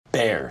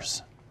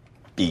Bears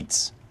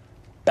beats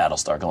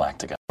Battlestar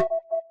Galactica.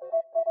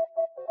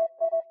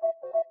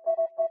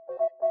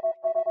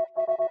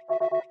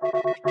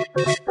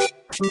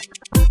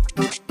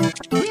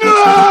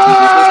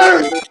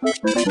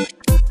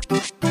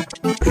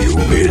 You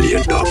really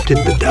adopted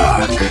the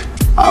dark.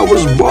 I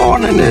was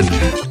born in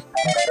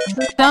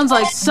it. Sounds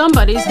like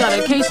somebody's got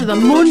a case of the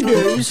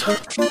Mondays.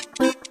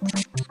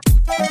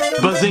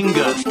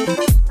 Bazinga!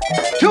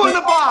 2 in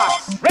the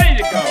box!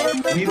 Ready to go!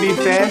 We be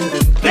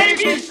fast, they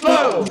be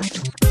slow!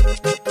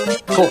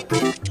 Cool.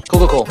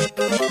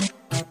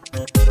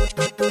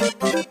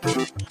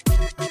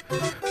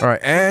 All right,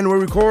 and we're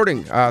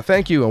recording.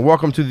 Thank you, and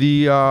welcome to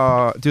the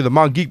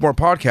Mount Geekmore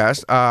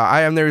podcast.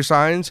 I am Nary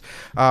Signs.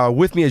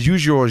 With me, as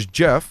usual, is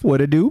Jeff. What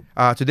it do?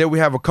 Today we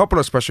have a couple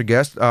of special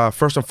guests.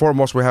 First and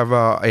foremost, we have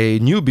a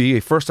newbie,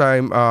 a first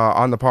time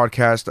on the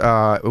podcast.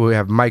 We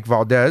have Mike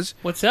Valdez.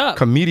 What's up?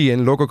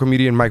 Local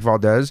comedian Mike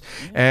Valdez,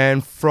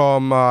 and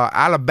from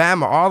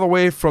Alabama, all the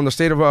way from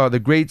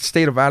the great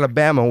state of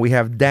Alabama, we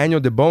have Daniel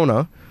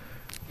DeBona.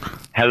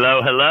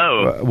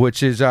 Hello.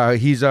 Which is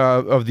he's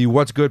of the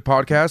What's Good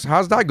podcast.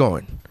 How's that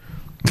going?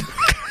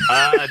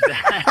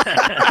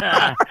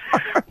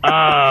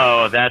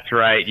 Oh, that's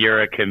right.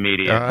 You're a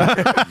comedian.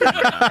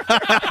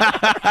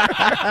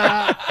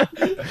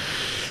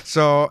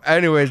 So,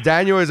 anyways,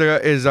 Daniel is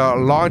a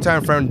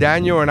longtime friend.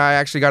 Daniel and I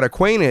actually got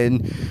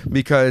acquainted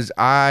because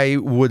I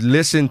would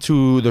listen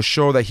to the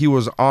show that he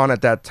was on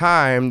at that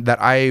time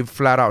that I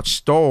flat out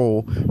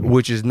stole,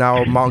 which is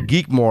now Mount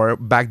Geekmore.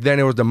 Back then,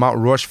 it was the Mount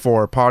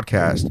Rushmore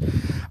podcast,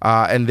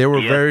 and they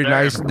were very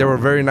nice. They were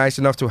very nice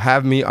enough to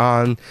have me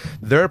on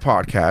their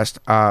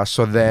podcast.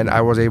 So then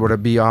I was able to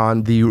be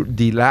on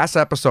the last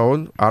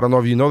episode. I don't know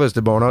if you know this,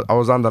 DeBona. I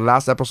was on the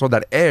last episode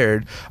that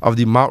aired of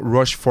the Mount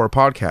Rushmore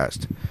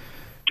podcast.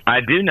 I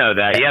do know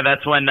that. Yeah,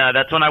 that's when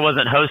I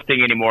wasn't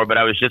hosting anymore, but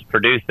I was just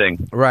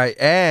producing. Right,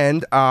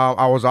 and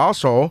I was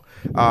also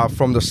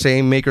from the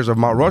same makers of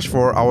Mount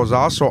Rushmore. I was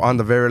also on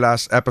the very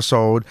last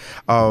episode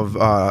of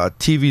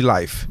TV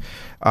Life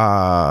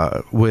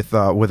with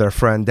our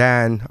friend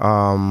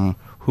Dan.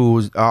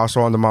 Who's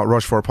also on the Mount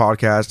Rushmore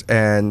podcast.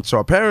 And so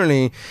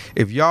apparently,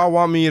 if y'all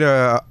want me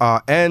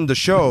to end the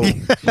show,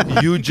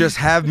 you just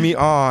have me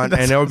on,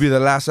 and it'll be the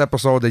last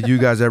episode that you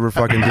guys ever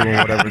fucking do on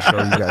whatever show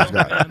you guys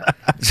got.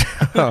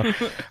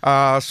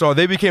 So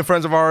they became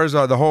friends of ours.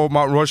 The whole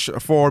Mount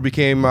Rushmore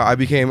became, it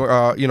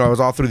was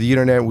all through the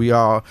internet.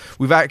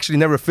 We've actually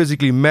never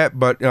physically met,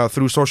 but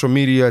through social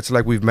media, it's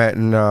like we've met,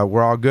 and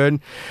we're all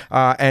good.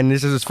 And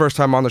this is his first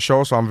time on the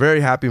show, so I'm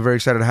very happy, very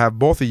excited to have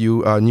both of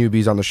you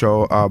newbies on the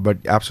show. But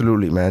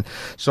absolutely, man.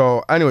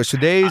 So, anyways,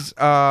 today's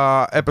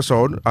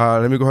episode.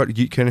 Let me go ahead.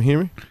 Can you hear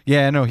me?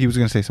 Yeah, no, he was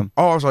going to say something.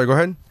 Oh, I'm sorry. Go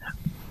ahead.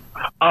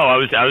 Oh, I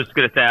was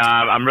going to say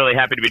I'm really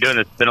happy to be doing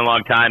this. It's been a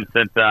long time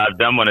since I've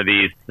done one of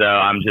these, so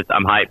I'm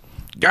hyped.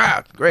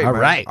 Yeah, great. All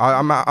man. right.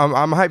 I'm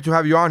hyped to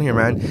have you on here,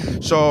 man.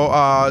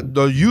 So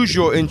the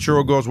usual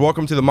intro goes,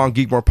 welcome to the Mount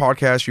Geekmore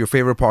podcast, your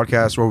favorite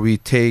podcast where we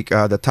take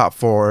the top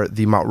 4,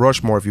 the Mount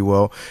Rushmore, if you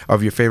will,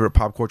 of your favorite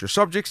pop culture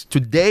subjects.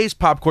 Today's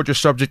pop culture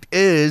subject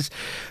is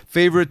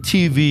favorite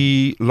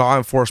TV law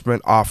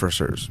enforcement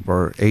officers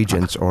or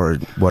agents or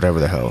whatever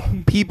the hell.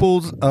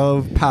 Peoples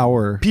of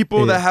power.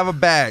 People that have a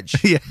badge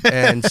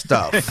and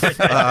stuff.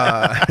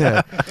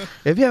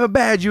 If you have a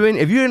badge,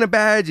 if you're in a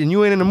badge and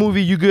you ain't in a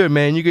movie, you good,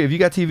 man. You good. If you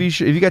got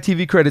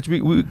TV credits,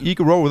 you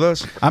can roll with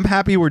us. I'm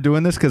happy we're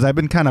doing this because I've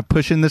been kind of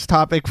pushing this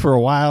topic for a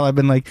while. I've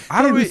been like,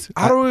 I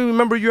don't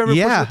remember you ever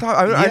pushing the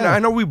topic. I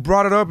know we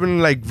brought it up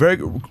in like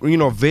very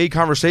vague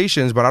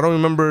conversations, but I don't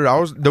remember.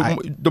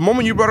 The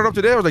moment you brought it up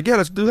today, I was like, yeah,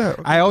 let's do that.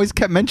 I always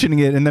kept mentioning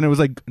it, and then it was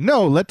like,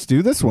 no, let's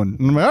do this one.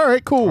 And I'm like, all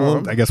right, cool.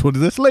 Well, I guess we'll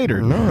do this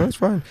later. No, that's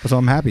fine. So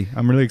I'm happy.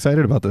 I'm really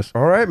excited about this.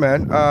 All right,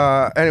 man.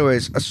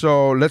 Anyways,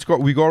 so let's go.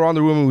 We go around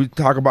the room and we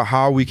talk about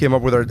how we came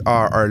up with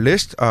our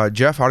list.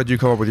 Jeff, how did you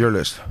come up with your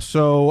list?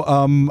 So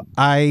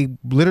I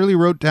literally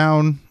wrote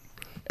down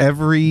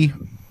every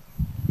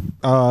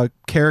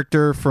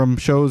character from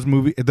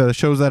the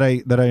shows that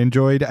I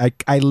enjoyed.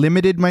 I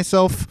limited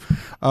myself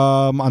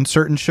on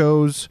certain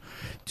shows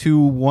to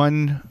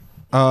one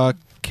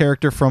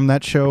character from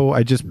that show.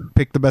 I just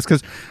picked the best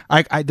because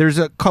there's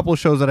a couple of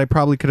shows that I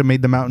probably could have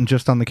made them out and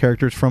just on the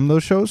characters from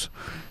those shows.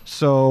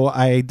 So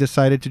I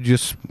decided to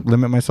just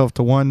limit myself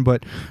to one.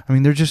 But I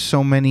mean, there's just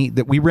so many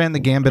that we ran the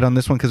gambit on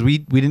this one because we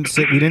didn't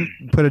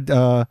put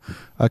a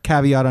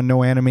caveat on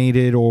no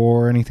animated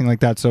or anything like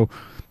that. So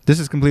this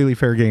is completely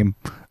fair game.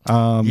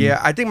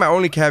 I think my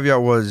only caveat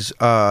was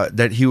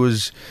that he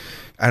was,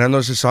 and I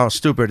know this sounds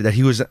stupid, that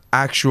he was an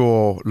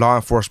actual law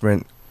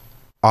enforcement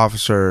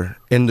officer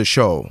in the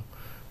show.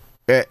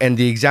 and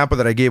the example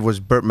that I gave was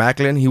Burt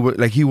Macklin. He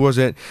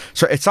wasn't.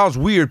 So it sounds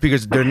weird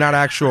because they're not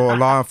actual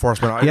law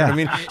enforcement. You know what I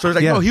mean, so it's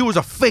like, no, he was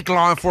a fake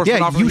law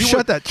enforcement officer. You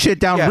shut that shit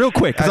down real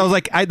quick because I was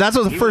like, that's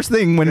what the first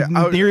thing when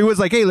Neary was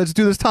like, hey, let's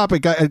do this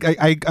topic.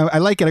 I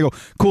like it. I go,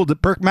 cool. The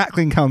Burt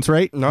Macklin counts,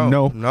 right?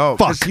 No.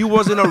 Fuck. He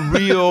wasn't a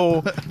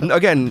real.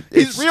 Again,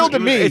 he's real to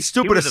me. It's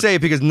stupid to say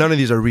because none of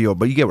these are real,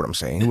 but you get what I'm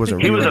saying. He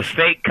wasn't. He real. was a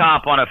fake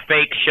cop on a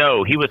fake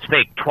show. He was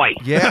fake twice.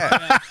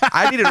 Yeah,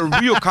 I needed a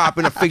real cop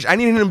in a fake. I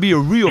needed him to be a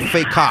real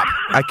fake cop.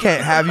 I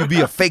can't have you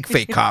be a fake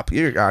cop.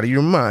 You're out of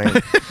your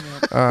mind.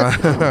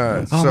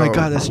 Oh my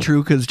God, that's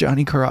true. Because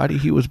Johnny Karate,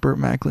 he was Burt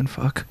Macklin.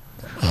 Fuck.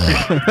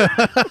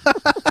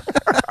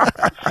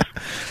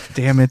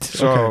 Damn it.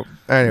 So,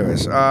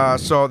 anyways,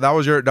 so that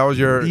was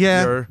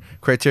your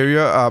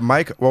criteria.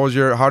 Mike,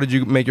 how did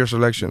you make your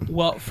selection?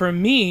 Well, for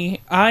me,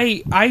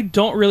 I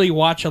don't really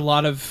watch a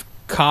lot of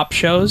cop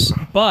shows,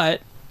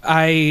 but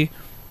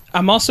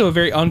I'm also a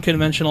very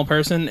unconventional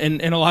person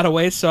in a lot of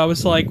ways. So I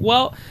was like,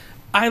 well,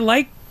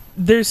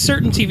 there's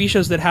certain TV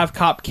shows that have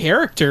cop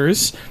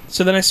characters.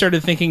 So then I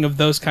started thinking of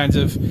those kinds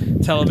of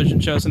television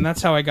shows, and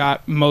that's how I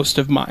got most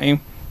of my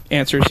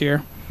answers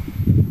here.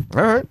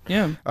 All right.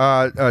 Yeah.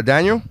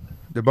 Daniel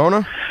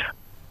DeBona.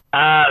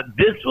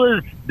 This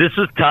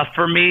was tough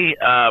for me.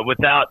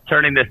 Without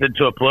turning this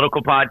into a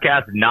political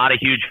podcast, not a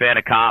huge fan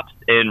of cops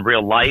in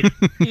real life.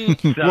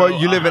 So, well,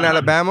 you live in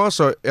Alabama,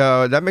 so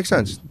that makes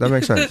sense.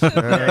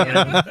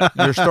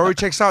 Your story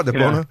checks out,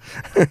 DeBona.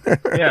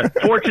 Yeah.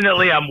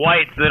 Fortunately, I'm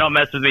white, so they don't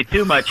mess with me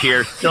too much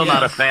here. Still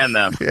not a fan,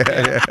 though.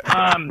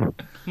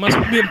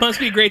 Must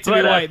be great to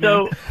be white.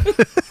 So,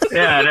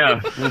 yeah, I know.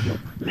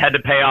 Had to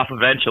pay off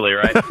eventually,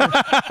 right?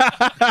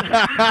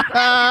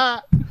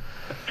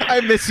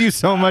 I miss you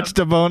so much,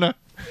 DeBona.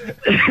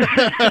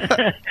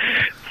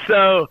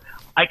 So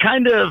I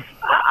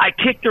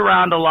kicked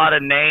around a lot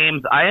of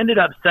names. I ended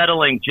up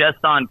settling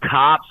just on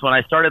cops. When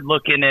I started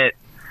looking at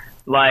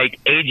like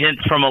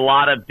agents from a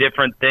lot of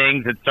different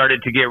things, it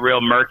started to get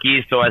real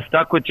murky. So I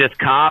stuck with just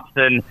cops.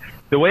 And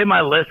the way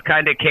my list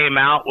kind of came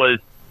out was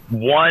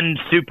 1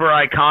 super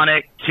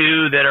iconic,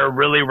 2 that are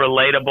really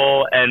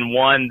relatable, and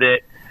 1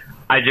 that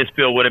I just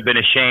feel would have been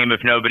a shame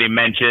if nobody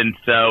mentioned.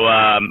 So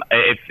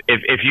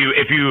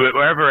if you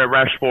were ever a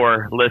Rush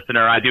 4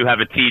 listener, I do have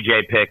a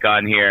TJ pick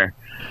on here.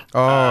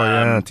 Oh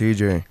yeah,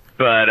 TJ.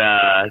 But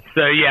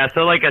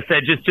so like I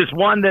said, just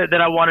 1 that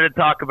I wanted to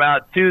talk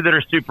about, 2 that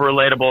are super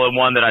relatable, and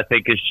 1 that I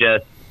think is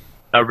just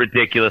a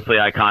ridiculously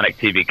iconic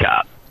TV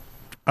cop.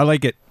 I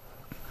like it.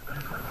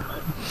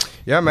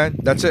 Yeah, man,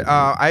 that's it.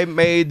 I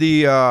made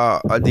the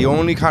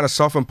only kind of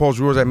self-imposed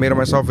rules I made on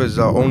myself is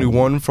only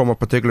 1 from a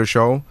particular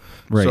show.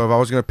 Right. So if I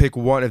was gonna pick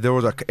 1, if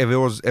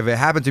it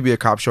happened to be a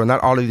cop show, not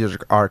all of these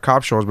are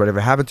cop shows, but if it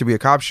happened to be a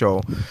cop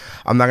show,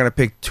 I'm not gonna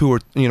pick 2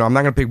 I'm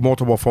not gonna pick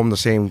multiple from the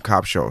same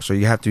cop show. So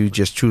you have to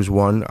just choose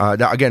 1.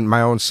 Again,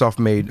 my own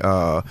self-made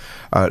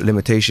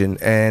limitation,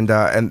 and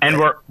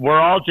we're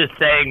all just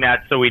saying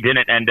that so we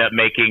didn't end up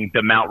making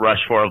the Mount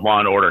Rushmore of Law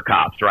and Order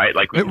cops, right?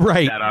 Like we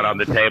put that out on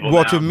the table.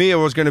 Well, now. to me, it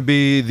was gonna be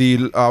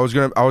I was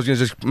gonna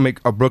just make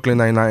a Brooklyn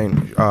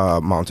Nine-Nine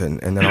mountain,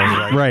 and then I was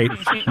like,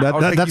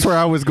 right. That's where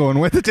I was going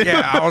with it.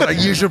 Yeah, I was like,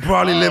 you should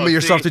probably limit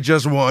yourself to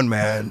just 1,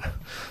 man.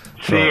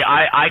 See,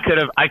 I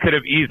could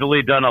have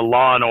easily done a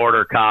Law and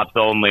Order cops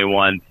only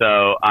one,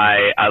 so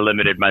I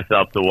limited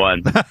myself to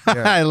 1.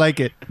 I like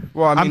it.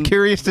 Well, I'm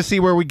curious to see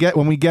where we get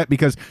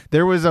because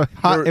there was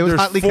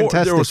hotly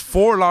contested. There was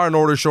 4 Law and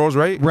Order shows,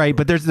 right? Right,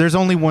 but there's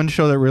only one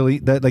show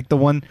that the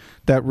one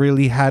that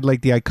really had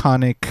like the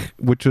iconic,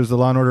 which was the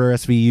Law and Order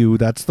SVU.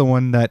 That's the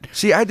one that.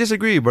 See, I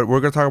disagree, but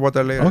we're gonna talk about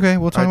that later. Okay,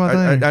 we'll talk about that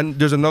later. And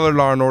there's another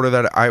Law and Order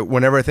that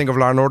whenever I think of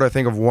Law and Order, I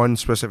think of 1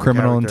 specific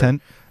Criminal character.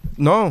 Intent.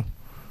 No.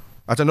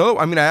 That's another.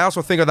 I mean, I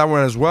also think of that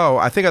one as well.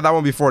 I think of that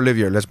one before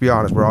Olivia. Let's be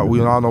honest.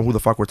 We all know who the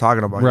fuck we're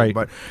talking about, right? Here.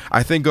 But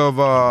I think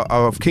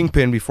of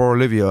Kingpin before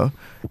Olivia,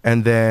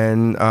 and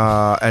then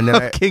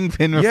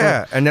Kingpin.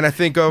 Yeah, and then I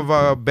think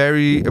of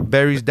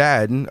Barry's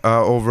dad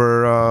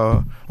over.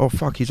 Oh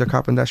fuck, he's a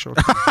cop in that show.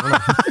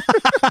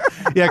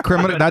 Yeah,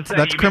 criminal.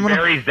 That's criminal.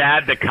 Barry's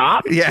dad, the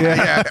cop.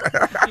 Yeah.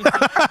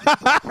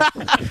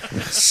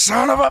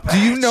 Son of a bitch. Do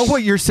you know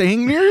what you're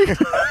saying, Miri?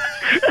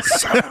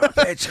 Son of a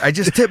bitch. I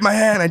just tipped my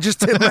hand.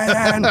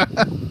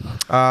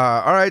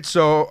 All right,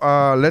 so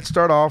let's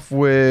start off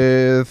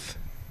with...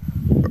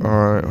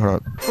 All right, hold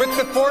on. With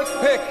the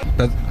 4th pick.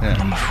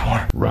 Number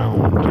 4.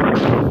 Round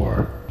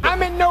 4.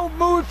 I'm in no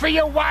mood for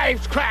your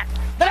wives' crack.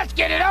 Let's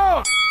get it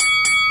on.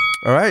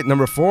 All right,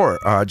 number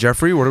 4.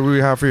 Jeffrey, what do we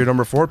have for your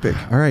number 4 pick?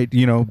 All right,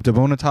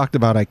 DeBona talked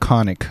about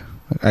iconic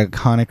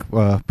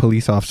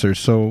police officers.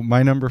 So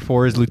my number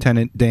 4 is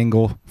Lieutenant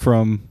Dangle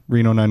from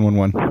Reno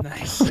 911.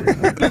 Nice.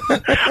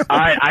 All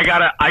right, I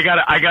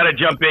gotta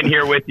jump in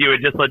here with you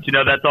and just let you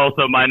know that's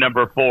also my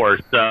number 4.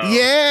 So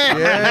yeah.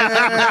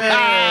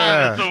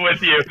 So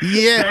with you,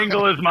 yeah.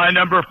 Dangle is my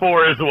number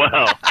 4 as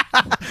well.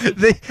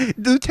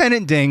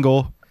 Lieutenant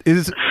Dangle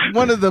is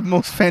one of the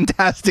most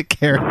fantastic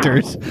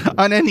characters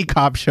on any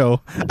cop show.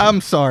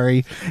 I'm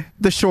sorry.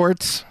 The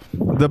shorts,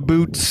 the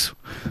boots,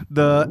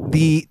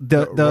 the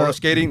roller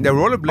skating, the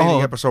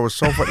rollerblading episode was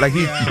so fun. Like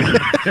he,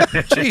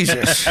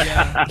 Jesus,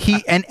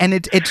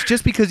 it's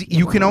just because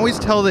you can always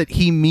tell that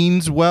he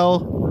means well,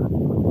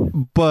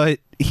 but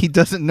he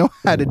doesn't know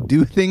how to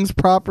do things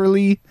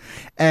properly,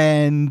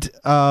 and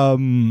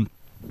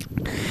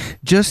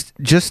just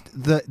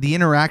the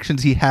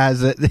interactions he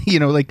has,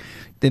 like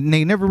they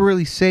never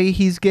really say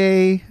he's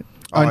gay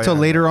until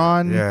later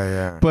on.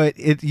 Yeah. But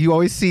you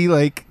always see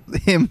like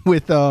him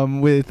with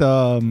what's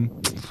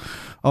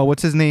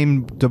his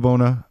name,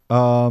 Dabona?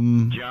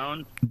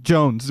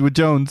 Jones.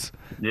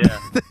 Yeah.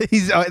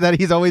 he's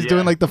always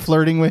doing like the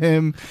flirting with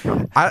him.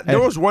 There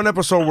was one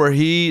episode where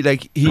he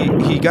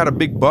got a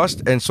big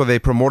bust, and so they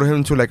promoted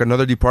him to like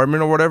another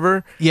department or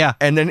whatever. Yeah.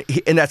 And then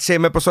in that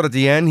same episode at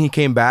the end, he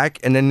came back,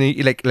 and then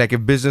he, like a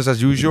business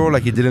as usual,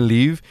 like he didn't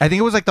leave. I think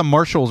it was like the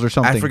Marshals or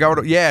something. I forgot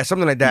what.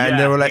 Something like that. Yeah, and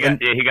they were like,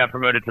 he got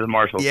promoted to the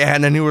Marshals. Yeah,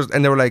 and then they were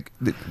like,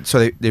 so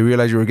they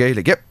realized you were gay.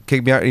 Like, yep,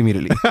 kick me out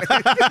immediately.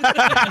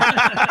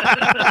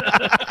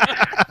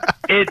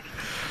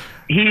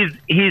 He's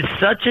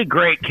such a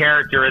great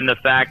character in the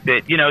fact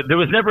that there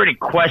was never any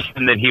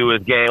question that he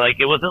was gay. Like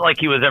it wasn't like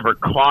he was ever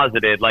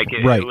closeted. Like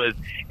it was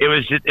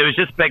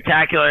just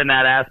spectacular in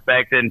that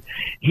aspect, and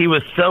he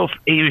was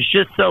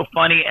just so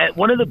funny. And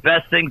one of the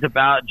best things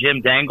about Jim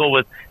Dangle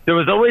was there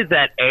was always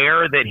that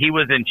air that he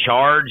was in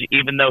charge,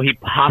 even though he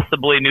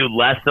possibly knew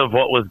less of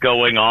what was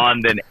going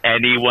on than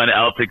anyone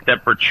else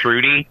except for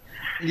Trudy.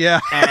 Yeah,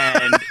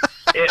 and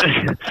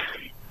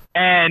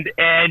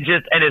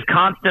his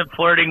constant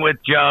flirting with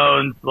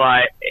Jones,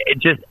 like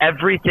just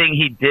everything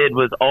he did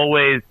was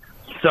always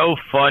so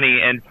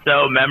funny and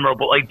so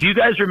memorable. Like, do you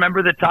guys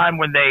remember the time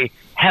when they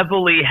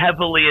heavily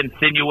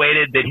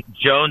insinuated that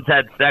Jones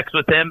had sex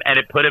with him and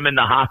it put him in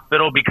the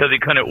hospital because he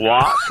couldn't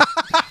walk?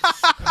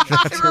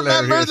 That's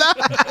hilarious.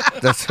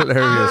 That's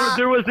hilarious.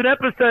 There was an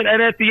episode,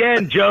 and at the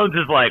end, Jones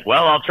is like,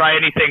 "Well, I'll try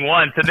anything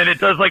once," and then it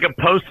does like a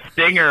post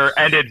stinger,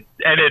 and it's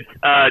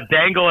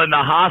Dangle in the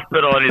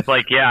hospital, and he's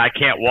like, "Yeah, I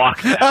can't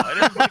walk now."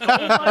 And it's like, oh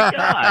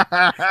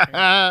my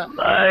god,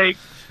 like.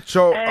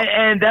 So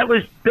and that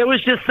was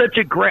just such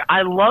a great.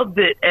 I loved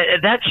it.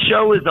 That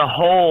show as a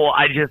whole,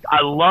 I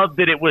loved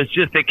that it was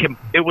just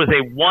it was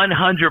a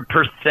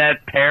 100%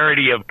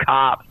 parody of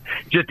Cops,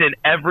 just in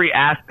every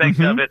aspect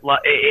of it.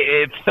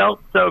 It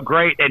felt so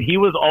great, and he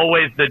was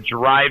always the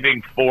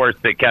driving force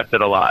that kept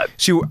it alive.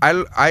 See,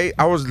 I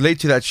was late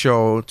to that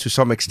show to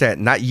some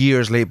extent, not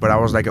years late, but I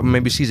was like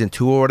maybe season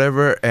 2 or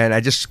whatever, and I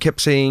just kept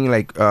seeing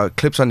like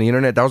clips on the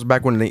internet. That was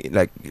back when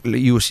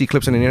you would see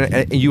clips on the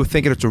internet, and you would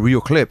think it's a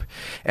real clip.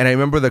 And I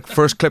remember the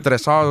first clip that I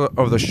saw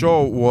of the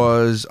show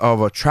was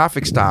of a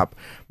traffic stop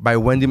by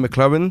Wendy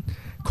McClellan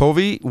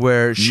Covey,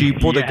 where she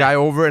pulled a guy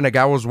over and the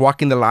guy was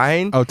walking the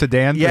line. Oh, to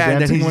dance? Yeah, the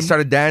and then he one?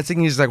 started dancing.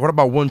 He's like, "What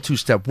about 1-2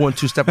 step,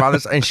 1-2 step out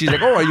this?" And she's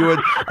like, "Oh, are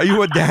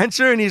you a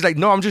dancer?" And he's like,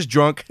 "No, I'm just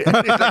drunk." And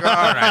he's like,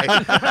 "All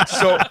right."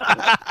 So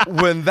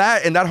when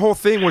that whole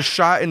thing was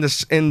shot in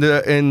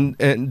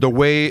the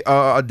way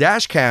a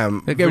dash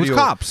cam, it was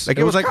Cops. Like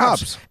it was like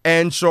Cops.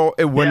 And so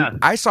when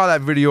I saw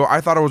that video,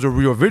 I thought it was a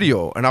real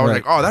video, and I was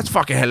like, "Oh, that's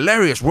fucking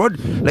hilarious! What?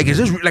 Like, is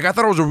this like I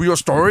thought it was a real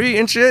story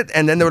and shit?"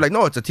 And then they were like,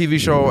 "No, it's a TV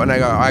show," and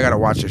I gotta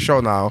watch the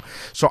show now.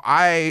 So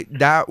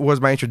that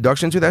was my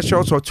introduction to that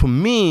show. So to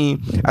me,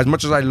 as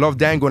much as I love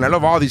Dangle and I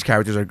love all these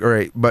characters are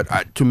great, but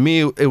to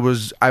me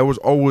I was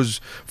always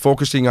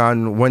focusing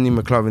on Wendy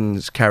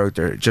McClellan's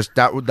character. Just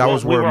that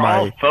was where my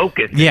all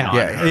focused. Yeah.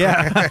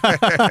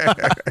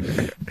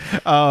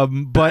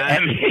 But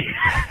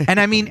and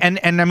I mean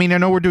I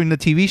know we're doing the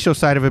TV show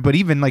side of it, but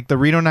even like the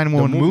Reno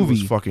 911 movie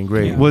was fucking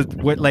great. Was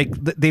what like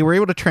they were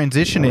able to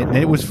transition it, and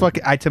it was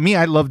fucking. To me,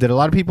 I loved it. A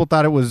lot of people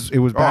thought it was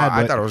bad.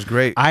 I thought it was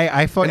great.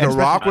 I fucking. And The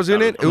Rock was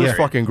in it. It was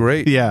fucking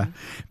great. Yeah,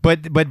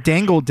 but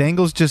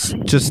Dangle's just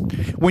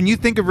when you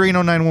think of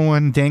Reno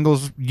 911,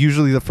 Dangle's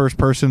usually the first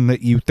person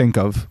that you think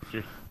of.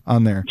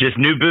 On there, just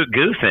new boot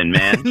goofing,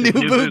 man. new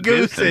boot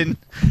goofing.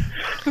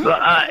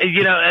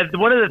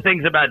 One of the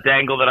things about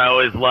Dangle that I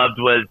always loved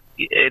was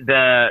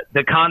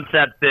the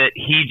concept that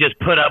he just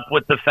put up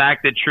with the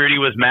fact that Trudy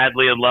was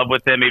madly in love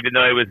with him, even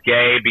though he was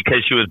gay,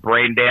 because she was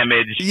brain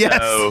damaged.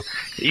 Yes. So,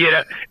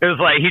 it was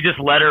like he just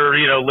let her,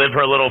 live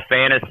her little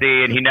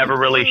fantasy, and he never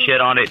really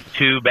shit on it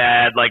too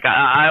bad. Like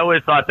I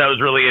always thought that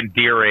was really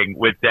endearing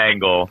with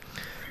Dangle.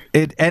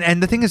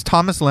 And the thing is,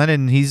 Thomas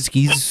Lennon,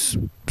 he's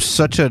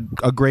such a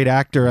great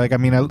actor. Like, I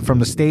mean, from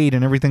The State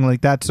and everything like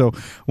that. So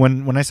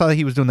when I saw that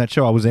he was doing that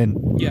show, I was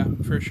in. Yeah,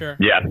 for sure.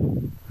 Yeah.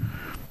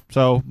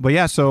 So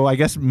I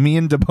guess me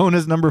and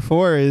Dabona's number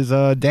 4 is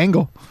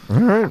Dangle. All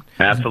right.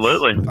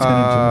 Absolutely.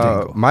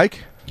 Mike?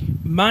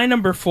 My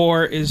number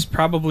 4 is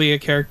probably a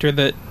character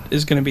that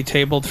is going to be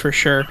tabled for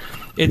sure.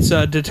 It's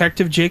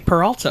Detective Jake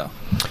Peralta.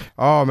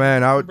 Oh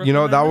man,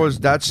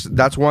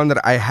 that's one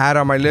that I had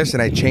on my list,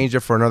 and I changed it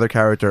for another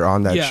character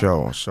on that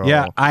show. So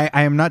yeah, I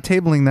am not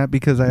tabling that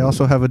because I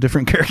also have a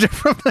different character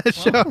from that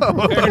show.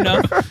 Fair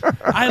enough.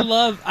 I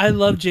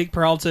love Jake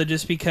Peralta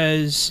just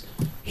because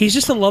he's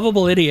just a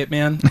lovable idiot,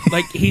 man.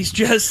 Like he's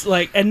just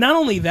like, and not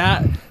only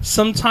that,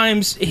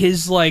 sometimes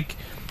his like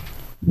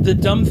the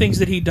dumb things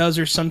that he does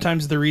are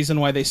sometimes the reason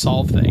why they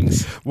solve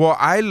things. Well,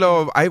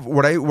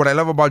 what I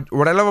love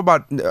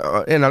about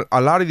in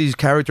a lot of these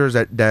characters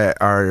that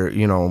are,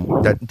 you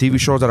know, that TV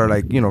shows that are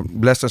like, you know,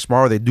 less than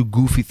smart, they do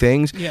goofy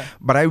things. Yeah.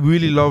 But I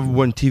really love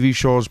when TV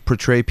shows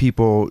portray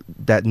people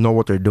that know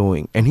what they're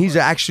doing, and he's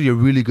actually a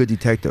really good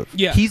detective.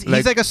 Yeah. He's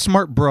like a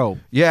smart bro.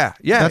 Yeah.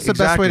 That's the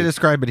best way to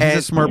describe it. He's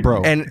a smart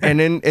bro. And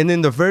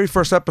in the very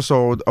first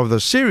episode of the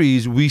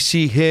series, we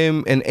see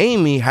him and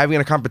Amy having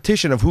a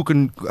competition of who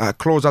can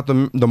close out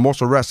the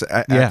most arrests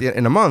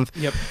in a month.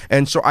 Yep.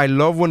 And so I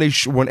love when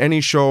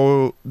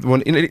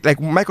like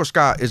Michael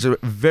Scott is a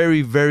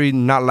very, very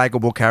not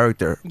likable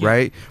character,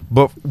 right?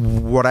 But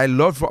what I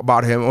love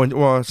about him,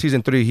 well,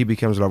 season 3 he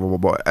becomes lovable,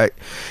 but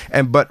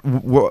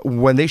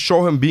when they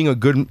show him being a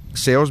good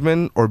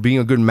salesman or being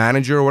a good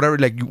manager or whatever,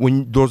 like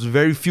when those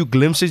very few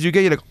glimpses you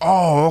get, you're like,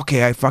 oh,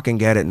 okay, I fucking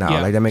get it now.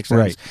 Yeah. Like that makes sense.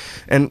 Right.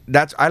 And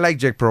I like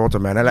Jake Peralta,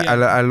 man.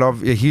 I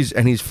love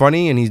he's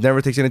funny and he's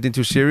never takes anything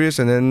too serious.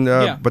 And then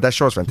but that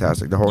show is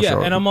fantastic. The whole show.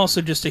 Yeah, and I'm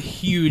also just a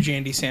huge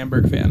Andy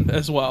Samberg fan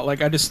as well.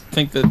 Like I just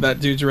think that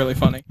dude's really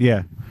funny.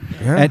 Yeah.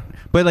 Yeah.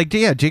 But like,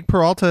 yeah, Jake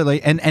Peralta,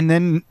 like, and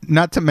then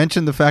not to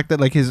mention the fact that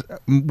like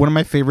one of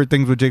my favorite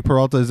things with Jake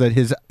Peralta is that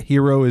his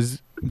hero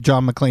is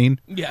John McClane.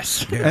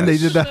 Yes. And they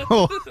did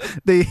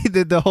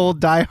the whole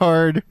Die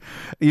Hard,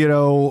 you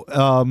know,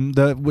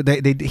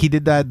 he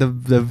did that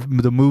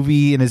the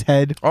movie in his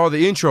head. Oh,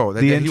 the intro.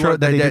 The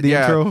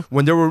intro.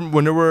 When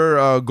they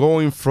were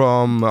going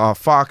from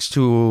Fox to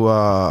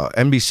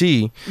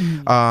NBC,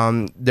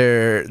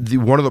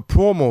 one of the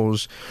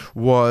promos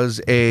was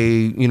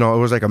it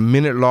was like a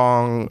minute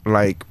long,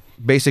 like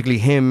basically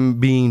him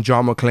being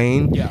John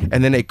McClane,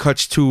 and then it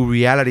cuts to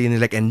reality, and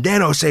it's like, and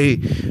then I'll say,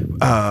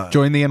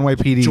 join the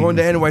NYPD. Join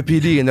the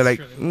NYPD, and they're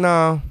like,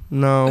 no,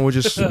 we're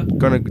just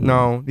gonna that's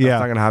not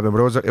gonna happen.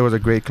 But it was a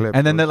great clip.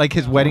 And then like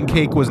his wedding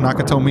cake was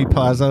Nakatomi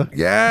Plaza.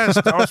 Yes,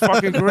 that was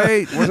fucking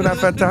great. Wasn't that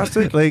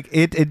fantastic? Like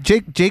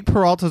Jake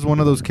Peralta is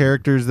one of those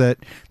characters that,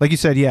 like you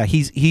said,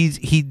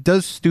 he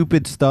does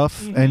stupid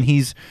stuff, and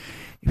he's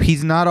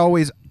not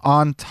always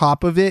on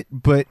top of it,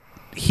 but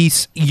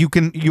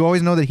you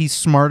always know that he's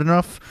smart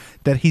enough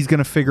that he's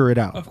gonna figure it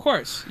out. Of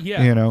course,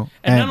 yeah. You know,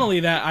 and not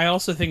only that, I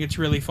also think it's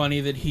really funny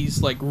that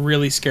he's like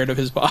really scared of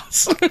his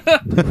boss.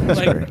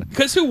 Like,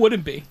 because who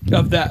wouldn't be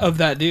of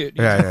that dude?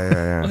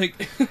 Yeah.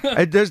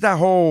 Like, there's that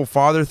whole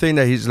father thing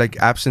that he's like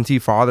absentee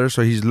father,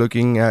 so he's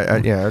looking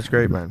at that's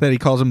great, man. That he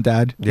calls him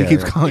dad. Yeah, he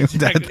keeps calling him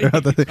dad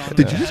throughout the thing.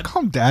 Did you just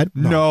call him dad?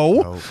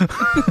 No.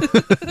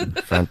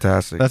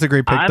 Fantastic. That's a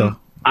great pick, though.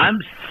 I'm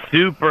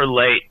super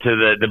late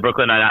to the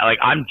Brooklyn Nine-Nine. Like,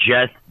 I'm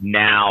just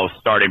now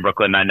starting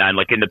Brooklyn Nine-Nine,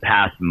 like in the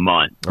past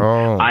month.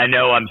 Oh. I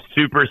know I'm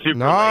super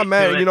Nah, late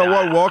man, to you know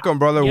what? Welcome,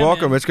 brother. Yeah,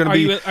 welcome. man. It's gonna Are be.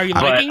 you but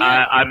liking it?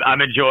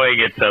 I'm enjoying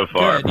it so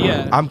far. Good,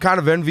 yeah. I'm kind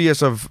of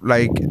envious of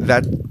like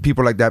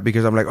people like that,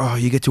 because I'm like, oh,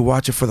 you get to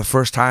watch it for the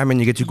first time and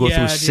you get to go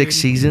through 6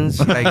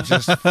 seasons. Like,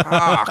 just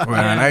fuck,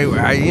 man. I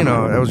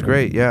that was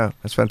great. Yeah,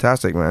 that's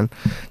fantastic, man.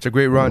 It's a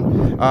great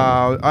run.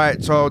 All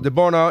right, so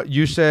Debona,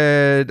 you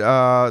said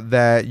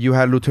that you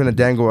had Lieutenant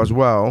Dango as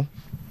well.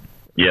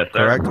 Yes,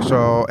 sir. Correct.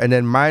 So, and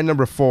then my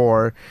number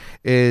 4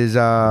 is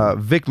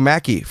Vic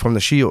Mackey from The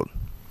Shield.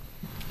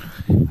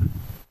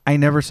 I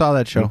never saw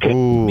that show.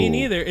 Ooh. Me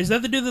neither. Is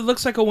that the dude that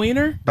looks like a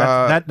wiener?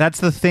 That's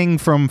the Thing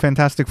from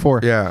Fantastic Four.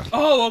 Yeah.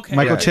 Oh, okay.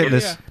 Michael Yeah,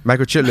 Chitless. yeah.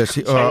 Michael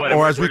Chitless,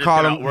 or as we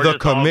call him, the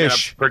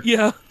Commish.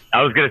 Yeah.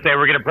 I was going to say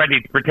we're going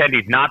to pretend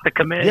he's not the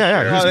commish.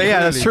 Yeah.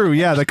 Yeah, that's true.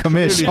 Yeah, the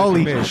commish.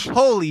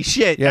 Holy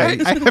shit! Yeah.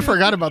 I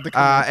forgot about the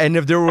commish. And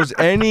if there was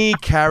any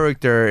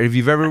character, if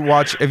you've ever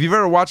watched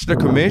the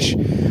Commish,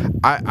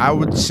 I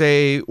would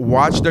say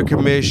watch the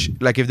Commish.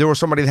 Like, if there was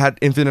somebody that had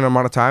infinite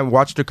amount of time,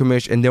 watch the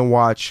Commish and then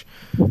watch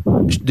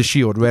The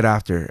Shield right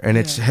after, and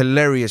it's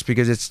hilarious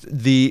because it's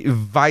the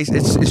vice.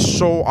 It's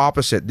so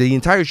opposite. The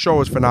entire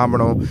show is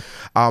phenomenal.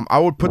 I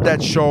would put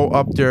that show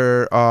up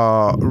there,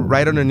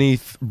 right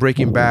underneath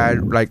Breaking Bad,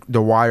 like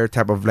The Wire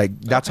type of, like,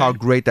 that's how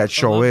great that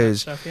show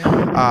is. That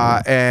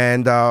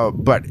stuff,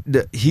 But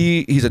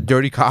he's a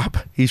dirty cop.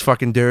 He's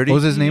fucking dirty. What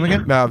was his name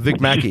again?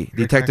 Vic Mackey,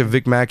 Detective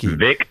Vic Mackey.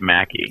 Vic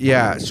Mackey.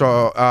 Yeah,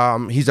 so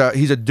he's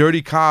a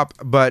dirty cop,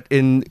 but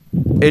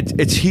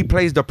he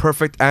plays the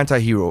perfect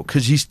anti-hero,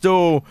 because he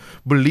still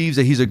believes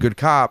that he's a good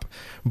cop,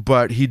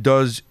 but he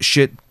does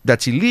shit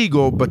that's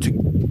illegal, but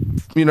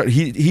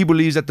he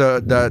believes that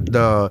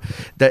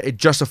that it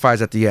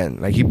justifies at the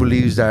end. Like, he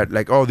believes that,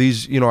 like, oh,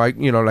 these,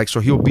 like, so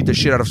he'll beat the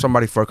shit out of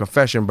somebody for a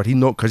confession, but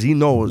because he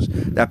knows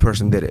that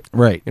person did it.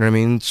 Right. You know what I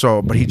mean?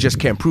 So, but he just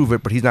can't prove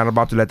it, but he's not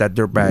about to let that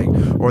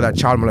dirtbag or that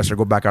child molester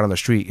go back out on the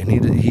street.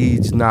 And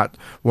he's not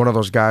one of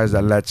those guys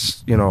that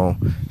lets,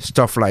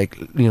 stuff like,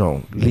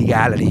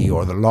 legality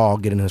or the law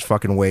get in his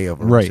fucking way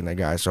of arresting that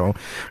guy. So,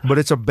 but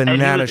it's a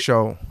banana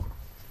show.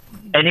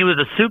 And he was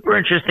a super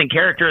interesting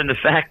character in the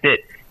fact that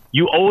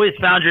you always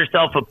found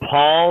yourself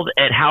appalled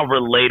at how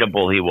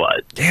relatable he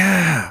was.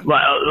 Yeah.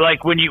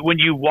 Like when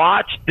you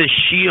watch The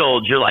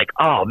Shield, you're like,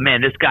 oh man,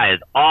 this guy is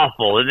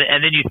awful.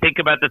 And then you think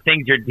about the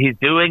things he's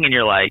doing, and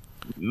you're like,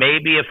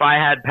 maybe if I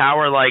had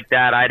power like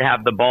that, I'd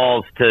have the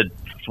balls to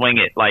swing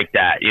it like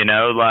that. You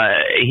know,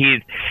 like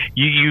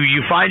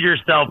you find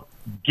yourself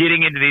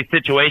getting into these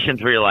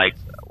situations where you're like,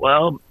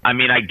 well, I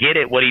mean, I get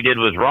it. What he did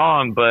was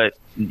wrong, but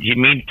he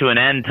means to an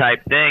end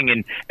type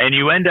thing. And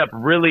you end up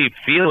really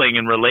feeling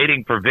and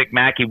relating for Vic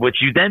Mackey,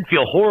 which you then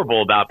feel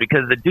horrible about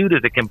because the dude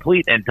is a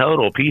complete and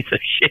total piece of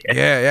shit.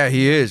 Yeah,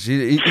 he is.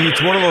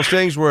 It's one of those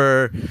things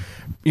where,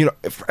 you know,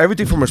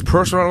 everything from his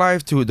personal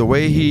life to the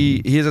way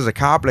he is as a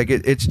cop, like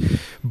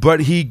but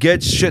he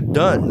gets shit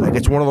done. Like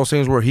it's one of those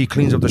things where he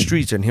cleans up the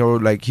streets and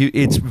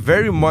it's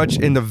very much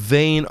in the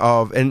vein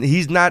of, and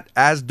he's not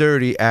as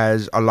dirty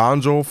as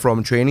Alonzo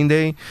from Training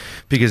Day,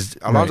 because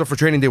Alonzo for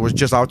Training Day was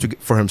just out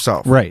for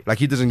himself. Right. Like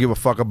he doesn't give a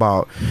fuck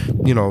about,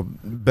 you know,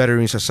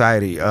 bettering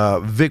society.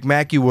 Vic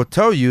Mackey will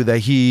tell you that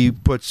he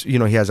puts, you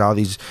know, he has all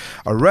these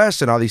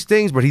arrests and all these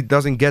things, but he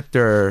doesn't get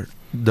there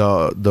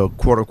the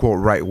quote unquote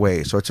right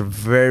way. So it's a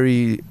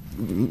very,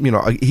 you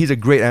know, he's a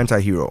great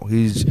anti-hero.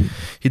 He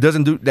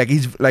doesn't do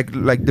he's like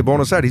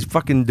DeBono said, he's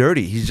fucking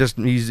dirty. He's a,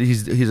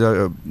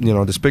 you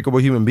know, despicable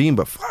human being,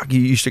 but fuck,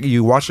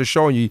 you watch the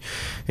show and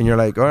you're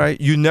like, all right,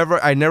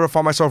 I never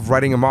found myself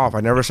writing him off. I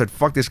never said,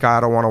 fuck this guy,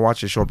 I don't want to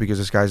watch this show because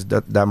this guy's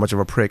that much of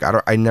a prick.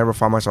 I never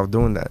found myself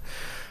doing that.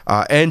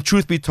 And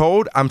truth be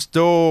told, I'm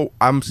still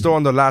on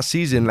the last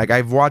season. Like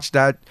I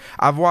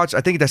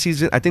think that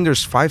season, I think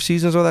there's 5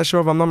 seasons of that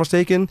show if I'm not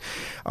mistaken,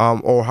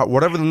 or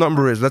whatever the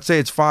number is. Let's say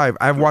it's 5.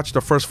 I've watched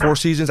the first 4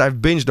 seasons. I've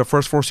binged the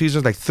first 4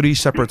 seasons like 3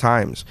 separate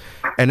times,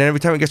 and then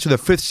every time it gets to the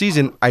 5th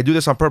season, I do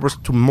this on purpose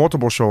to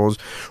multiple shows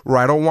where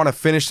I don't want to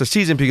finish the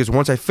season because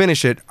once I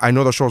finish it, I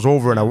know the show's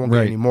over and I won't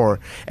get any more.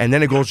 And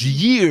then it goes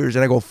years,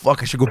 and I go,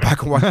 fuck, I should go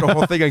back and watch the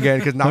whole thing again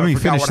because now I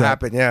forgot what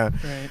happened. Yeah,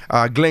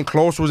 right. Glenn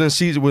Close was in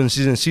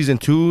season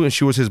 2, and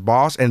she was his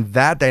boss, and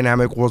that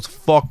dynamic was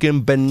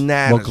fucking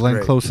bananas. Well,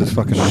 Glenn Close is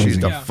fucking amazing. She's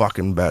the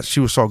fucking best. She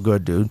was so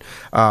good, dude.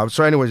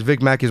 So anyways, Vic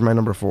Mackey is my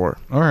number 4.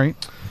 All right.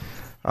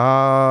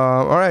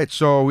 All right,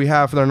 so we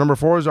have our number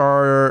 4s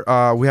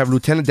are we have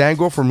Lieutenant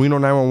Dango from Reno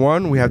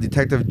 911, we have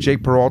Detective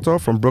Jake Peralta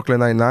from Brooklyn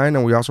Nine-Nine,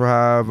 and we also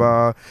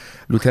have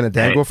Lieutenant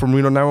Dango from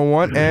Reno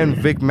 911 and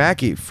Vic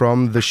Mackey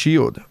from The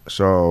Shield.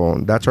 So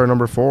that's our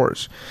number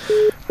 4s.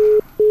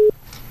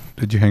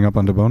 Did you hang up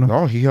on DeBono?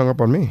 No, he hung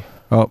up on me.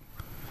 Oh.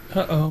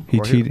 Uh-oh. He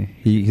cheated.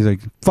 He's like,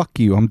 fuck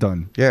you, I'm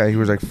done. Yeah, he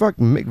was like, fuck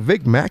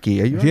Vic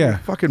Mackey. Are you out of your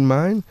fucking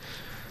mind?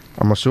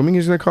 I'm assuming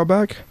he's going to call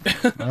back.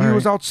 He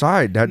was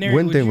outside. That Neri,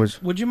 wind thing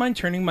was... Would you mind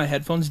turning my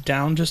headphones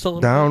down just a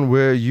little down bit?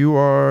 where you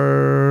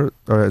are...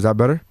 Is that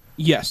better?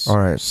 Yes. All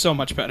right. So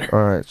much better.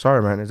 All right.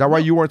 Sorry, man. Is that why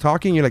you weren't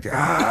talking? You're like,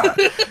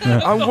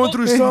 I'm going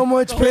through so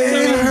much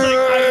pain.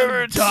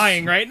 I'm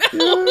dying right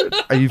now.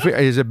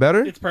 Is it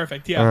better? It's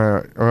perfect,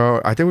 yeah.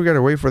 I think we got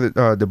to wait for the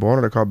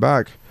DeBono to call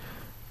back.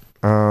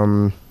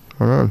 Hold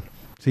on.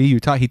 See, he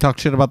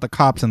talked shit about the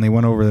cops and they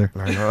went over there.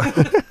 I know.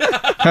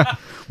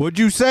 What'd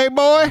you say,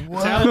 boy?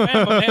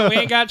 Man, we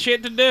ain't got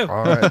shit to do.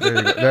 All right,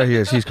 there he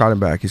is. He's calling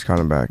back.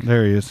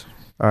 There he is.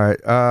 All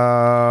right.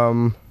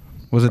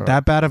 Was it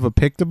that bad of a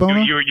pick,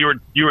 DeBono?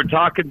 You were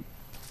talking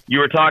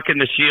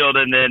to Shield,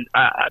 and then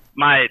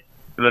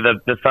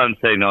the phone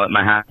signal at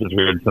my house is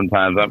weird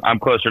sometimes. I'm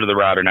closer to the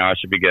router now. I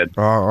should be good.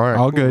 Oh, all right.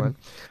 All good.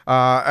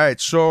 All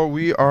right. So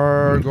we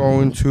are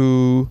going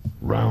to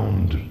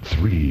Round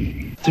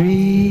 3.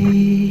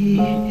 3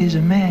 is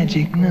a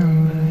magic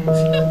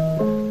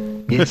number.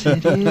 Yes,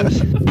 it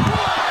is.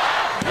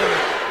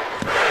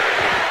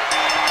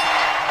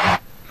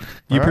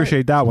 You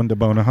appreciate that one,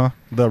 DeBono, huh?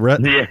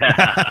 Yeah.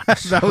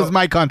 That was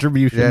my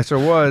contribution. Yes, it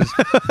was.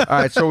 All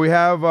right, so we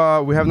have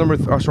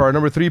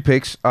number 3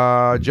 picks.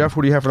 Jeff,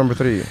 who do you have for number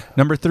 3?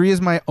 Number 3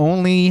 is my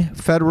only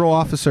federal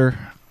officer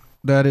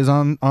that is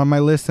on my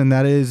list, and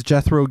that is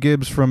Jethro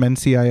Gibbs from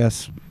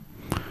NCIS.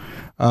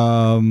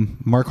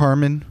 Mark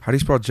Harmon. How do you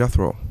spell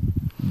Jethro?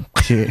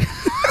 Shit.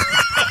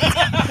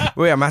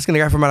 Wait, I'm asking the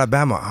guy from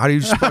Alabama. How do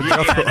you spell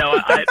Jethro?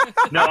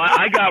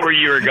 I got where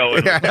you were going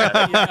with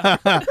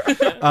that.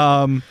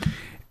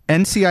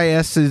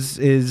 NCIS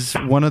is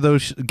one of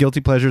those guilty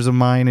pleasures of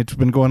mine. It's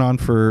been going on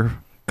for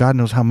God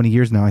knows how many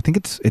years now. I think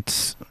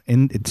it's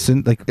in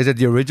like. Is it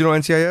the original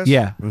NCIS?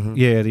 Yeah,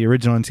 yeah, the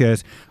original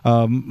NCIS.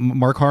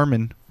 Mark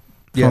Harmon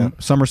from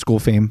Summer School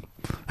fame.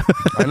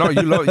 I know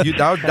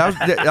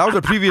that was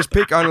a previous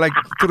pick on like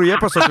 3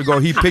 episodes ago.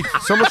 He picked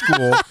Summer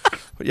School.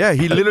 Yeah,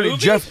 he literally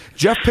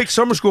Jeff picked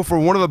Summer School for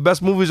one of the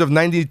best movies of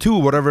 '92,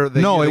 whatever.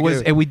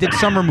 We did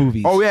summer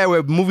movies. Oh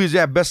yeah, movies.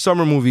 Yeah, best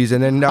summer movies,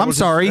 and then I'm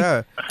sorry.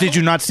 Did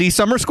you not see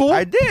Summer School?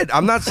 I did.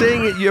 I'm not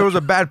saying it was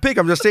a bad pick.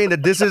 I'm just saying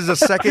that this is the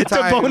second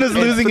time. DeBono's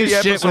losing his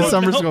shit with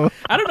Summer School.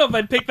 I don't know if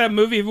I'd pick that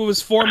movie if it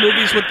was 4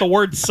 movies with the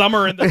word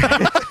summer in the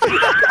title.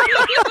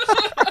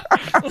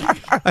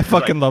 I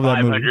fucking love that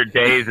movie. 500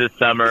 Days of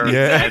Summer,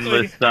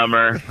 Endless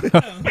Summer.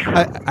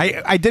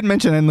 I did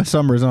mention Endless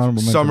Summer as an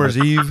honorable mention. Summer's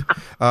Eve.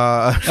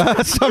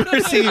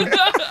 Summer's Eve.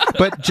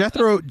 But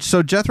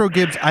Jethro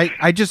Gibbs,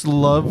 I just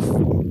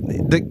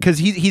love because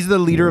he's the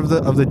leader of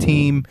the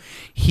team.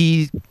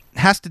 He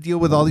has to deal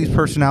with all these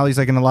personalities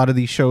like in a lot of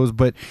these shows,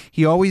 but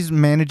he always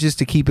manages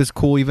to keep his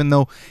cool, even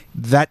though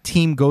that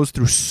team goes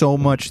through so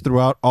much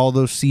throughout all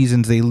those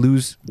seasons. They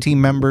lose team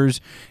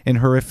members in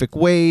horrific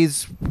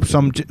ways.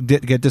 Some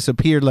get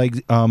disappeared.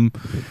 Like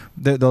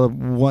the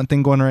one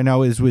thing going right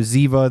now is with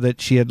Ziva, that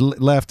she had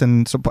left,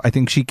 and so I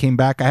think she came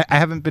back. I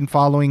haven't been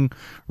following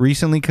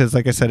recently because,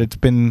 like I said, it's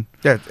been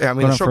I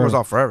mean, the show goes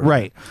off forever.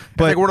 Right.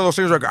 But like one of those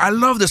things like, I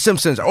love The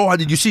Simpsons. Oh,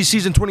 did you see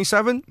season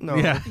 27? No.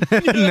 Yeah.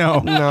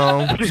 No,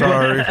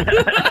 sorry.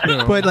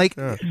 But like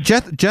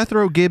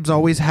Jethro Gibbs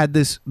always had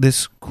this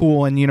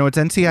cool, and it's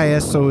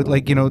NCIS, so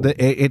like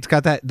it's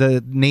got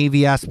the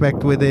Navy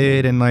aspect with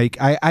it, and like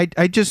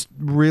I just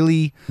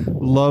really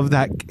love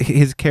that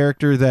his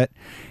character, that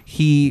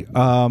he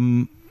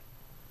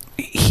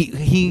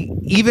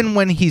even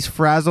when he's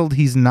frazzled,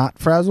 he's not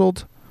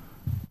frazzled,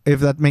 if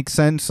that makes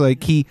sense.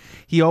 Like he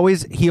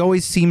always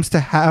seems to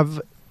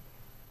have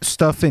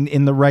stuff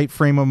in the right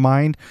frame of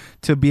mind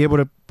to be able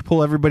to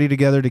pull everybody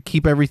together, to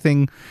keep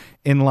everything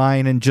in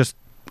line and just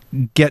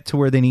get to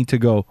where they need to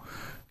go,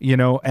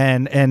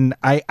 and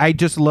I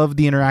just love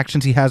the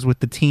interactions he has with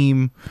the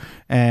team,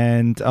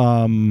 and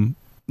I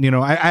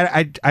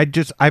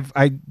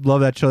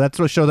love that show. That's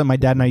a show that my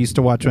dad and I used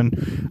to watch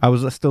when I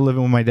was still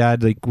living with my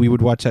dad. Like we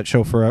would watch that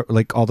show for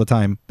like all the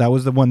time. That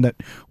was the one that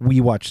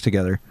we watched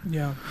together.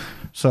 Yeah.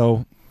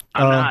 So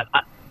I'm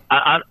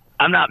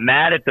not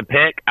mad at the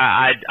pick.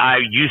 I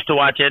used to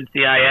watch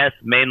NCIS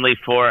mainly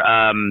for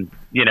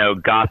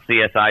goth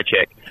CSI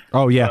chick.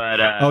 Oh yeah. But,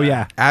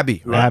 Abby.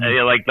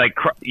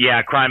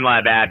 Crime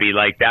Lab Abby.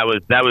 Like that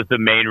was the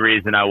main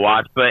reason I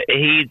watched. But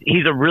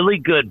he's a really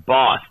good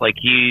boss. Like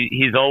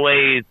he's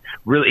always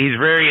he's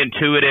very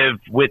intuitive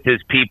with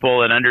his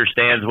people and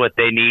understands what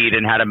they need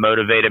and how to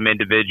motivate them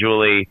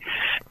individually.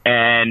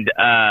 And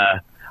I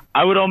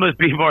would almost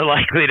be more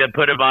likely to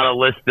put him on a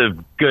list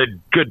of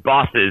good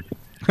bosses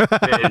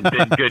than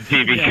good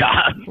TV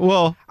cops.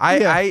 Well,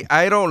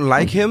 I don't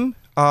like him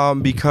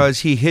because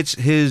he hits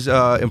his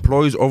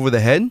employees over the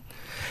head.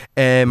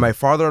 And my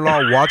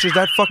father-in-law watches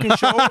that fucking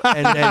show,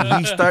 and then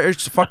he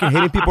starts fucking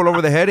hitting people over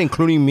the head,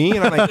 including me.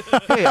 And I'm like,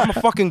 hey, I'm a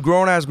fucking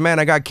grown-ass man.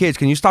 I got kids.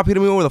 Can you stop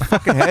hitting me over the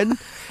fucking head?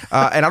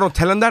 And I don't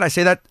tell him that. I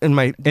say that in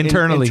my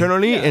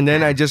internally, and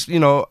then I just, take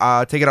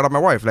it out on my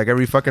wife, like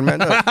every fucking man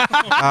does.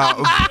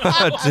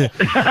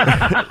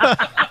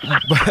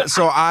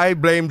 So I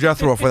blame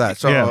Jethro for that.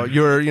 So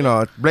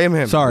you're, blame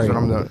him. Sorry. That's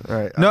what I'm doing.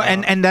 Right. No,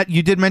 and that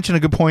you did mention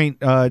a good point,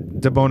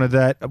 Debona,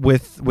 that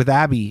with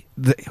Abby,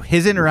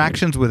 his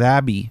interactions with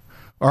Abby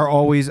are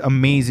always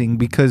amazing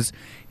because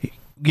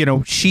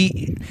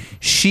she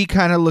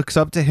kind of looks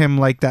up to him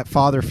like that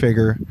father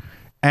figure,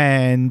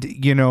 and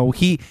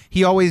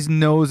he always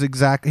knows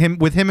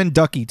with him and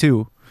Ducky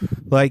too.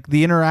 Like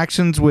the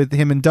interactions with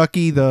him and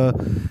Ducky, the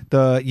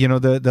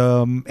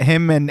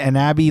him and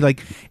Abby,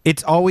 like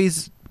it's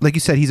always, like you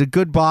said, he's a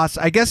good boss.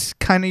 I guess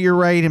kind of you're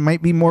right. It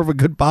might be more of a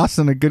good boss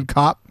than a good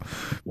cop,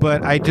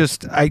 but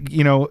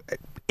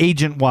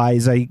agent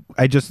wise, I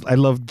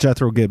love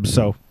Jethro Gibbs,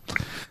 so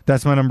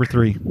that's my number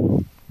 3.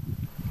 All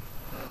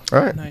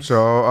right, nice.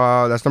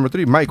 So that's number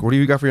 3. Mike, what do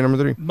you got for your number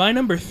 3? My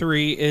number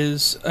 3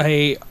 is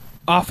a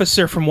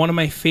officer from one of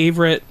my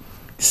favorite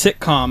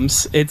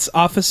sitcoms. It's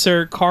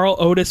Officer Carl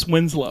Otis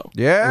Winslow.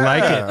 Yeah,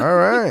 like it. All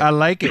right, I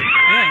like it.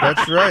 Yeah.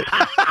 That's right.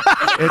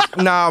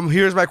 Now,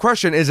 here's my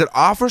question: is it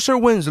Officer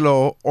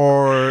Winslow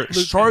or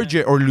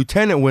Sergeant or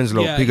Lieutenant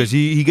Winslow? Yeah, because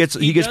he gets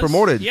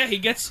promoted. Yeah, he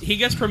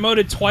gets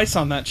promoted twice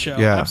on that show.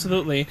 Yeah,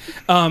 absolutely.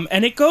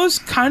 And it goes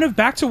kind of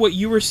back to what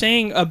you were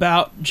saying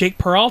about Jake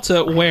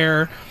Peralta,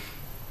 where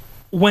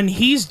when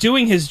he's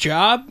doing his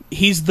job,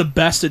 he's the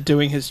best at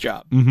doing his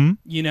job.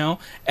 Mm-hmm.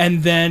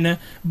 And then,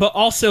 but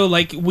also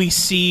like we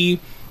see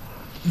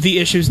the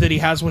issues that he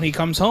has when he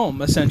comes home,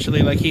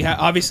 essentially. Like he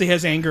obviously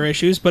has anger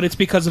issues, but it's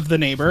because of the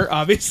neighbor,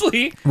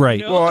 obviously.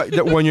 Right. Well,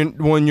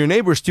 when your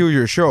neighbors steal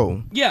your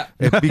show,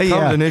 it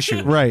becomes an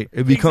issue. Right.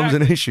 It becomes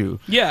an issue.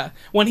 Yeah.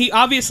 When he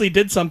obviously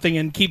did something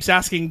and keeps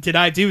asking, "Did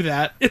I do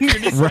that?" And you're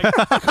just like,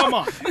 "Come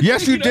on."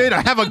 Yes, you did.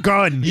 I have a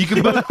gun.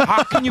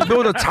 How can you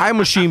build a time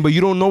machine, but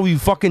you don't know you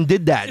fucking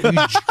did that? What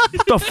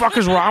the fuck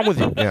is wrong with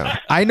you? Yeah.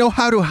 I know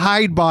how to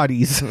hide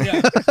bodies.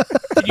 Yeah.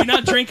 Did you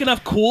not drink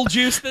enough Cool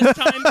Juice this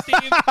time,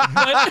 Steve?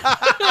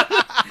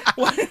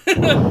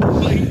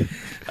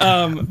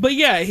 But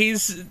yeah,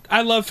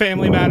 I love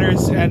Family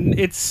Matters, and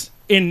it's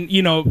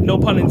no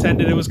pun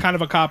intended, it was kind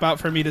of a cop out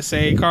for me to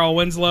say Carl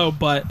Winslow,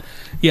 but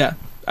yeah,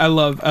 I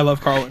love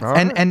Carl Winslow.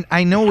 And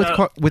I know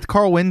with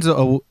Carl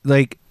Winslow,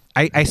 like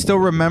I still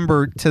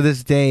remember to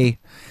this day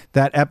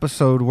that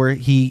episode where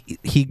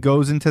he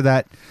goes into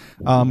that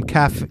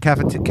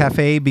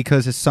cafe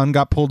because his son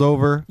got pulled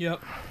over.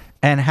 Yep.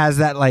 And has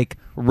that like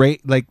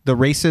the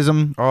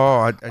racism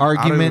argument. I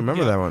don't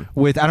remember that one.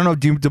 I don't know,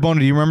 Debona,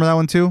 do you remember that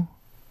one too?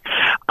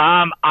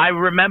 I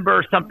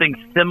remember something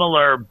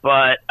similar,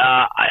 but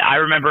I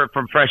remember it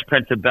from Fresh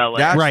Prince of Bel-Air.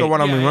 That's the one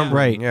I'm remembering.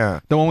 Right. Yeah.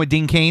 The one with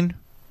Dean Cain?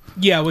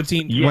 Yeah, with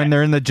Dean. when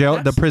they're in the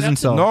jail, the prison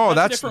cell. No,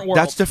 That's a different world.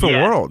 that's different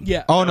Yeah. world.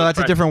 Yeah. Oh no, that's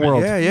a different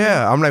world.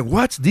 Yeah. I'm like,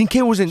 what? Dean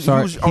Cain was in.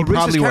 Sorry, he was he a racist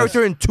probably was.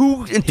 character in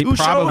two He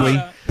probably,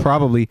 shows.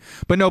 probably,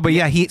 but no, but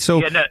yeah, he.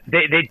 So Yeah, no,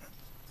 they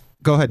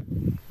go ahead.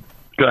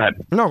 go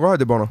ahead. No, go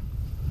ahead, DeBono.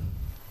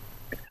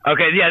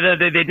 Okay, yeah,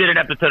 they did an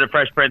episode of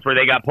Fresh Prince where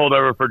they got pulled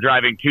over for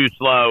driving too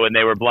slow, and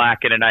they were black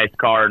in a nice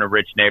car in a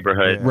rich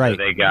neighborhood. Yeah. Right.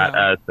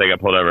 So they got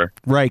pulled over.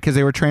 Right, because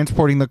they were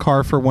transporting the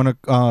car for one of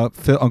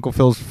Uncle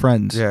Phil's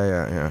friends.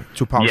 Yeah.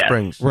 To Palm Yeah.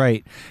 Springs.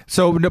 Right.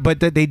 So, no,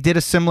 but they did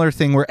a similar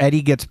thing where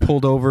Eddie gets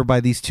pulled over by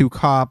these two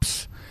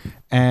cops,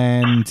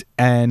 and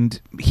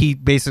he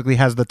basically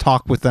has the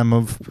talk with them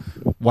of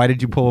why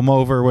did you pull him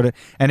over?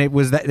 And it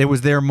was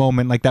their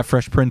moment, like that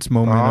Fresh Prince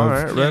moment All of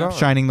right, right on.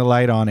 shining the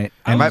light on it.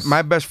 And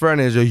My best friend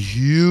is a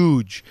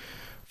huge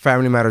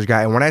Family Matters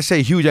guy, and when I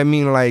say huge, I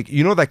mean like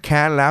the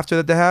canned laughter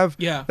that they have.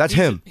 Yeah. That's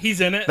He's- him.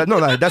 He's in it.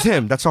 That's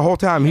him. That's the whole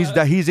time. He's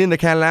in the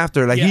canned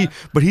laughter. Like Yeah.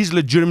 but he's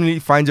legitimately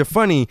finds it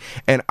funny,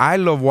 and I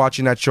love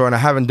watching that show. And I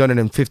haven't done it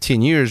in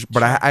 15 years,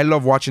 but I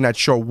love watching that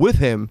show with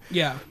him.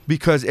 Yeah.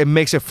 Because it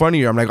makes it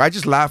funnier. I'm like, I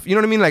just laugh. You know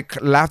what I mean? Like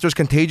laughter's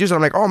contagious.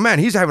 I'm like, oh man,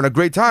 he's having a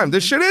great time.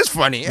 This shit is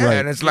funny. Yeah. Right.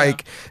 And it's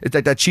like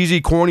that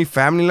cheesy, corny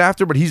family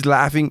laughter, but he's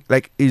laughing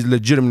like he's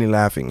legitimately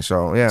laughing.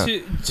 So yeah.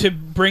 To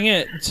bring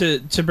it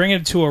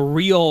to a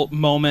real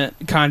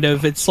moment, kind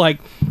of, it's like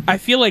I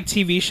feel like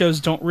TV shows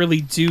don't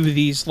really do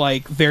these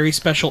like very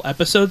special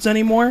episodes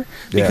anymore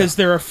because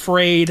they're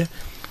afraid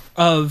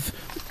of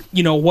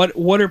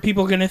what are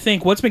people going to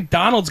think? What's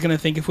McDonald's going to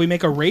think if we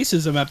make a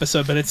racism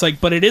episode? But it's like,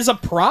 but it is a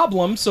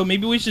problem, so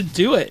maybe we should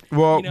do it.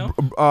 Well,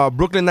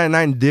 Brooklyn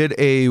Nine-Nine did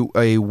a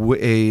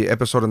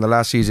episode in the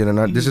last season,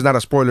 and this is not a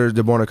spoiler,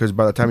 DeBona, because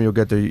by the time you'll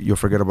get there, you'll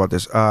forget about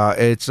this.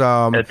 It's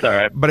all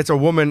right, but it's a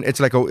woman.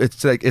 It's like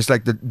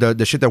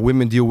the shit that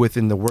women deal with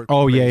in the work.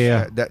 Oh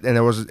yeah. And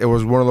it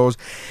was one of those.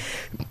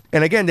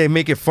 And again, they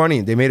make it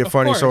funny. They made it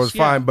funny, so it's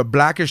fine. But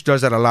Blackish does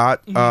that a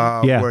lot,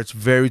 where it's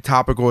very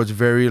topical. It's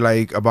very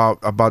like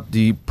about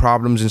the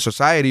problems in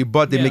society,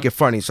 but they make it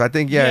funny. So I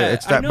think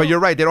it's that. But you're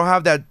right. They don't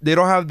have that. They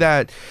don't have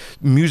that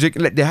music.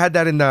 They had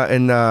that in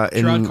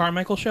Gerard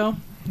Carmichael show.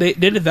 They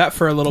did that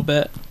for a little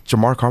bit.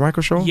 Jamar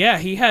Carmichael show. Yeah,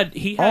 he had.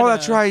 Oh,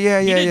 that's right.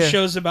 Yeah. He did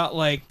shows about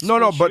like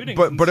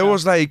but it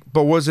was like,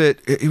 but was it?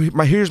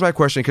 Here's my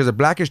question, because the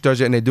Blackish does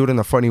it and they do it in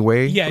a funny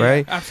way,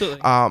 right? Yeah, absolutely.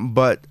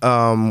 But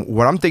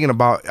what I'm thinking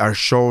about are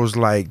shows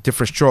like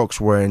Different Strokes,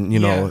 when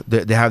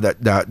they have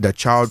that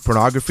child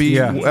pornography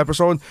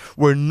episode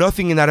where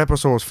nothing in that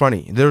episode was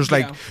funny. There's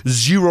like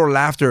zero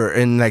laughter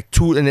and like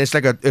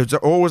it's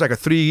always like a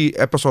 3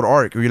 episode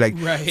arc where you're like,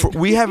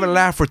 we haven't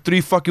laughed for 3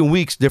 fucking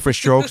weeks. Different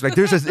Strokes. Like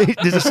there's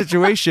a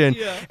situation.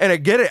 And I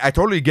get it. I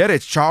totally get it.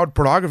 It's child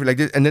pornography. Like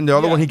this. And then the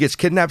other one, he gets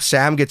kidnapped.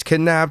 Sam gets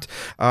kidnapped.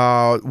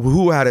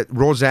 Who had it?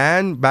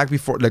 Roseanne, back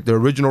before, like the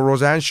original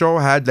Roseanne show,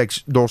 had like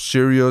those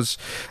serious.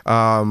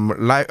 All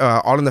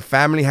in the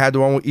Family had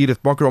the one where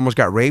Edith Bunker almost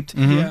got raped.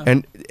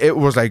 And it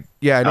was like,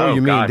 I know what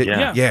you mean.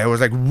 God, It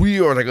was like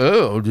real. Like,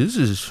 oh, this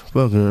is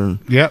fucking.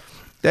 Yep.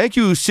 Thank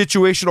you,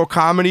 situational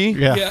comedy.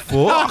 Yeah.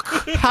 Fuck.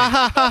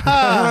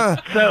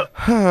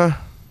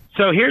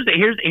 So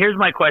here's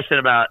my question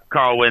about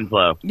Carl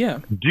Winslow. Yeah.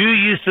 Do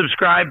you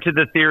subscribe to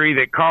the theory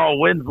that Carl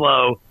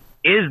Winslow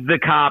is the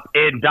cop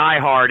in Die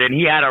Hard, and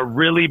he had a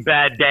really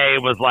bad day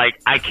and was like,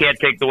 I can't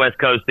take the West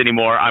Coast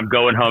anymore. I'm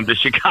going home to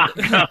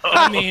Chicago.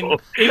 I mean,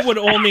 it would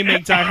only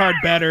make Die Hard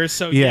better,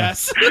 so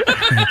yes.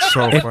 It's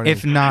so funny.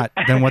 If not,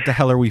 then what the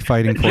hell are we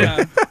fighting for?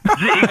 Yeah.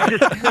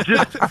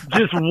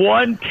 just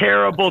one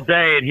terrible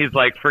day, and he's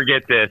like,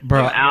 forget this.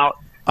 Bro. I'm out.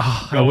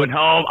 Going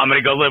home. I'm going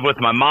to go live with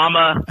my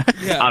mama.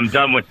 Yeah. I'm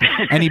done with this.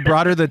 And he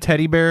brought her the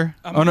teddy bear.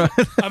 I'm going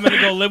to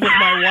go live with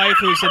my wife,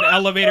 who's an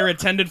elevator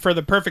attendant for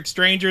the Perfect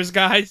Strangers,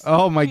 guys.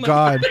 Oh my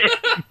God.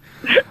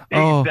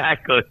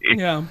 Exactly.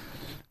 Yeah.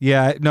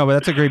 Yeah, no, but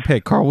that's a great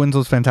pick. Carl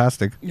Winslow's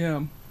fantastic.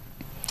 Yeah.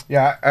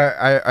 Yeah,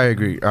 I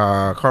agree.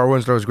 Carl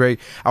Winslow is great.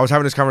 I was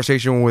having this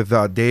conversation with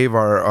Dave,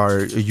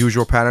 our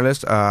usual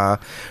panelist,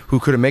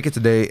 who couldn't make it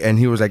today, and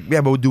he was like,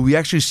 yeah, but do we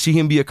actually see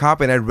him be a cop?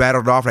 And I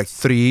rattled off like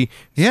 3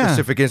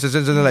 specific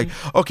instances, and they're like,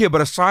 okay,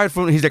 but aside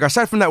from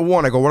that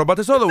one, I go, what about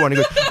this other one? He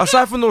goes,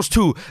 aside from those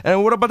 2,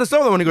 and what about this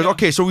other one? He goes,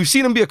 okay, so we've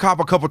seen him be a cop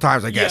a couple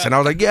times, I guess. And I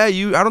was like, I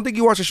don't think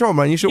you watch the show,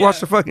 man. You should watch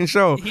the fucking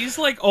show. He's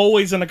like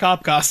always in a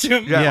cop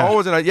costume.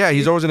 Always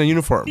he's always in a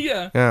uniform.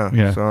 Yeah.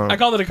 So. I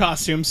call it a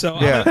costume, so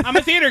I'm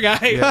a theater guy.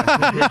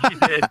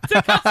 It's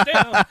a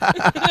costume.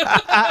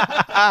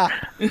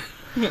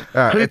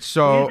 It's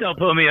so. Please don't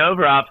pull me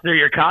over, officer.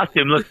 Your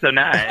costume looks so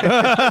nice.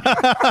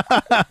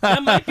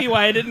 That might be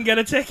why I didn't get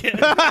a ticket.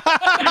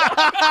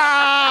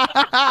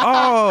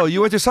 Oh,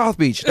 you went to South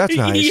Beach. That's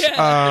nice.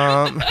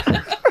 All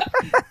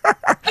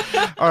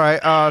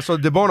right. So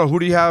DeBono, who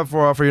do you have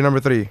for your number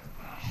 3?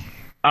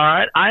 All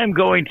right, I am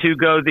going to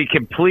go the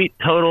complete,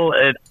 total,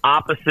 and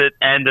opposite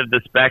end of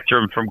the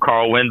spectrum from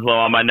Carl Winslow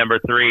on my number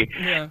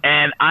 3,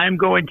 and I'm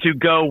going to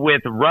go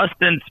with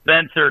Rustin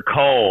Spencer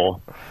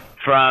Cole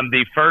from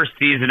the first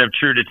season of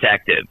True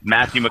Detective,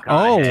 Matthew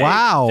McConaughey. Oh,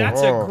 wow.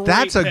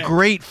 That's a great pick.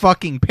 Great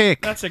fucking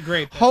pick. That's a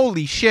great pick.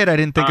 Holy shit, I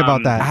didn't think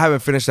about I that. haven't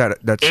finished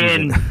that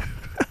season.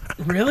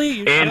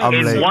 Really? In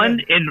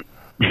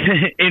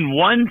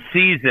one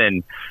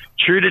season,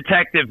 True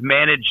Detective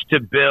managed to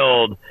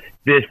build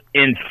this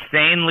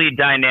insanely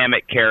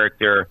dynamic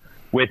character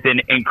with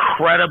an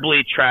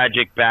incredibly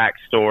tragic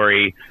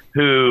backstory,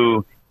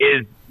 who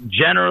is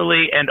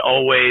generally and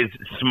always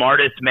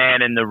smartest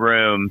man in the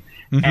room,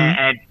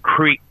 and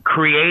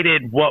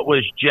created what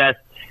was just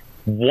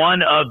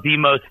one of the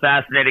most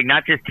fascinating,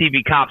 not just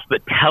TV cops,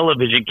 but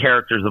television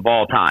characters of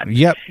all time.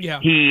 Yep. Yeah.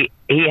 He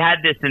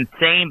had this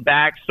insane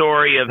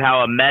backstory of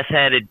how a meth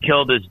head had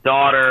killed his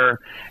daughter,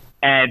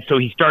 and so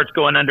he starts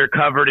going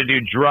undercover to do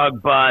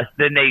drug busts.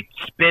 Then they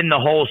spin the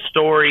whole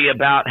story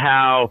about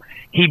how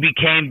he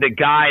became the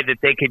guy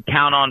that they could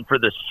count on for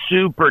the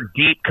super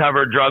deep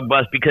cover drug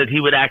bust, because he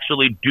would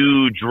actually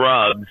do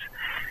drugs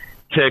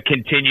to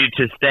continue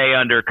to stay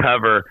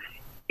undercover.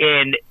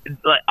 And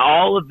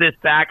all of this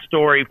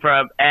backstory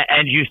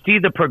and you see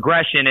the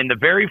progression in the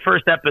very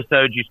first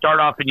episode. You start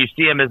off and you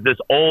see him as this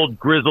old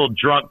grizzled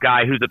drunk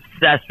guy who's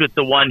obsessed with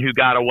the one who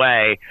got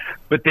away.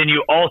 But then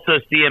you also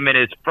see him in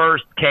his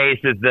first case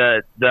as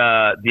the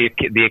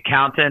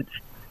accountant.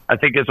 I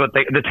think is what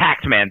the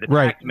tax man. The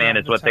tax man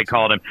is what they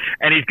called him.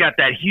 And he's got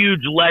that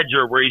huge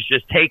ledger where he's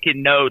just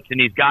taking notes, and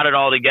he's got it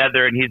all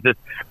together, and he's this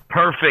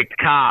perfect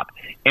cop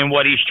in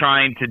what he's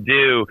trying to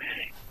do.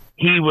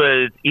 He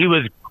was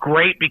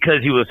great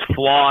because he was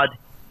flawed.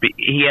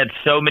 He had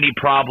so many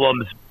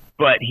problems,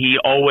 but he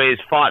always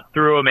fought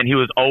through them, and he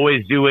was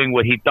always doing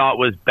what he thought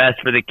was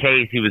best for the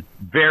case. He was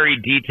very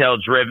detail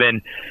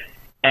driven,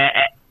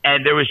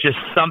 and there was just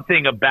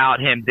something about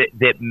him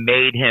that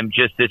made him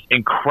just this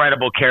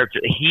incredible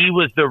character. He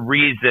was the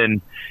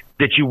reason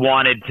that you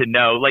wanted to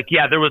know. Like,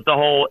 yeah, there was the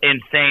whole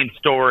insane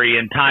story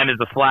and time is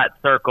a flat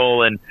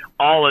circle and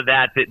all of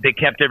that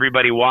kept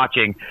everybody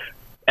watching.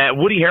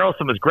 Woody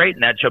Harrelson was great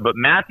in that show, but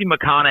Matthew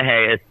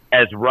McConaughey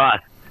as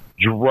Russ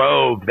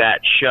drove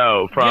that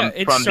show from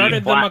it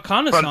started the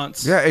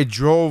reconnaissance. Yeah, it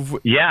drove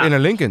in a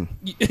Lincoln.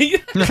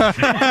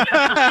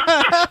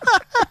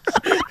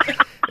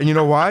 And you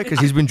know why? Because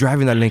he's been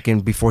driving that Lincoln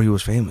before he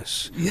was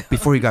famous.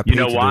 Before he got paid.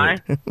 You know why?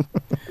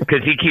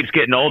 Because he keeps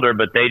getting older,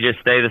 but they just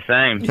stay the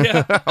same.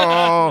 Yeah.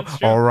 Oh,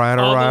 all right.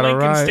 All the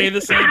Lincolns stay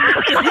the same.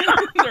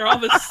 They're all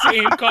the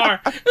same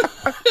car.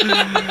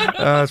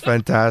 That's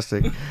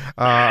fantastic.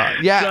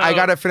 I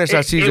gotta finish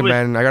that season,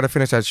 man. I gotta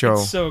finish that show.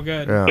 It's so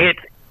good. Yeah.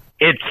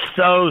 It's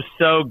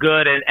so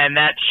good, and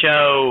that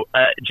show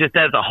just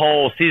as a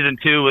whole, season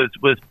 2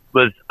 was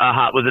a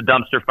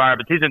dumpster fire,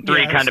 but season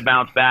 3 kind of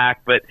bounced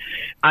back. But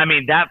I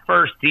mean, that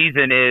first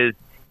season is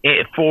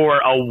for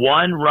a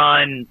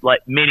one-run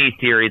like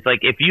mini-series. Like,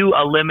 if you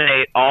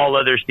eliminate all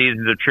other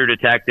seasons of True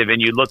Detective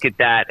and you look at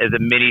that as a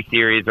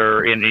mini-series,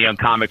 or in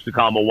comics we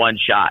call them a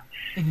one-shot.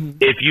 Mm-hmm.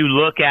 If you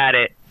look at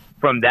it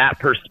from that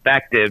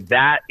perspective,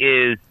 that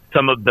is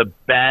some of the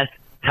best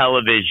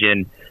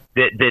television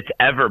that's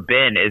ever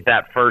been, is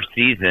that first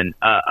season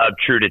of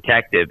True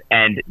Detective.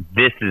 And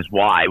this is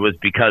why, was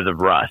because of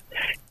Russ.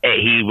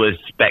 He was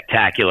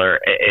spectacular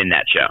in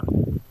that show.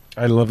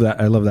 I love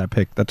that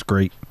pick. That's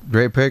great.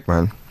 Great pick,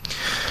 man.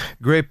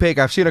 Great pick.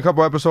 I've seen a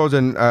couple episodes,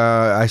 and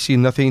I see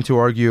nothing to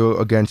argue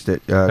against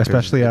it.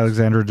 Especially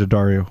Alexandra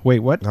Daddario. Wait,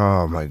 what?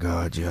 Oh, my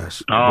God,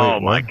 yes. Oh,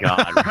 my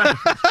God.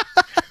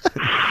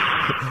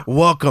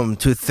 Welcome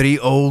to 3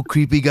 old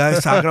creepy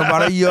guys talking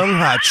about a young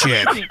hot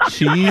chick.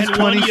 She's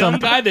 20-something. One young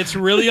guy that's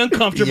really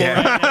uncomfortable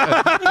right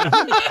now.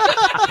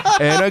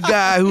 And a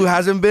guy who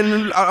hasn't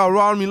been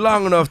around me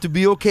long enough to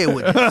be okay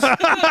with it.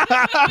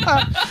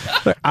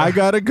 I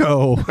gotta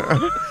go.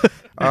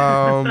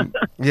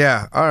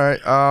 Yeah, all right.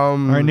 All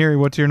right, Neri,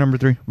 what's your number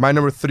 3? My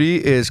number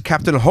 3 is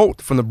Captain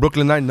Holt from the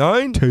Brooklyn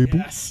Nine-Nine. Table.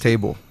 Yes.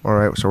 Table. All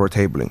right, so we're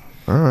tabling.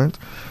 All right.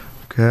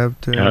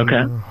 Captain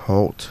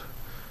Holt.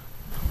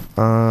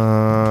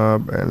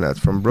 And that's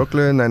from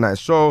Brooklyn Nine-Nine.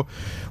 So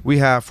we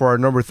have, for our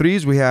number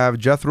 3s, we have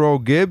Jethro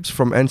Gibbs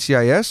from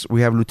NCIS.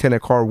 We have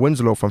Lieutenant Carl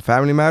Winslow from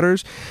Family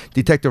Matters,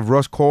 Detective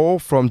Russ Cole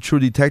from True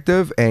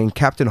Detective, and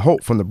Captain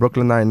Holt from the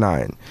Brooklyn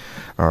Nine-Nine.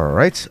 All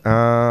right.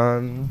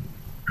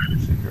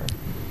 Let's see here.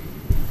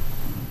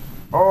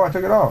 Oh, I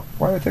took it off.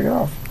 Why did I take it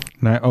off?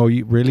 Oh,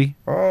 you really?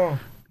 Oh.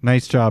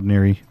 Nice job,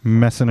 Neri.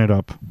 Messing it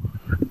up.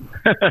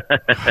 All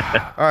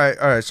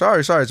right.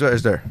 Sorry.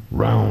 It's there.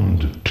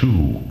 Round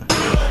 2.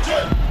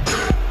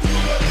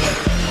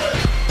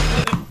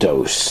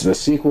 Dose, the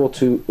sequel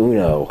to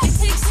Uno.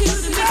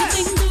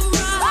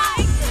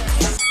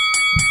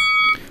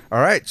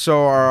 All right.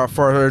 So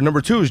for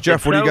number 2 is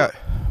Jeff. What do you got?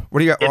 What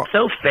do you got? It's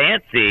so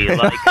fancy.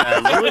 Like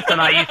Lewis and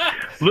I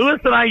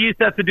Lewis and I used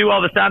to have to do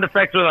all the sound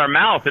effects with our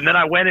mouth, and then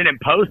I went in and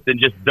post and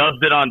just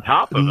dubbed it on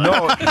top of it.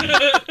 No,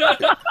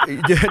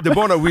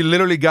 Debona, we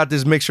literally got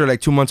this mixer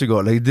like 2 months ago.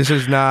 Like this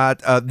is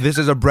not. This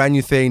is a brand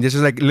new thing. This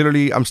is like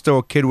literally. I'm still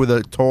a kid with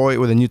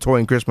a new toy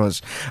in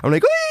Christmas. I'm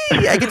like,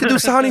 "Whee! I get to do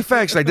sound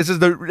effects. Like this is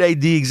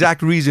the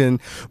exact reason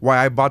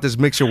why I bought this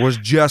mixer was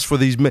just for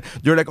these.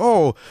 They're like,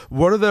 oh,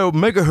 what are the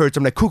megahertz?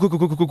 I'm like,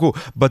 cool.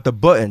 But the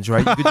buttons,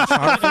 right? You could do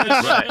sound effects.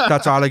 Right.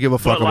 That's all I give a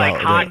fuck But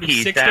like about.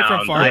 hotkey 6 different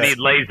sounds, farts. I need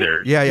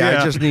lasers.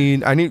 Yeah.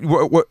 I need.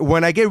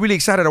 When I get really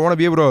excited, I want to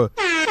be able to.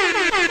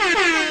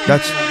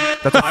 That's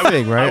a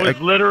thing, right? I was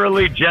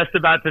literally just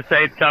about to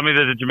say, tell me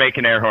there's a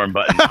Jamaican air horn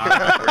button. All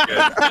right,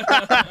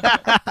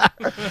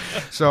 we're good.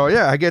 So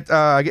yeah, I get,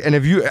 and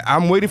if you,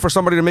 I'm waiting for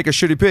somebody to make a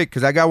shitty pick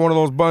because I got one of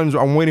those buttons.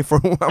 I'm waiting for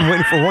one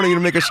of you to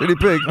make a shitty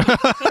pick.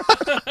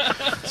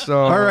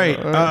 So All right.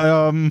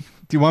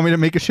 Do you want me to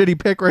make a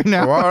shitty pick right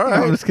now? Well, all right.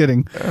 No, I'm just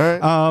kidding. All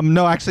right.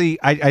 No, actually,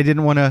 I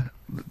didn't want to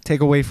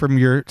take away from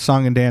your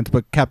song and dance,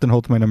 but Captain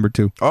Holt's my number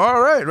 2. All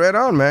right, right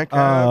on, man.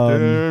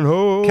 Captain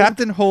Holt.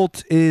 Captain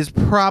Holt is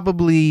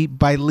probably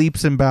by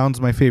leaps and bounds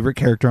my favorite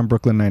character on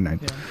Brooklyn Nine-Nine.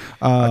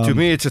 To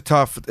me, it's it's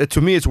 1A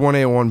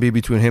and 1B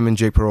between him and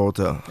Jake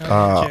Peralta. Jake,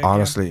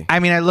 honestly, I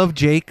mean, I love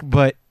Jake,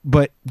 but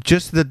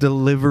just the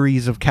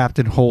deliveries of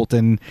Captain Holt,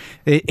 and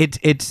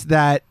he's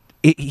that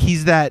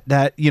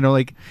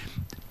like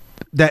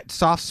that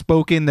soft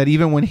spoken that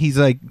even when he's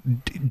like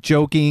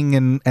joking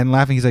and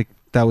laughing, he's like,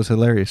 that was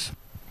hilarious.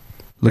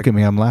 Look at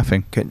me, I'm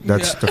laughing.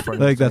 That's the funniest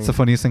like that's the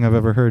funniest thing I've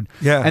ever heard.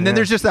 Yeah, and then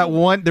there's just that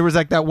one. There was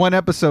like that one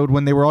episode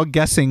when they were all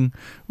guessing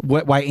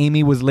why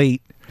Amy was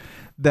late.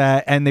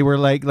 And they were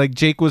like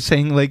Jake was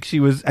saying like she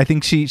was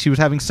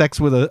having sex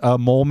with a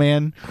mole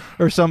man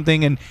or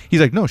something, and he's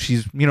like, no,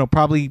 she's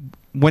probably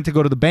went to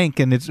go to the bank,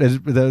 and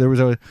there was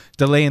a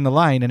delay in the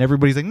line, and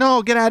everybody's like,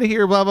 no, get out of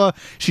here, blah blah.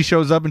 She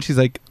shows up and she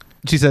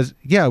says,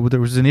 yeah, well,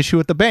 there was an issue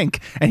at the bank,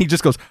 and he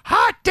just goes,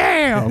 hot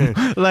damn.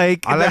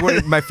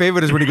 My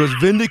favorite is when he goes,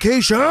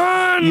 vindication.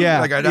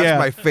 Yeah, that's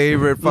my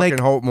favorite fucking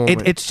Holt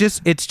moment. It's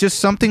just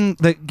something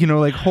that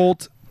like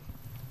Holt,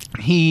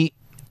 he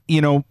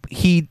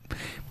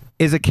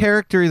is a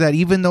character that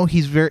even though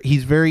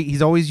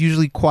he's always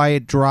usually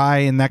quiet, dry,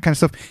 and that kind of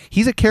stuff,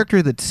 he's a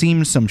character that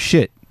seems some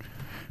shit.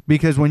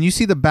 Because when you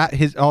see I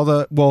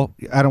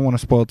don't want to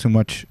spoil too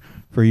much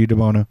for you,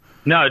 Debona.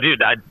 No,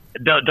 dude,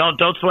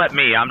 don't sweat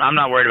me. I'm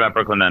not worried about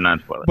Brooklyn Nine-Nine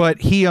spoilers.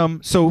 But he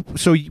so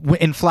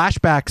in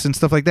flashbacks and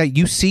stuff like that,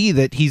 you see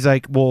that he's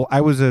like, well, I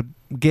was a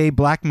gay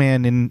black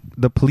man in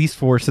the police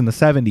force in the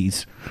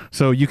 70s,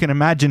 so you can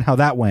imagine how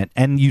that went.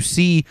 And you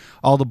see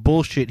all the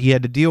bullshit he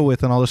had to deal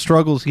with and all the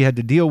struggles he had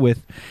to deal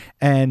with,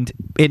 and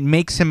it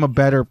makes him a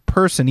better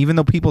person. Even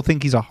though people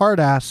think he's a hard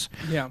ass,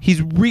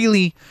 he's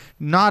really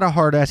not a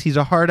hard ass. He's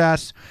a hard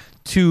ass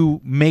to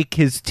make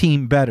his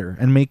team better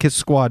and make his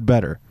squad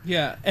better.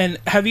 Yeah, and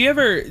have you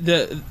ever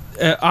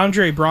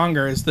Andre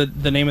Bronger is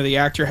the name of the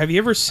actor? Have you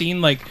ever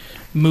seen like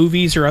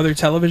movies or other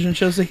television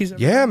shows that he's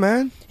ever Yeah,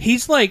 man.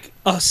 He's like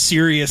a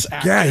serious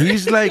actor. Yeah,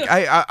 he's like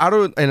I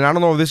don't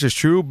know if this is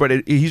true, but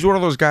he's one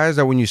of those guys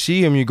that when you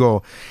see him, you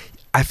go,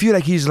 I feel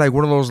like he's like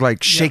one of those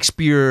like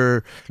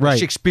Shakespearean,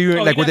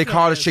 like what they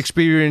call a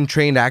Shakespearean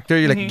trained actor.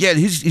 You're like, yeah,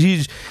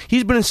 he's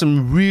been in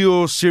some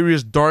real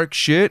serious dark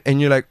shit, and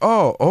you're like,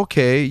 oh,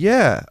 okay,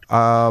 yeah,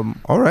 all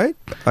right,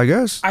 I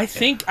guess. I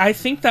think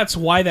that's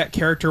why that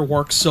character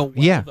works so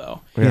well,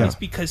 though. Yeah. It's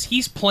because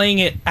he's playing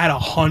it at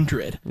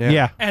 100.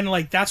 Yeah. And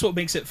like that's what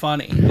makes it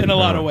funny in a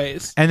lot of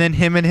ways. And then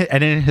him and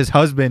his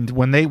husband,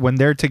 when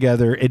they're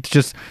together, it's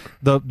just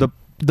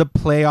the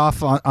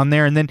playoff on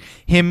there, and then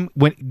him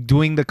when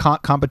doing the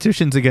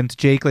competitions against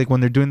Jake, like when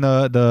they're doing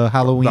the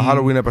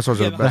Halloween episodes.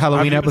 The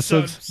Halloween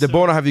episodes.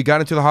 Debona, have you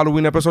gotten to the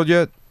Halloween episode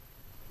yet?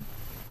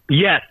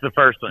 Yes, the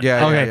first one.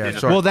 Yeah.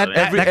 So well,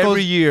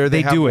 every year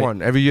they do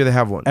it. Every year they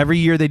have one. Every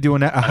year they do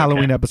a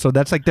Halloween episode.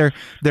 That's like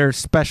their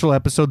special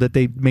episode that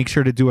they make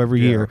sure to do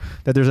every year.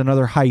 That there's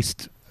another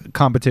heist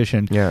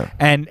competition. Yeah.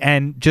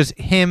 And just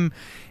him,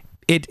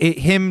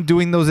 him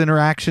doing those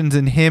interactions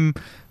and him,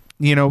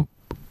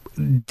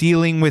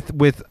 dealing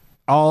with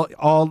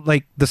all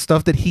like the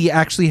stuff that he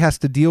actually has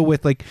to deal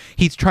with. Like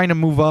he's trying to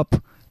move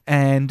up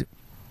and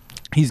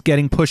he's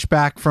getting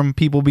pushback from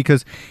people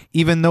because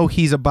even though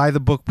he's a by the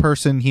book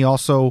person, he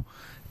also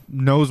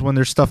knows when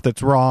there's stuff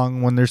that's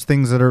wrong, when there's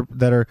things that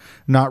are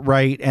not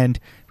right, and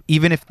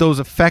even if those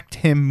affect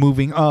him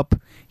moving up,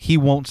 he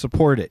won't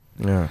support it.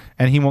 Yeah.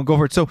 And he won't go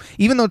for it. So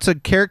even though it's a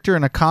character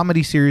in a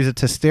comedy series,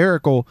 it's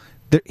hysterical.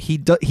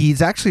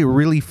 He's actually a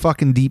really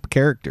fucking deep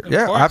character.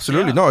 Yeah, course,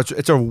 absolutely. Yeah. No,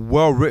 it's a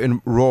well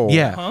written role.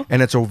 Yeah,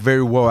 and it's a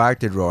very well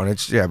acted role. And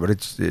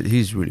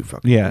he's really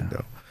fucking good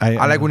though.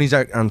 I like when he's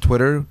on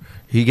Twitter.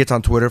 He gets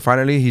on Twitter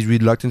finally. He's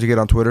reluctant to get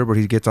on Twitter, but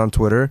he gets on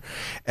Twitter,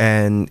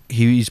 and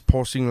he's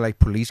posting like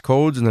police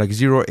codes and like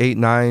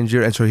 0890,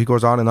 and so he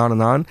goes on and on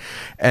and on,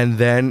 and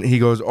then he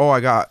goes, "Oh, I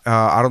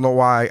don't know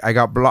why I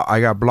got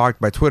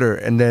blocked by Twitter,"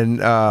 and then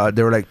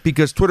they were like,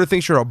 "Because Twitter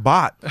thinks you're a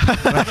bot."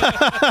 That's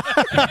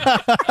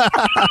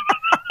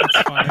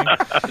funny.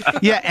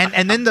 Yeah,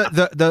 and then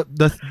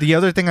the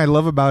other thing I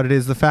love about it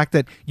is the fact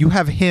that you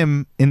have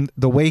him in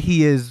the way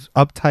he is,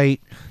 uptight,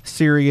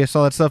 serious,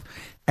 all that stuff,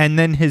 and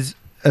then his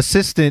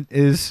assistant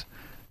is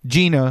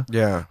Gina,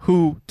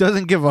 who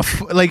doesn't give a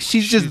like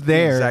she's just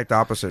there. The exact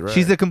opposite, right?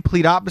 She's the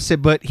complete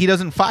opposite, but he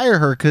doesn't fire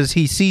her because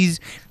he sees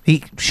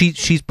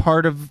she's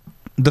part of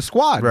the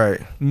squad, right?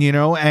 You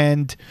know,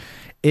 and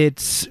I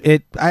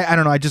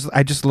don't know. I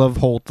just love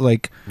Holt.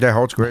 Like, yeah,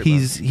 Holt's great.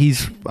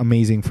 He's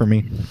amazing for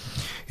me.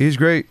 He's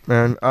great,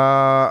 man.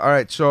 All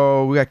right,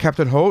 so we got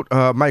Captain Holt.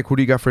 Mike, who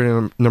do you got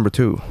for number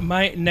 2?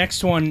 My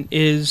next one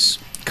is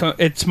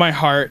it's my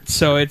heart.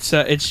 So it's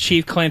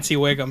Chief Clancy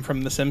Wiggum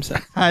from The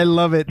Simpsons. I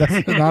love it.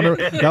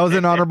 That was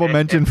an honorable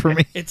mention for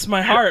me. It's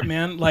my heart,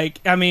 man. Like,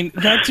 I mean,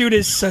 that dude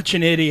is such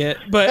an idiot,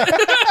 but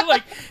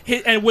like,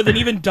 and with an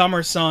even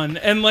dumber son.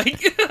 And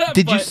like,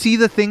 did you see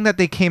the thing that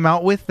they came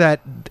out with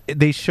that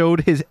they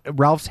showed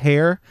Ralph's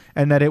hair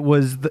and that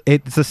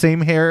it's the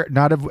same hair,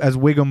 not as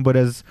Wiggum, but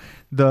as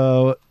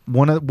the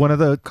one of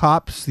the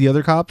cops, the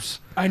other cops?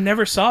 I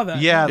never saw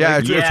that. Yeah,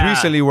 it's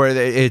recently where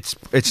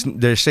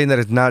they're saying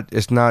that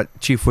it's not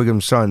Chief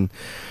Wiggum's son,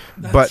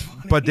 but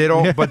they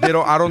don't.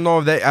 I don't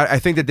know if I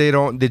think that they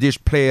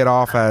just play it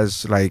off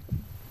as like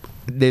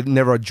they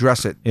never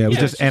address it. Yeah, it was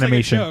just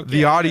animation. Like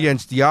the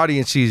audience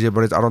sees it,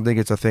 but I don't think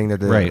it's a thing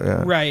that they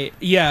right.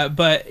 Yeah,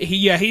 but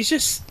he's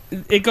just.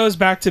 It goes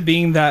back to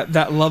being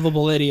that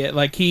lovable idiot.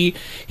 Like he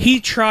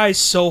tries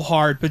so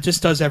hard, but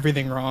just does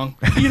everything wrong.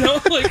 You know,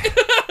 like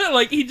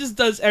like he just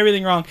does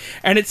everything wrong,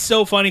 and it's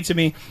so funny to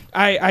me.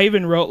 I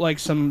even wrote like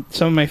some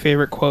of my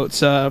favorite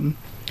quotes.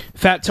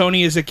 Fat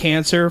Tony is a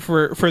cancer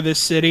for this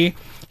city.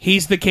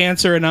 He's the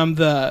cancer, and I'm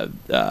the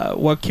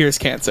what cures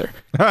cancer.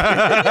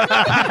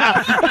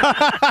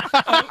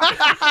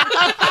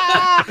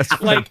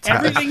 Like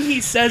everything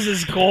he says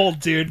is gold,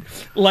 dude.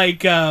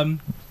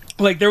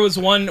 Like there was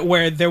one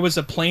where there was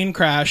a plane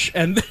crash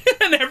and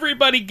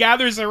everybody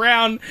gathers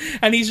around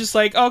and he's just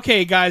like,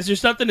 okay, guys,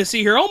 there's nothing to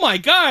see here. Oh my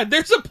God,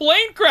 there's a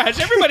plane crash.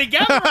 Everybody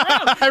gather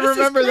around. I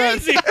remember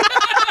that.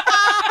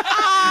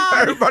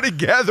 Everybody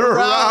gather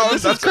around.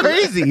 This is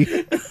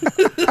crazy.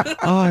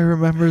 Oh, I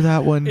remember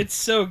that one. It's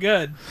so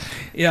good.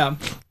 Yeah.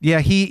 Yeah,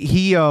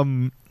 he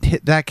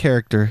hit that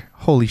character.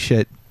 Holy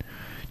shit.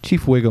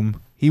 Chief Wiggum.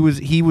 He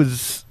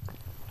was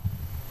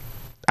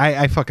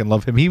I fucking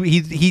love him.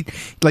 He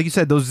like you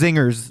said, those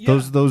zingers,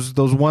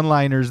 those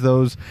one-liners,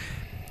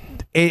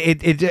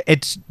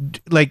 it's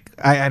like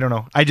I don't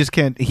know. I just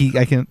can't.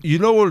 I can't. You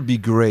know what would be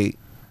great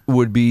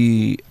would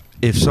be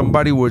if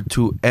somebody were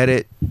to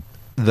edit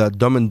the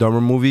Dumb and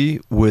Dumber movie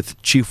with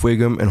Chief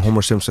Wiggum and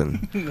Homer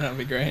Simpson. That'd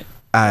be great.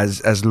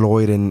 As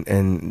Lloyd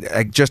and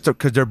just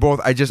because they're both.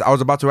 I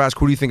was about to ask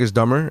who do you think is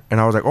dumber, and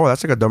I was like, oh,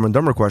 that's like a Dumb and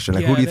Dumber question.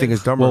 Like, who do you think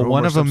is dumber? Well,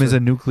 one of them is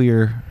a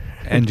nuclear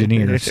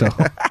engineer, so.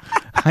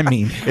 I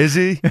mean, is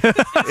he?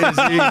 Is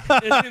he?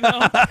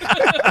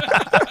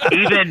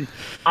 Even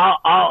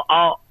I'll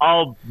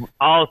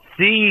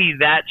see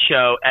that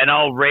show and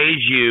I'll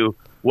raise you.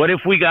 What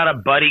if we got a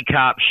buddy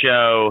cop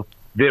show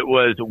that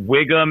was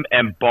Wiggum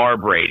and Bar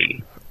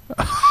Brady?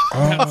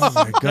 Oh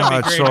my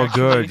God, so actually.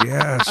 Good.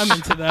 Yes, I'm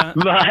into that.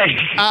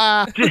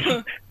 Like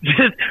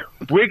just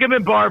Wiggum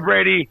and Bar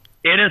Brady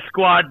in a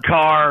squad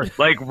car,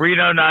 like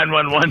Reno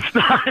 911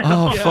 style.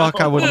 Oh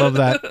fuck, I would love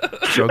that.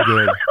 So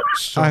good.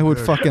 I would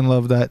fucking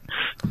love that.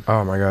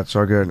 Oh my God,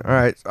 so good. All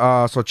right,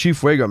 so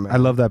Chief Wiggum, man. I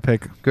love that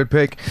pick. Good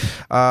pick.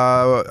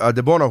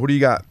 DeBono, who do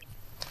you got?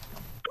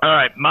 All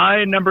right,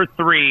 my number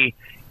 3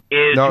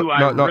 is who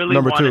I really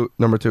number wanted.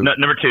 Number two. No,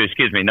 number 2.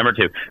 Excuse me, number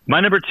 2. My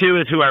number 2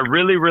 is who I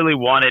really, really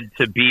wanted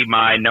to be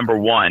my number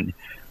 1,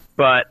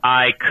 but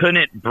I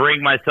couldn't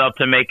bring myself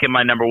to make him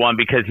my number 1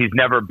 because he's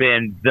never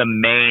been the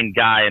main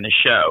guy in the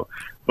show.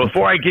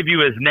 Before I give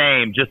you his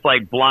name, just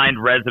like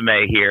blind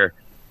resume here,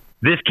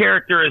 this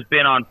character has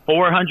been on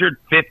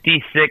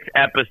 456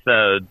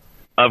 episodes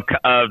of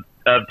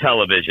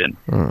television.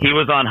 He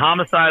was on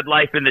Homicide: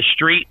 Life in the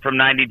Street from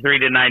 93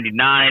 to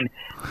 99,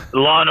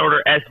 Law and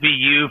Order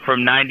SVU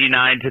from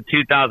 99 to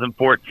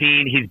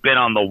 2014. He's been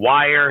on The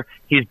Wire,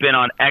 he's been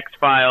on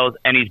X-Files,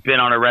 and he's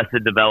been on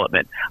Arrested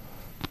Development.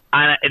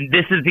 And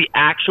this is the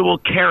actual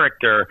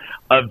character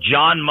of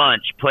John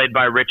Munch, played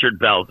by Richard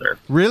Belzer.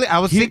 Really? I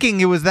was thinking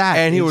it was that.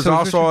 And he was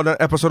also on an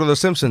episode of The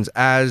Simpsons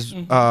as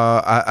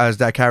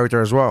that character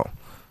as well.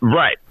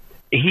 Right.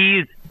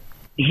 He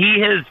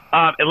has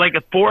like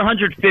a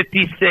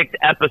 456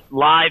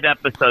 live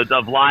episodes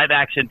of live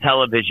action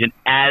television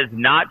as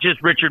not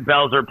just Richard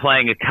Belzer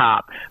playing a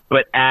cop,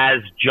 but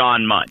as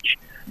John Munch.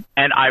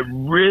 And I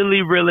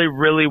really, really,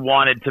 really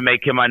wanted to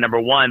make him my number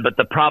 1, but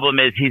the problem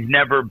is he's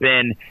never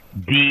been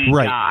the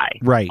guy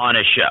on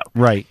a show.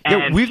 Right.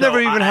 Yeah, we've never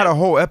even had a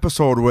whole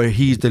episode where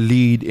he's the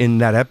lead in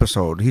that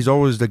episode. He's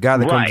always the guy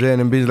that comes in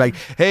and be like,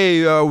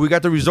 hey, we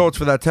got the results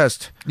for that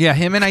test. Yeah,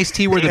 him and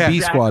Ice-T were the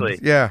B squad.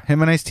 Yeah.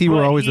 Him and Ice-T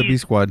were always the B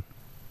squad.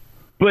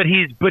 But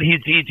he's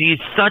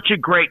such a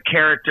great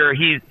character.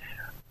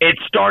 it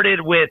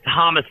started with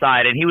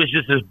Homicide, and he was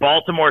just this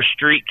Baltimore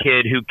street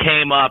kid who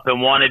came up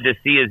and wanted to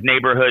see his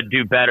neighborhood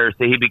do better,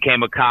 so he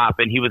became a cop,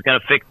 and he was going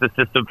to fix the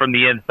system from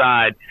the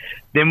inside.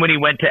 Then when he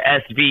went to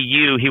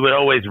SVU, he would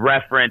always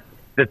reference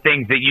the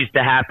things that used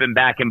to happen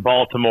back in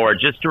Baltimore,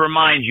 just to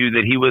remind you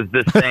that he was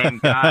the same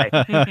guy.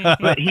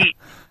 But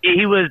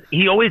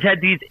he always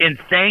had these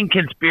insane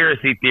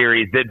conspiracy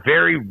theories that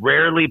very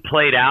rarely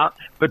played out,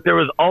 but there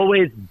was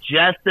always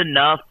just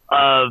enough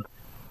of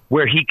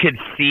where he could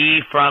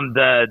see from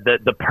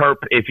the perp,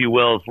 if you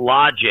will's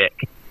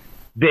logic,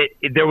 that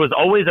there was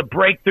always a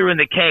breakthrough in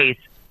the case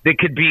that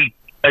could be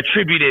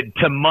attributed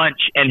to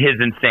Munch and his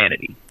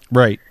insanity.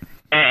 Right.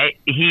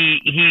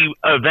 He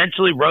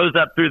eventually rose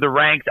up through the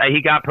ranks.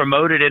 He got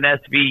promoted in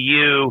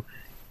SVU.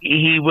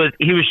 He was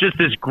just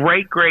this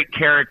great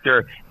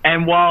character.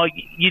 And while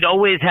you'd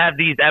always have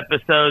these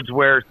episodes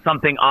where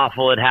something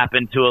awful had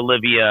happened to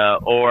Olivia,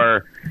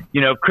 or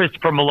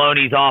Christopher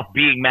Maloney's off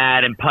being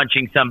mad and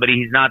punching somebody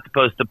he's not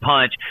supposed to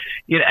punch,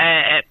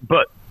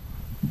 but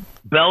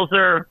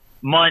Belzer,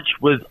 Munch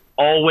was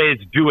always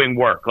doing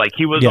work. Like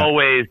he was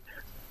always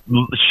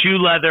shoe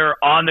leather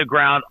on the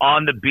ground,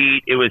 on the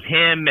beat. It was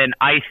him and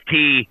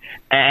Ice-T,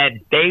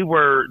 and they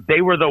were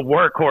the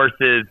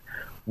workhorses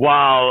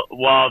while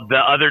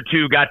the other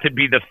two got to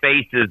be the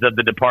faces of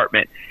the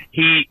department.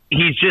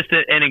 He's just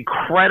an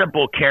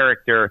incredible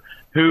character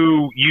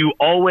who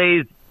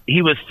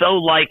he was so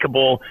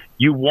likable.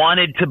 You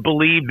wanted to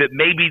believe that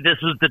maybe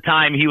this was the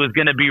time he was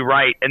going to be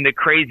right and the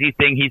crazy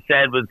thing he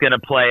said was going to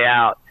play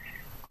out.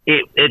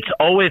 It's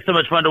always so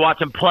much fun to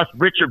watch him. Plus,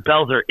 Richard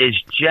Belzer is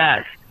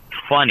just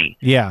funny.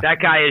 Yeah. That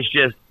guy is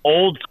just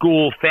old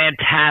school,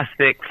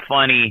 fantastic,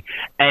 funny,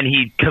 and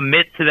he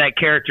commits to that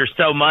character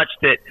so much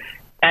that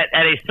at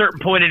a certain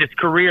point in his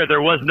career,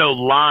 there was no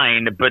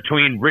line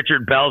between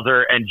Richard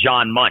Belzer and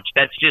John Munch.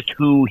 That's just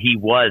who he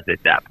was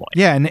at that point.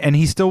 Yeah, and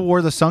he still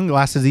wore the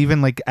sunglasses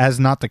even like as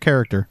not the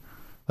character.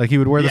 Like he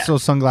would wear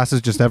those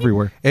sunglasses just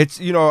everywhere. It's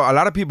a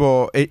lot of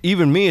people,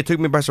 even me, it took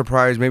me by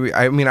surprise. Maybe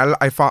I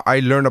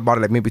learned about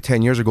it like maybe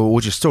 10 years ago,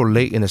 which is still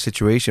late in the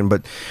situation.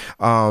 But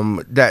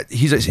that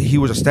he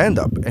was a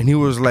stand-up, and he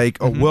was like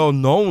a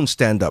well-known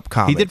stand-up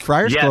comic. He did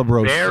Friars Club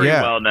roast. Very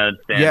well-known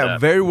stand-up. Yeah,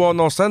 very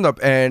well-known stand-up,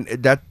 and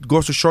that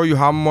goes to show you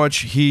how much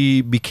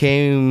he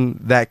became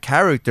that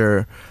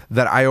character.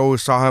 That I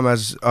always saw him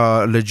as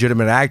a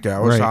legitimate actor. I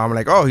always saw him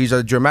like, oh, he's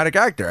a dramatic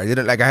actor.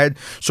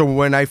 So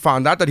when I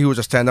found out that he was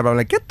a stand-up, I'm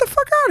like, get the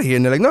fuck out of here.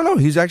 And they're like, no,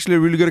 he's actually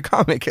a really good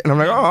comic. And I'm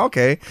like, oh,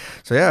 okay.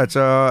 So yeah, it's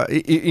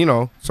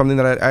something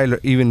that I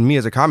even me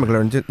as a comic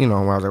learned. I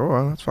was like, oh,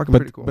 well, that's fucking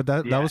pretty cool. But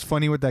that was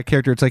funny with that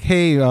character. It's like,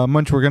 hey,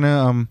 Munch, we're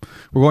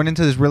going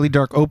into this really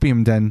dark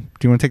opium den.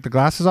 Do you want to take the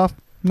glasses off?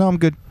 No, I'm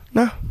good.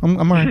 No, I'm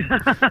all right.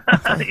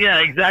 Yeah,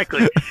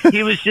 exactly.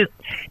 He was just,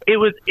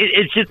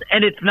 it's just,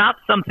 and it's not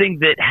something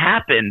that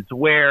happens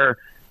where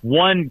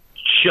one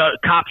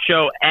cop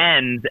show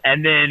ends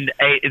and then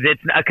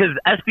it's because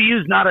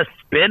SVU is not a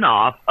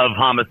spin-off of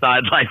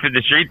Homicide: Life in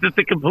the Streets. It's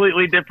a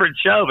completely different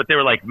show, but they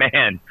were like,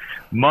 man,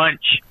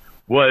 Munch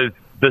was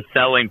the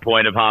selling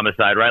point of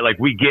Homicide, right? Like,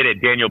 we get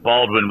it. Daniel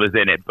Baldwin was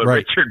in it, but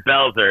Richard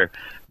Belzer,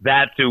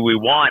 that's who we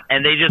want.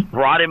 And they just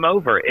brought him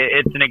over.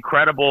 It's an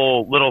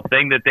incredible little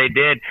thing that they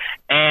did.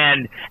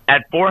 And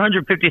at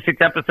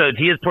 456 episodes,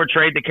 he has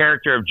portrayed the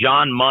character of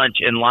John Munch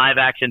in live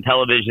action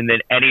television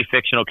than any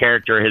fictional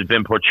character has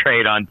been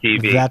portrayed on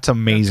TV. That's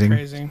amazing.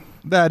 That's crazy.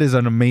 That is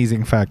an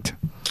amazing fact.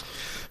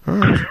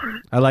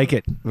 I like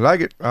it.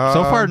 So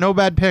far, no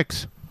bad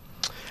picks.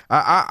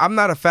 I'm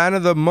not a fan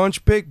of the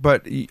Munch pick,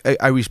 but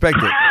I respect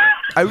it.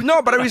 I'm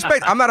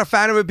not a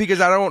fan of it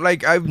because I don't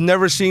like.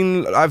 I've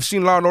seen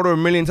Law and Order a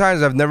million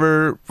times. I've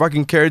never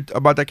fucking cared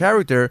about that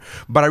character,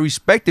 but I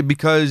respect it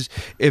because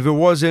if it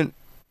wasn't,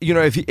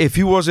 if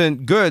he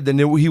wasn't good, then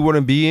he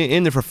wouldn't be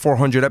in there for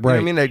 400 episodes.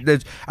 I mean,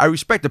 I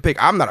respect the pick.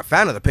 I'm not a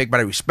fan of the pick, but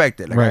I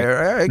respect it. Like,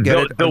 I get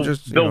it.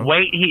 The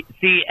weight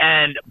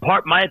and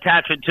my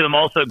attachment to him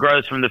also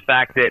grows from the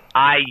fact that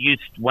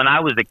when I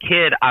was a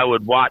kid, I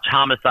would watch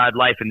Homicide: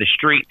 Life in the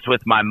Streets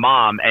with my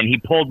mom, and he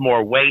pulled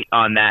more weight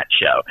on that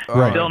show.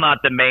 Still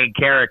not the main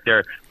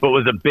character, but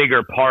was a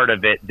bigger part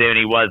of it than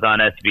he was on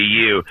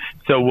SVU.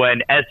 So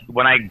when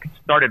I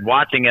started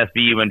watching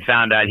SVU and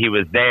found out he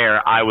was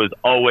there, I was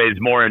always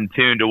more in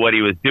tune to what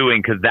he was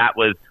doing because that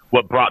was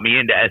what brought me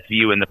into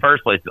SVU in the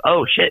first place.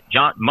 Oh shit,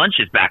 John Munch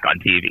is back on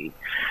TV.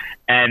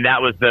 And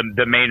that was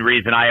the main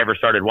reason I ever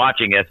started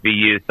watching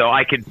SVU. So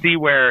I can see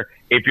where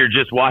if you're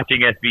just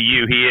watching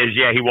SVU,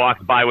 he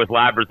walks by with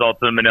lab results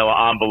in a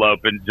manila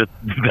envelope and just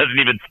doesn't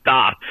even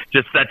stop,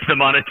 just sets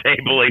them on a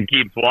table and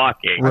keeps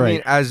walking. I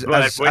mean, as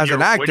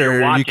an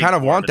actor, you kind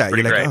of want that.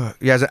 You're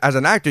like, as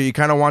an actor, you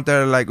kind of want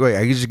that. Like, wait,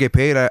 I can just get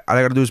paid. All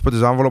I gotta do is put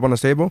this envelope on the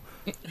table.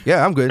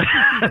 Yeah, I'm good.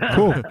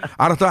 Cool.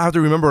 I don't have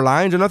to remember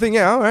lines or nothing.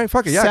 Yeah, all right,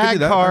 fuck it. Yeah, I can do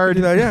that. Card.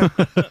 I can do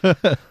that,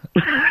 yeah.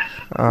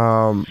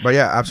 But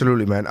yeah,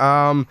 absolutely, man.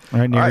 All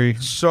right, Neri.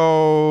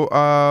 So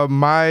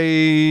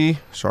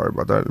sorry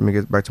about that. Let me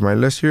get back to my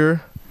list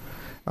here.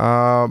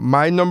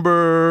 My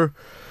number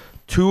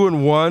 2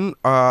 and 1.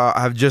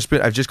 I've just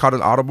caught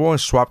an audible and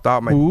swapped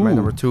out my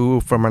number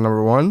 2 for my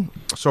number 1.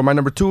 So my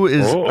number 2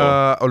 is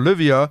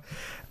Olivia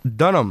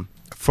Dunham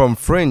from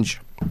Fringe.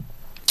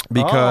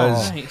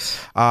 Because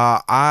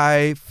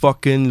I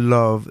fucking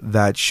love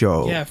that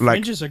show. Yeah,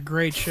 Fringe is a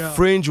great show.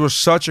 Fringe was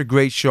such a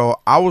great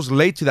show. I was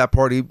late to that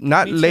party.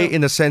 Not late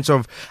in the sense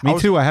of... Me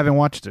too, I haven't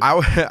watched it.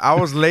 I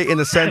was late in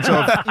the sense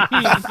of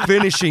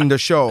finishing the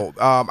show.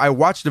 I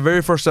watched the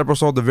very first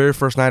episode the very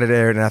first night it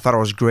aired, and I thought it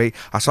was great.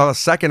 I saw the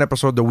second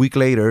episode the week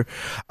later,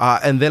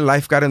 and then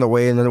life got in the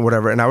way, and then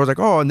whatever. And I was like,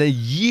 oh, and then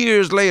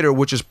years later,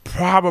 which is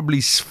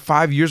probably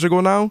 5 years ago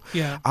now,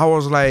 I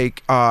was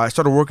like, I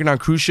started working on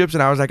cruise ships,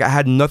 and I was like, I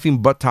had nothing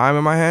but time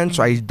in my hand,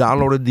 so I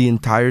downloaded the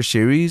entire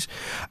series,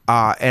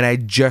 and I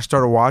just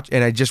started watching,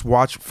 and I just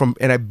watched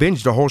and I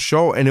binged the whole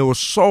show, and it was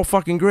so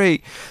fucking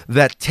great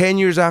that 10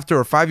 years after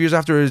or 5 years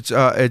after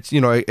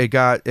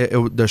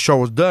the show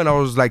was done, I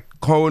was like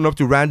calling up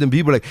to random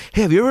people like,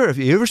 hey, have you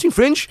ever seen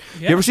Fringe?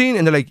 You ever seen?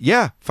 And they're like,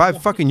 yeah,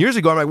 5 fucking years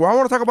ago. I'm like, well, I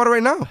want to talk about it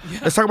right now.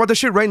 Let's talk about this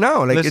shit right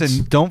now. Like,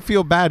 listen, don't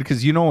feel bad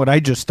because you know what I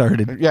just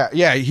started.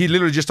 Yeah, he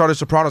literally just started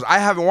Sopranos. I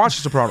haven't watched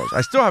The Sopranos.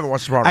 I still haven't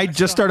watched Sopranos. I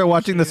just started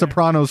watching The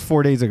Sopranos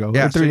 4 days ago.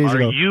 Yeah, 3 days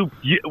ago.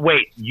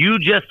 You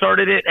just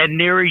started it, and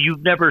Neri,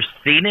 you've never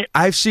seen it?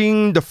 I've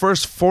seen the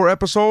first 4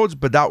 episodes,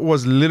 but that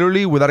was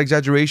literally, without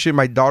exaggeration,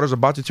 my daughter's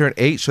about to turn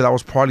 8, so that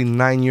was probably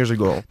 9 years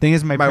ago. Thing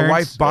is, my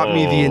wife bought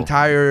me the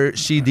entire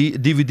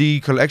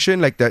DVD collection,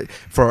 like that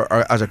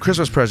as a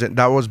Christmas present.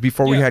 That was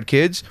before we had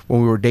kids,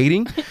 when we were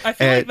dating. I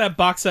feel like that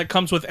box set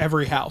comes with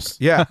every house.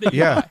 Yeah,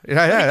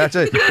 that's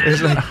it.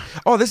 It's like,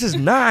 oh, this is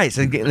nice.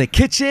 And in the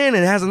kitchen, and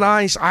it has a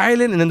nice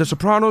island, and then the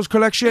Sopranos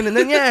collection, and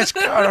then it's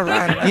all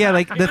right. Yeah,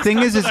 like the thing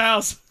is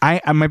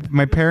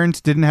my parents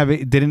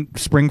didn't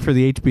spring for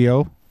the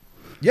HBO.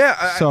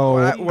 Yeah, so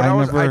I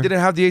didn't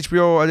have the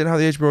HBO. I didn't have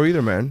the HBO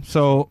either, man.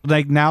 So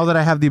like now that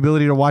I have the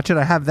ability to watch it,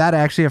 I have that. I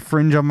actually have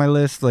Fringe on my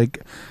list.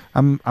 Like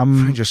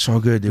Fringe is so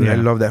good, dude. I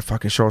love that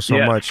fucking show so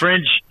much.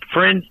 Fringe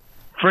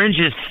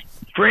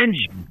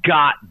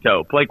got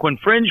dope. Like when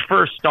Fringe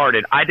first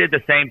started, I did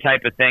the same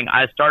type of thing.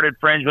 I started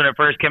Fringe when it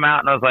first came out,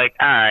 and I was like,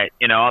 all right,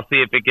 I'll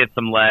see if it gets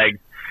some legs.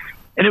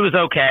 And it was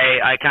okay.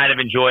 I kind of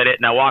enjoyed it,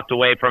 and I walked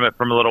away from it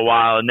for a little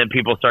while, and then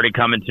people started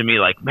coming to me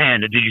like,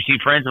 man, did you see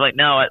Fringe? I'm like,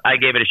 no, I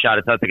gave it a shot.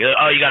 It's not like,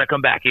 oh, you got to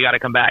come back. You got to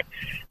come back.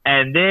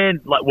 And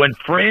then when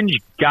Fringe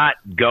got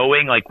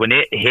going, like when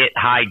it hit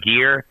high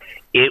gear,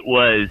 it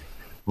was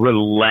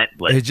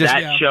relentless.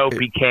 That show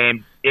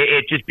became...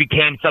 It just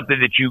became something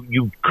that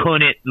you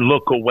couldn't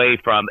look away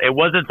from. It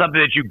wasn't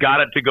something that you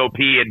got up to go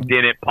pee and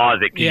didn't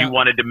pause it because you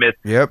wanted to miss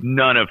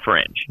none of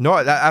Fringe. No,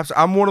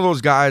 I'm one of those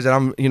guys,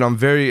 and I'm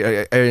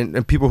very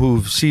and people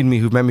who've seen me,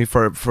 who've met me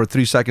for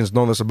 3 seconds,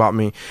 know this about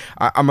me.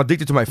 I'm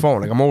addicted to my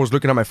phone. Like I'm always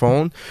looking at my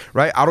phone,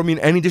 right? I don't mean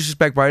any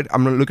disrespect by it.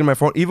 I'm looking at my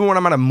phone, even when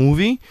I'm at a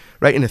movie,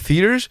 right, in the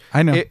theaters.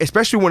 I know,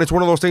 especially when it's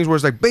one of those things where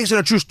it's like based on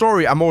a true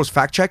story. I'm always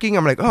fact checking.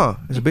 I'm like, oh,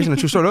 is it based on a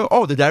true story?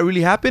 Oh, did that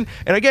really happen?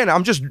 And again,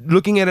 I'm just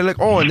looking at it like,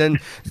 oh, and then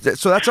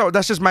so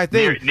that's just my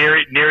thing.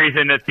 Neri's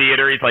in the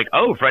theater. He's like,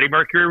 oh, Freddie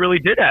Mercury really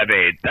did have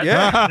AIDS.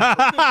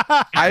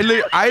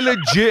 I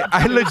legit.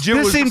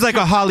 This seems like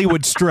a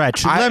Hollywood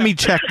stretch. Let me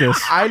check this.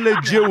 I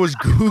legit was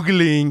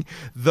Googling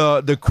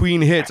the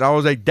Queen hits. I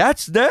was like,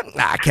 that's them?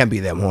 Nah, it can't be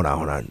them. Hold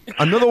on.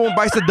 Another one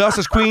bites the dust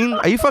as Queen.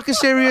 Are you fucking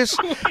serious?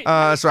 So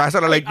I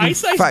started like,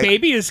 Ice Ice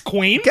Baby is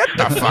Queen? Get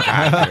the fuck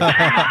out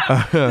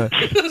of here.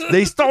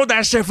 They stole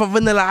that shit from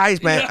Vanilla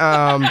Ice,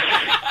 man.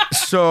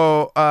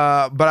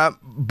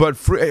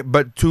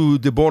 But to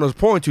the bonus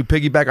point, to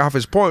piggyback off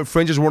his point,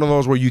 Fringe is one of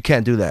those where you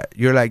can't do that.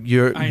 You're like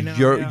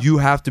you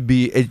have to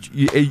be.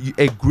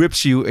 It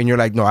grips you, and you're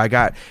like, no, I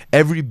got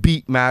every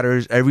beat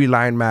matters, every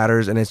line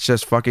matters, and it's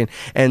just fucking.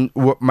 And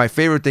what my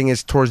favorite thing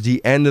is towards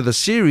the end of the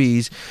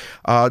series,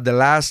 the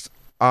last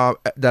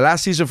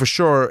season for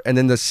sure, and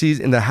then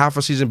the half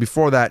a season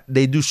before that,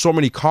 they do so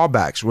many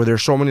callbacks where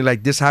there's so many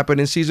like this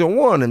happened in season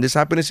 1 and this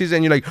happened in season,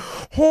 and you're like,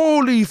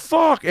 holy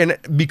fuck! And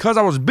because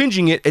I was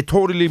binging it, it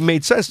totally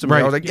made sense to me.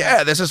 Right. I was like,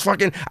 yeah, this is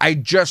fucking. I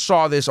just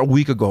saw this a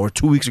week ago or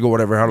 2 weeks ago,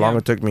 whatever, how long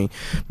it took me,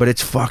 but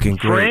it's fucking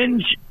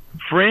great.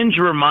 Fringe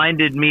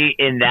reminded me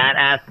in that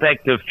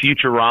aspect of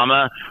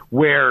Futurama,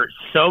 where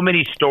so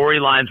many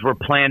storylines were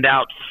planned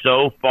out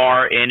so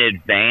far in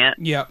advance.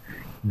 Yep.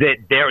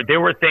 That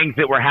there were things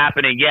that were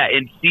happening,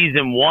 in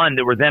season 1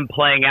 that were then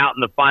playing out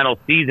in the final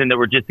season that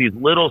were just these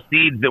little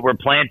seeds that were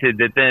planted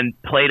that then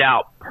played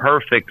out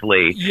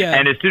perfectly. Yeah.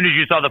 And as soon as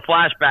you saw the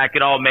flashback,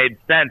 it all made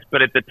sense,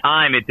 but at the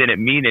time, it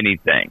didn't mean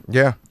anything.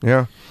 Yeah.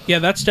 Yeah,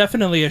 that's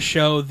definitely a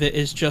show that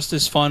is just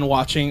as fun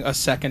watching a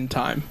second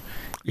time.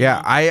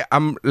 Yeah,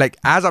 I'm like,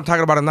 as I'm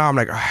talking about it now, I'm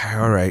like,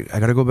 all right, I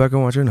gotta go back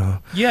and watch it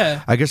now.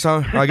 Yeah. I guess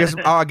I'll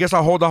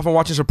hold off on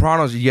watching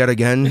Sopranos yet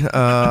again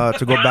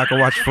to go back and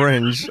watch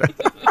Fringe.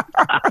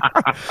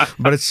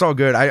 But it's so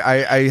good.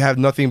 I have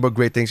nothing but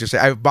great things to say.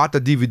 I bought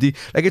the DVD.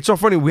 Like, it's so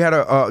funny. We had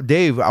a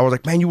Dave. I was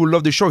like, man, you would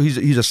love this show.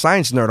 He's a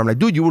science nerd. I'm like,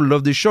 dude, you would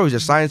love this show. He's a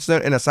science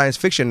nerd and a science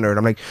fiction nerd.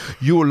 I'm like,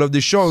 you will love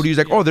this show. He's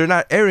like, oh, they're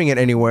not airing it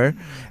anywhere.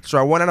 So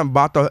I went out and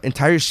bought the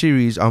entire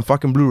series on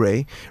fucking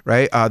Blu-ray,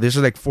 right? This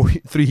is like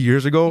 3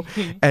 years ago.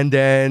 And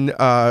then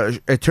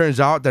it turns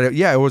out that,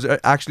 it was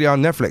actually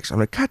on Netflix. I'm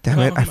like, God damn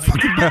it.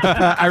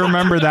 I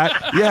remember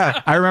that.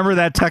 Yeah. I remember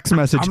that text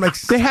message. I'm like,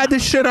 they had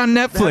this shit on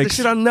Netflix. They had this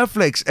shit on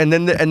Netflix. And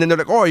then they're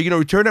like, oh, are you going to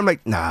return it? I'm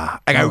like, nah.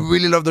 Like, I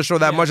really love the show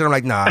that much. And I'm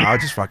like, nah, I'll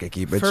just fucking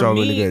keep it. It's so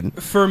really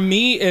good. For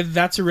me,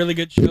 that's a really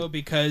good show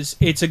because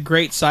it's a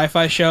great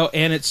sci-fi show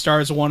and it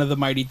stars one of the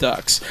Mighty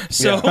Ducks.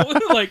 So,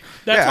 like,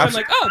 that's why I'm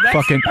like, oh,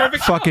 that's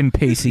perfect. Fucking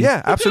Pacey.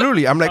 Yeah,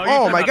 absolutely. I'm like,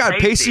 oh my God,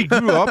 Pacey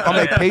grew up. I'm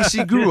like,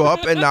 Pacey grew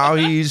up, and now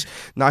he's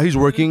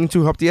working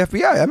to help the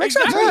FBI. That makes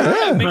sense.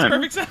 Yeah. Makes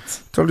perfect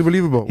sense. Totally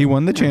believable. He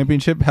won the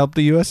championship, helped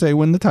the USA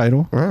win the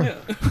title.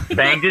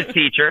 Banged his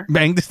teacher.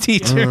 Banged his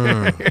teacher.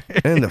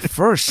 In the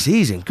first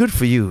season. Good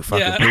for you,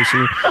 fucking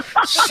Pacey.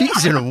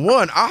 Season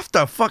 1, off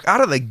the fuck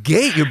out of the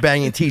gate, you're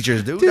banging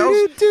teachers, dude.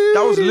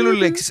 That was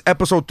literally like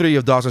episode 3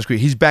 of Dawson's Creek.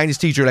 He's banged his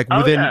teacher like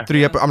within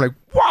 3 episodes. I'm like,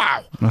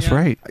 wow. That's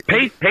right.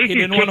 Pacey's kicking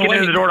in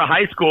the door to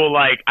high school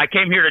like, I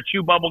came here to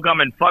chew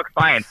bubblegum and fuck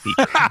science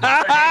teachers.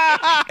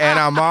 And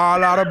I'm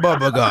all out of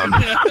bubblegum.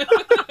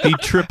 He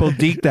triple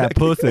deked that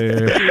pussy.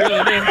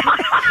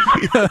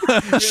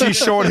 She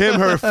showed him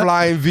her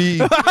flying V.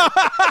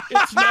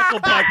 It's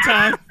knucklepuck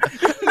time.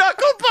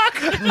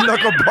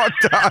 Knucklepuck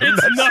time.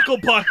 It's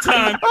knucklepuck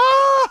time.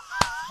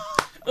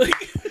 Thank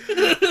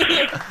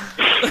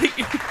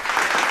you.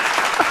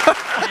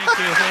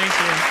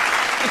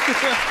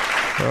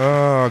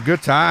 Oh,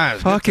 good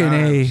times. Fucking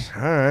A.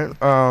 All right.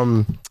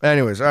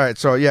 Anyways, all right.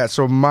 So yeah.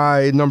 So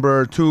my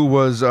number 2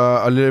 was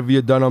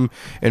Olivia Dunham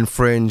in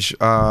Fringe.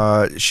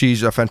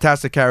 She's a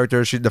fantastic character.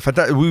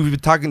 We've been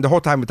talking the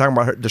whole time. We're talking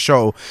about the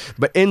show,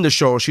 but in the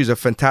show, she's a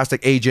fantastic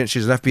agent.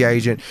 She's an FBI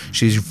agent.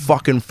 She's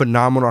fucking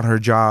phenomenal at her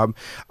job.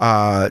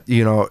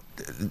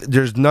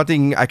 There's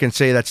nothing I can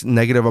say that's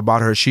negative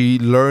about her. She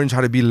learns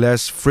how to be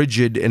less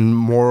frigid and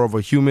more of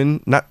a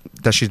human. Not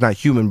that she's not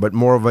human, but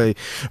more of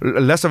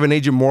less of an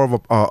agent, more of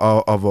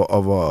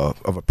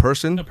a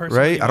person,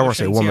 right? I don't want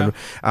to say woman.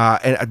 Yeah.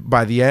 And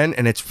by the end,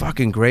 and it's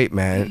fucking great,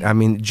 man. I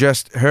mean,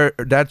 just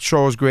that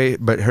show is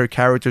great, but her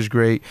character's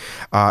great,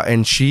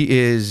 and she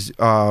is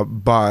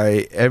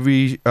by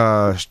every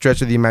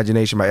stretch of the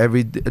imagination, by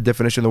every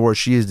definition of the word,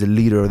 she is the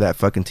leader of that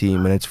fucking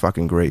team, and it's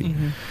fucking great.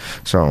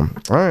 So,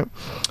 all right.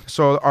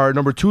 So our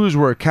number 2s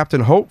were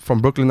Captain Hope from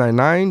Brooklyn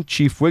Nine-Nine,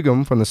 Chief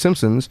Wiggum from The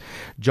Simpsons,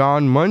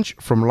 John Munch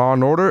from Law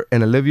and Order,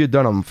 and Olivia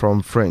Dunham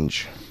from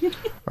Fringe.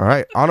 All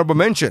right, honorable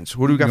mentions.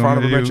 Who do we got for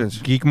honorable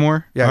mentions?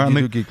 Geekmore. Yeah,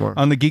 do Geekmore.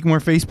 On the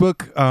Geekmore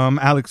Facebook,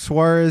 Alex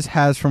Suarez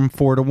has from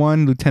 4 to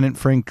 1, Lieutenant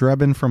Frank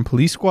Drebin from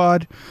Police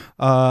Squad,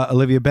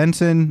 Olivia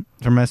Benson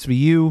from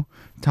SVU,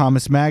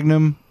 Thomas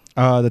Magnum,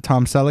 the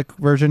Tom Selleck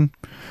version,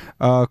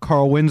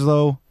 Carl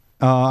Winslow.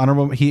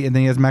 Honorable. And then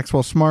he has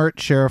Maxwell Smart,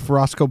 Sheriff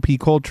Roscoe P.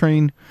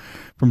 Coltrane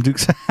from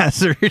Dukes of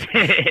Hazzard,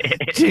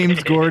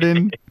 James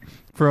Gordon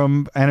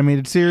from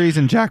Animated Series,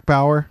 and Jack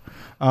Bauer.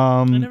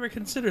 I never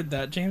considered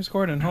that. James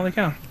Gordon. Holy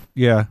cow.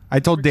 Yeah, I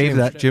told Dave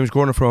that. James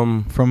Gordon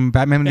from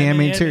Batman the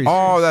Animated Series.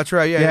 Oh, that's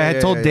right. I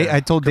told Dave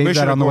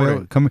that on the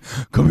way.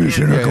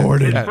 Commissioner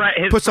Gordon.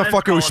 Put some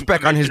fucking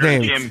respect on his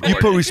name. You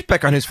put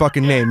respect on his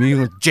fucking name.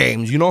 You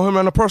James. You know him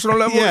on a personal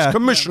level? Yeah. He's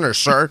Commissioner,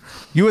 sir.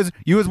 You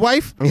his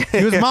wife?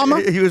 You his mama?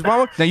 He was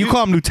mama? Now you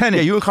call him Lieutenant.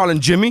 Yeah, you don't call him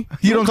Jimmy.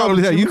 You don't call him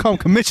Lieutenant. You call him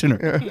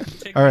Commissioner.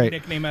 All right.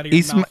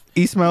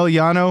 Ismael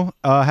Yano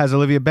has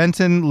Olivia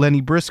Benson,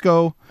 Lenny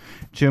Briscoe,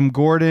 Jim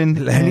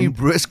Gordon. Lenny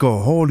Briscoe.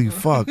 Holy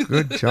fuck.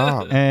 Good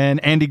job.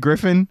 And Andy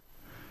Griffith,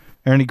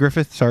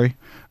 sorry.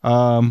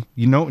 You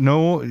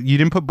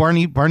didn't put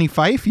Barney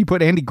Fife? You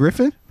put Andy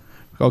Griffith?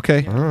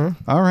 Okay.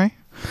 All right.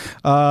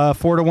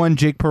 4 to 1,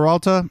 Jake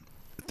Peralta.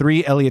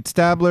 3, Elliot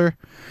Stabler.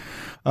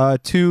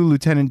 2,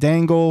 Lieutenant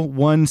Dangle.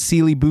 1,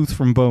 Seeley Booth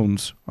from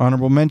Bones.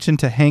 Honorable mention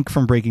to Hank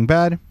from Breaking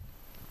Bad.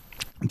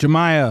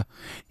 Jemiah,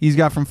 he's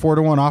got from 4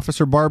 to 1,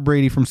 Officer Barb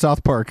Brady from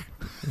South Park.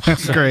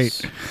 That's great.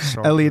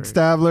 So Elliot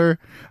Stabler,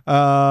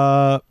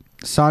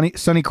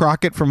 Sonny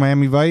Crockett from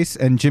Miami Vice,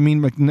 and Jimmy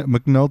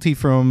McNulty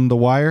from The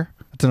Wire.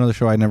 That's another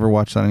show I never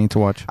watched that I need to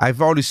watch.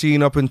 I've already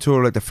seen up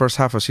until like the first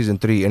half of season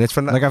 3, and it's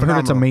phenomenal. I've heard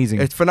it's amazing.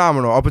 It's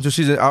phenomenal up until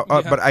season,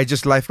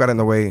 but life got in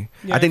the way.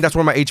 Yeah, I think that's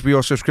when my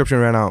HBO subscription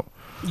ran out.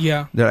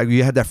 Yeah,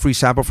 you had that free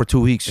sample for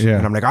 2 weeks,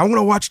 and I'm like, I'm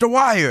gonna watch The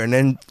Wire,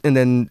 and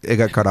then it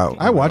got cut out.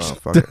 I watched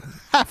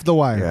half The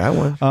Wire. Yeah, I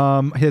watched.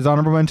 His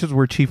honorable mentions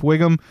were Chief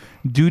Wiggum,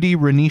 Duty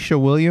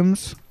Renisha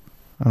Williams.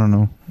 I don't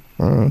know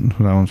who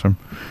that one's from.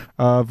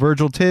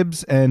 Virgil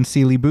Tibbs and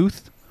Seeley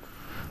Booth.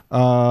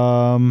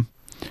 Then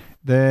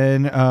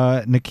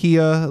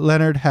Nakia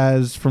Leonard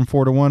has from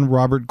 4 to 1,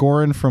 Robert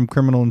Gorin from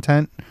Criminal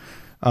Intent,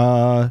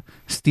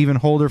 Stephen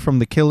Holder from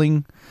The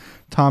Killing,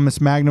 Thomas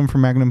Magnum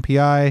from Magnum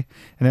PI,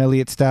 and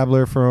Elliot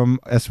Stabler from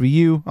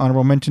SVU.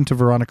 Honorable mention to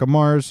Veronica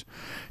Mars,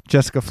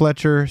 Jessica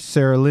Fletcher,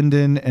 Sarah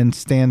Linden, and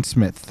Stan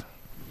Smith.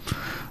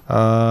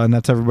 And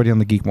that's everybody on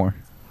the Geekmore.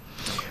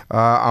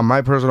 On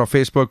my personal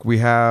Facebook, we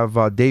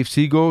have Dave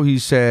Siegel. He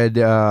said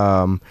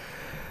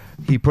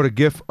he put a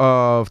GIF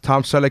of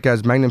Tom Selleck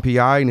as Magnum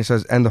PI, and it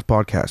says "End of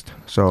podcast."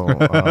 So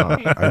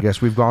I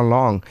guess we've gone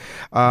long.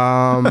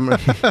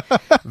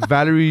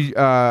 Valerie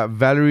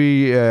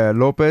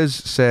Lopez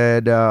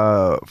said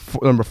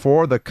number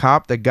 4, the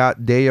cop that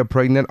got Daya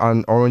pregnant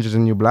on Orange Is the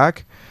New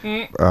Black.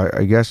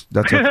 I guess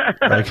that's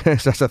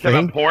a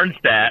thing. A porn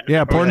stat.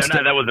 Yeah, porn No,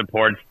 stat. that wasn't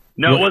porn.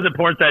 No, it wasn't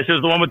porn stat. It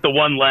was the one with the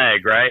one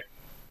leg, right?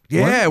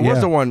 Yeah, it was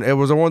the one. It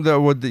was the one that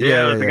would.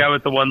 Yeah, it was the guy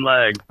with the one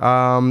leg.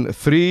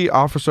 3,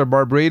 Officer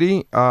Bar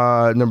Brady.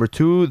 Number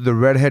 2, the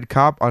redhead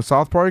cop on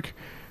South Park.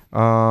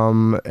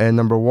 And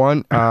number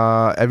 1,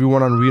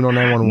 everyone on Reno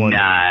 911.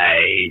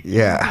 Nice.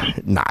 Yeah,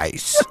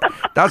 nice.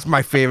 That's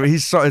my favorite.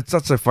 It's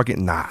such a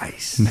fucking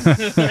nice.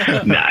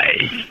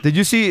 Nice. Did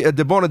you see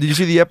Debona? Did you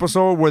see the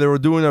episode where they were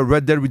doing a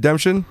Red Dead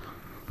Redemption?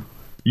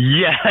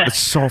 Yeah. It's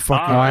so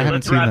fucking. I haven't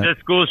Let's seen wrap that. this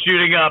school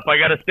shooting up. I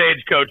got a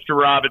stagecoach to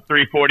rob at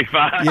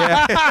 3:45.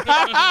 Yeah,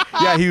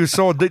 yeah. He was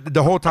so addicted.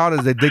 The whole town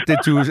is addicted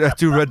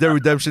to Red Dead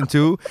Redemption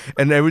 2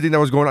 and everything that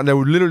was going on. There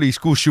were literally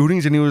school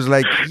shootings, and he was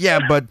like, "Yeah,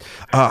 but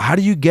how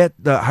do you get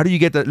the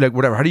like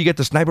whatever? How do you get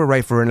the sniper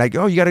rifle?" And like,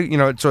 oh, you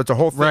gotta, so it's a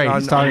whole thing Right, on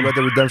he's talking- Red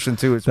Dead Redemption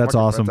 2. It's That's fucking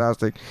awesome.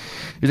 fantastic.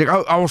 He's like,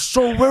 I was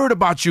so worried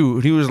about you.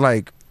 And he was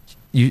like,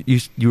 You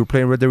were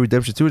playing Red Dead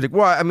Redemption 2. He's like,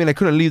 well, I mean, I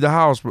couldn't leave the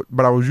house,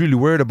 but I was really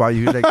worried about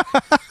you. He's like,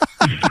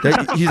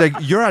 he's like,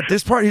 you're at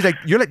this part. He's like,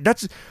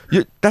 that's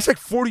like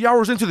 40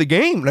 hours into the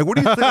game. Like, what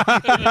do you think?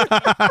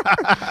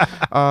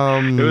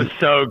 It was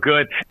so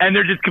good, and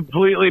they're just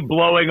completely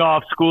blowing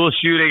off school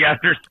shooting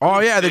after. Oh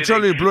yeah, they're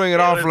totally blowing it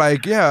off.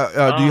 Like,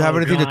 yeah, do you have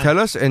anything to tell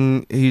us?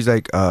 And he's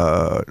like,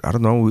 I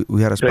don't know.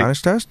 We had a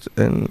Spanish test,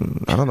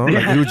 and I don't know.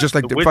 Like, he was just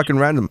like fucking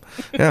random.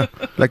 Yeah,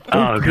 like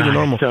completely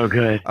normal. So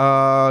good.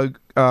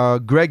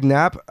 Greg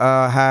Knapp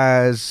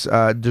has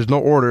there's no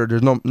order,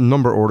 there's no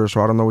number order,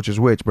 so I don't know which is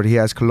which, but he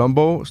has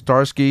Columbo,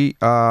 Starsky,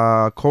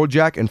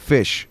 Kojak, and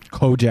Fish.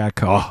 Kojak,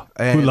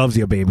 who And- loves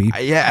you, baby?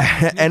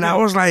 Yeah, and I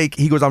was like,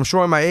 he goes, I'm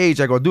showing my age.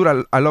 I go, dude,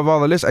 I love all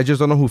the lists. I just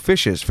don't know who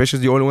Fish is. Fish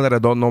is the only one that I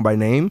don't know by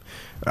name,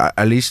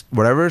 at least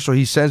whatever. So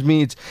he sends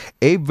me, it's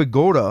Abe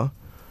Vigoda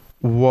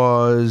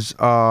was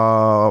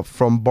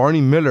from Barney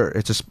Miller.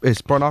 It's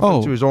spun off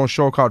into his own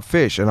show called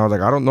Fish, and I was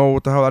like, I don't know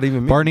what the hell that even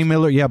means. Barney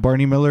Miller, yeah,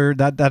 Barney Miller.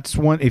 That's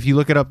one. If you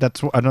look it up,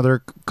 that's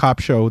another cop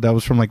show that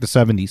was from like the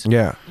 70s.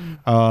 Yeah.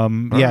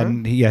 Yeah,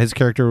 and his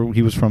character,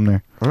 he was from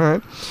there. All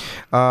right.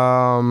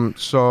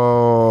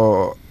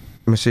 So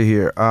let me see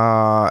here.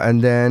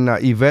 And then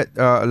Yvette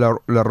La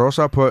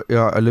Rosa put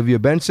Olivia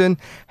Benson,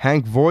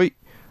 Hank Voight.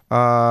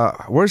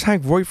 Where's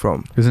Hank Voight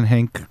from? Isn't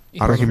Hank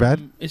Breaking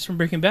Bad? It's from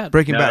Breaking Bad.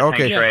 Breaking No, Bad. that's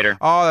Okay. Hank Schrader.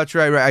 Oh, that's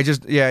right. I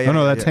just yeah.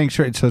 No, that's Hank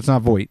Schrader. So it's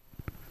not Voight.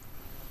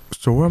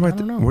 So where am I?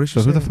 What is she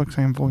So who the saying? fuck's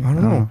Hank Voight? I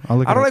don't know. I'll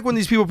look I it don't up. like when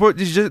these people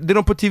they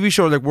don't put TV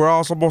shows like we're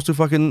all supposed to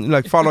fucking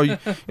like follow. You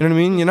know what I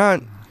mean? You're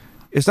not.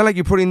 It's not like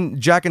you're putting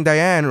Jack and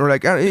Diane or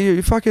like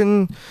you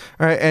fucking.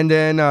 All right, and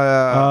then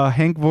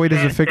Hank Voight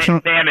is a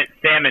fictional.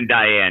 Sam and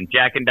Diane.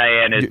 Jack and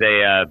Diane is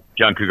a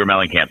John Cougar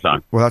Mellencamp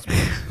song. well, that's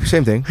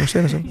same thing. We're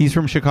saying the same. He's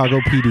from Chicago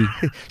PD.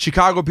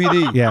 Chicago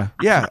PD. Yeah.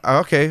 Yeah.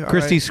 Okay. all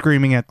Christy's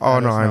screaming at. right. Oh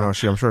no, us I now. know.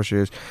 I'm sure she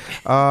is.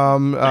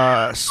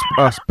 Spillwicks.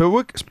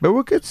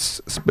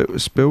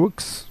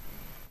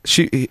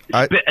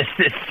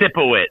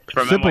 Sipowicz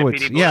from Sipowicz,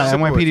 NYPD Blue. yeah.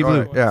 NYPD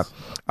Blue. Yeah.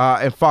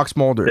 And Fox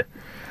Mulder.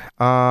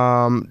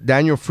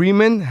 Daniel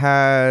Freeman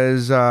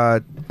has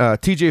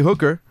TJ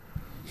Hooker,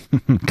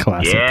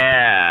 Classic.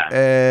 Yeah.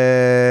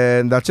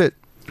 and that's it.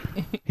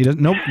 He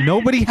doesn't.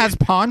 Nobody has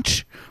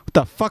Paunch. What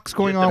the fuck's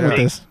going on with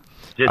this?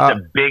 Just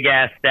a big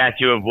ass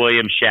statue of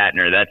William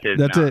Shatner. That's his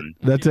That's it. mountain.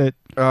 That's it.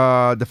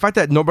 The fact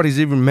that nobody's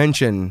even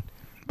mentioned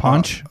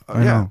Paunch.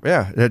 I yeah, know.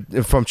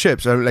 yeah, from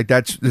Chips. Like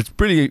it's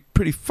pretty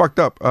fucked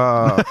up.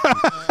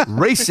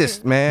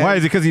 Racist, man. Why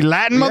is it? Because he's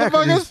Latin, Yeah,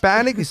 'cause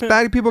motherfuckers.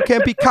 Hispanic people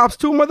can't be cops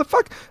too,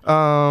 motherfucker.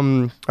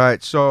 All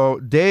right, so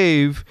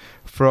Dave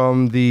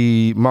from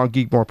the Mount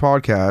Geekmore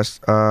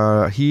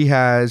podcast, he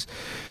has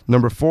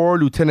number 4,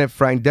 Lieutenant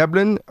Frank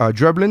Drebin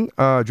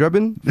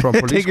from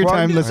Police Take your Squad.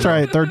 time. Let's try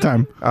it. Third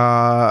time.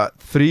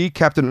 3,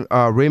 Captain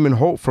Raymond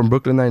Holt from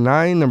Brooklyn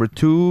Nine-Nine. Number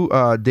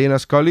 2, Dana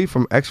Scully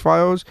from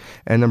X-Files.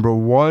 And number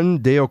 1,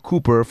 Dale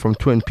Cooper from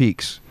Twin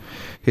Peaks.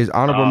 His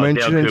honorable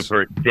mentions.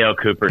 Dale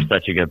Cooper's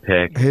such a good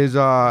pick. His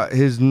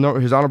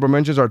honorable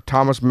mentions are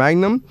Thomas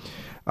Magnum,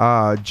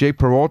 Jake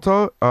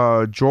Peralta,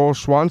 Joel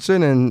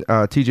Swanson, and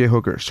T.J.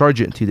 Hooker,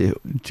 Sergeant T.J. Hooker.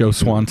 Joe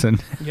Swanson.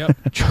 Yep.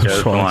 Joe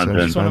Swanson.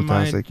 That's one of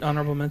my fantastic.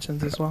 honorable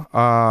mentions as well.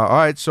 All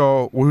right,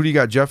 so who do you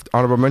got, Jeff?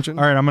 Honorable mention?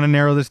 All right, I'm going to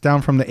narrow this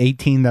down from the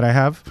 18 that I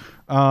have.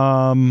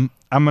 I'm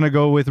going to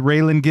go with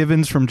Raylan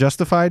Givens from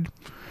Justified.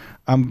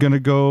 I'm going to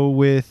go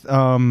with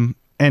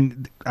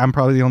and I'm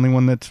probably the only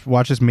one that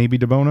watches maybe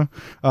DeBona.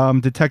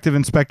 Detective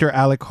Inspector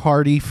Alec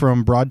Hardy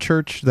from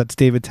Broadchurch. That's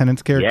David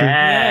Tennant's character.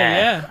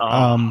 Yeah.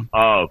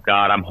 Oh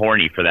God, I'm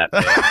horny for that.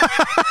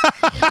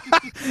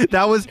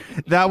 that was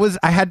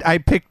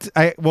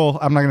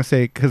I'm not gonna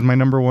say it because my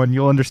number one,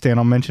 you'll understand,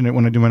 I'll mention it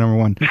when I do my number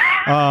one.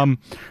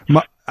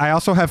 I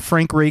also have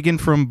Frank Reagan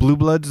from Blue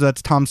Bloods.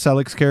 That's Tom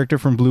Selleck's character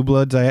from Blue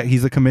Bloods.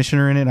 He's the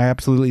commissioner in it. I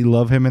absolutely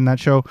love him in that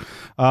show.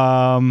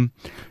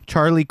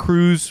 Charlie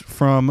Cruz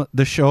from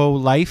the show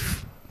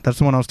Life. That's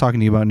the one I was talking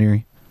to you about,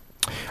 Neri.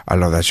 I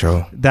love that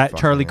show. That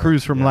Charlie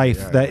Cruz from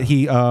Life.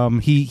 He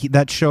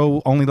that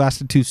show only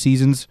lasted 2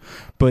 seasons,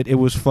 but it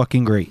was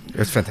fucking great.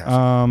 It's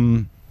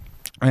fantastic.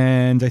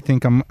 And I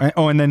think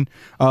and then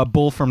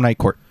Bull from Night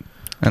Court.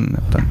 And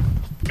I'm done.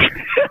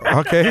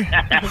 Okay.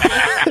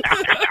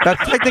 That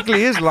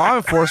technically is law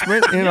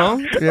enforcement, you know.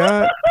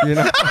 Yeah, you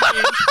know.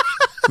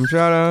 I'm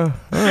trying to.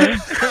 All right.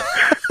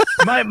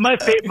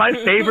 My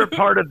favorite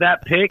part of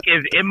that pick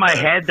is in my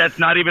head. That's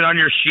not even on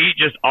your sheet.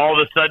 Just all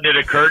of a sudden it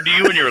occurred to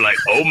you, and you're like,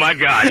 "Oh my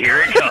God,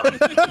 here it comes!"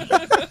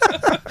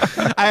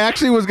 I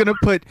actually was gonna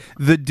put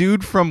the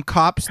dude from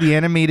Cops, the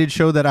animated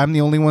show that I'm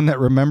the only one that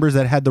remembers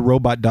that had the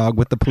robot dog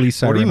with the police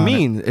siren. What do you on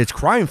mean? it. It's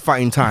crime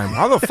fighting time.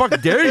 How the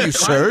fuck dare you,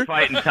 sir?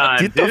 Fighting time,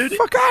 Get dude. the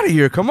fuck out of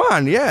here! Come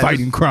on, yeah.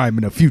 Fighting crime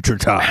in a future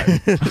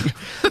time.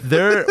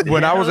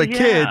 When I was a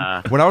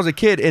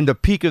kid, in the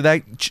peak of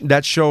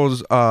that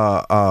show's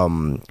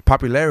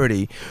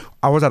popularity,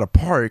 I was at a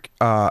park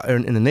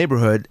in the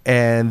neighborhood,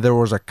 and there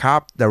was a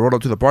cop that rode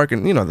up to the park,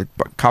 and you know the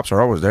cops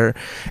are always there,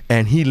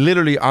 and he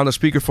literally on the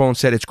speakerphone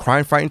said it's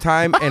crime fighting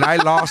time, and I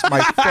lost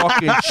my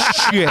fucking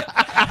shit.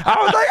 I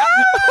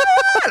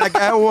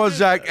was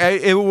like,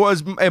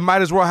 it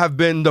might as well have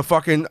been the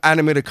fucking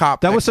animated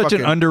cop. That was such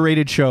an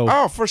underrated show.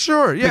 Oh, for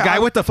sure. Yeah, the guy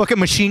with the fucking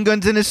machine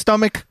guns in his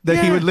stomach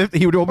that he would lift.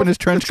 He would open his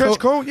trench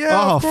coat. Yeah.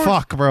 Oh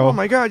fuck, bro. Oh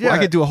my God. Yeah. I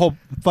could do a whole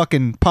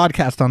fucking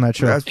podcast on that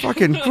show. That's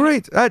fucking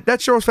great. That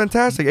show is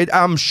fantastic.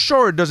 I'm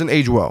sure it doesn't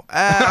age well.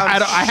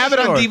 I have it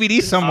on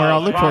DVD somewhere.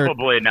 I'll look for it.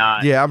 Probably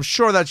not. Yeah, I'm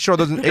sure that show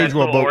doesn't age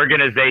well. Central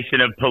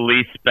Organization of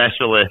Police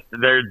Specialists.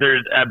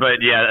 There's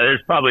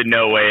probably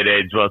no way it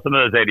aged well. Some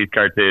of those 80s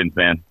cartoons,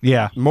 man.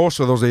 Yeah, most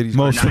of those 80s.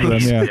 Most of them.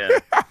 Yeah.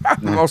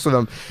 Most of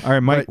them. All right,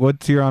 Mike.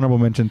 What's your honorable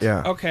mentions?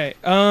 Yeah. Okay.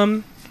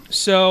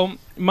 So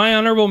my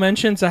honorable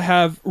mentions, I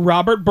have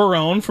Robert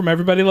Barone from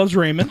Everybody Loves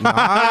Raymond.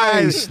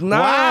 Nice.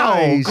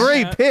 Wow,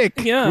 great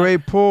pick. Yeah.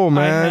 Great pull,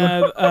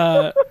 man.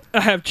 I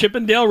have Chip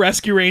and Dale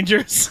Rescue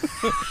Rangers.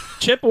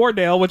 Chip or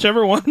Dale,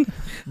 whichever one.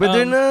 But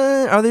they're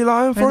not. Are they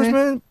law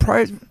enforcement?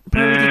 Private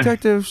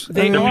detectives?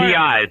 They The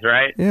are. PIs,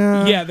 right?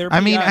 Yeah. Yeah, they're I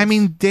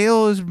mean,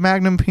 Dale is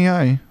Magnum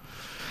PI.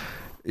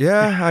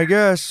 Yeah, I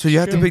guess. So you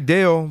have to pick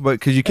Dale, but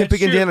because you can't That's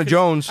pick true, Indiana 'cause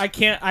Jones. I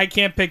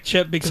can't pick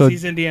Chip because So-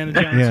 he's Indiana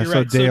Jones. Yeah, You're so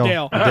right. Dale. So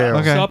Dale. Dale.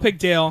 Okay. So I'll pick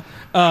Dale.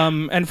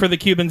 And for the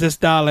Cubans, it's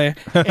Dale. And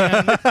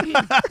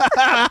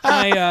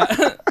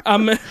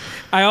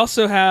I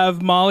also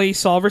have Molly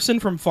Solverson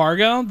from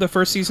Fargo, the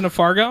first season of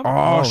Fargo.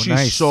 Oh, she's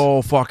nice.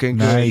 so fucking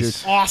good.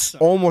 Nice. Awesome.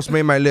 Almost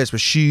made my list, but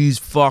she's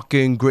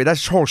fucking great.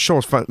 That whole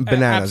show's fun,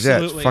 bananas. Yeah,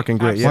 it's absolutely. fucking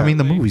great. Absolutely. Yeah, Well, I mean,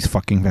 the movie's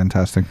fucking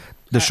fantastic.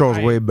 the show's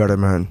way better,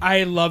 man.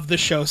 I love the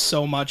show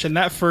so much, and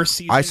that first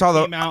season I saw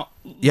came out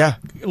Yeah,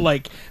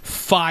 like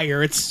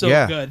fire. It's so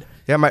yeah. good.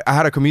 Yeah, I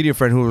had a comedian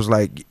friend who was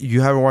like,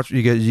 "You haven't watched?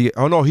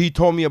 Oh no, he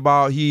told me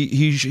about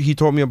he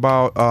told me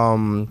about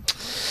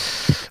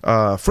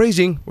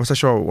Phrasing. What's that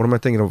show? What am I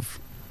thinking of?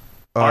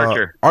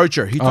 Archer.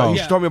 Archer. He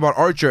Yeah. told me about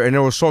Archer, and it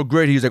was so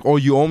great. He's like, "Oh,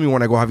 you owe me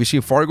one." I go, "Have you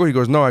seen Fargo?" He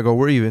goes, "No." I go,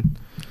 "We're even."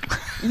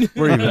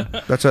 We're even.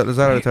 That's it. That's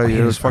how I tell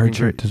you. It was fucking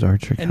Archer, great. does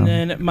Archer count? And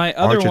then my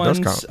other Archer does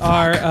ones count.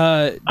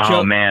 are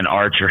Oh man,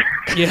 Archer.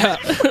 Yeah,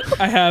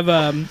 I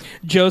have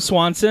Joe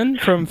Swanson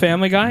from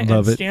Family Guy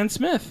Love and it. Stan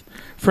Smith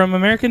from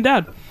American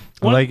Dad.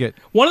 I like it.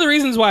 One of the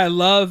reasons why I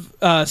love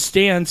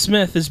Stan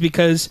Smith is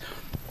because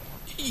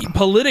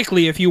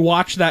politically, if you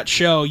watch that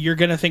show, you're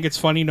going to think it's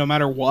funny no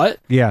matter what.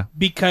 Yeah.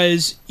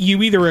 Because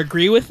you either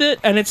agree with it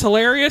and it's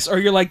hilarious, or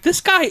you're like,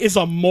 this guy is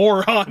a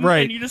moron.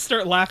 Right. And you just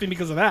start laughing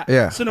because of that.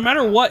 Yeah. So no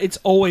matter what, it's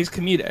always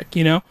comedic,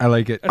 you know? I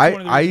like it. That's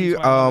one of the reasons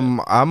why I love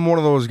it. I'm one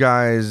of those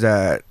guys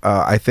that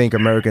I think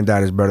American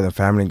Dad is better than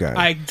Family Guy.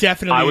 I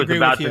definitely I was agree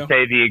about with to you.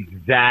 say the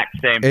exact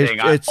same It's- thing.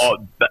 it's-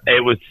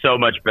 It was so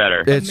much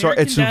better. American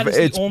Dad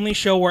is the only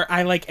show where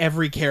I like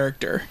every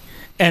character.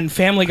 And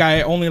Family Guy,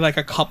 I only like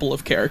a couple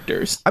of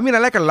characters. I mean, I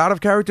like a lot of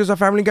characters of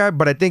Family Guy,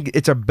 but I think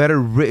it's a better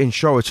written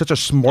show. It's such a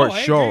smart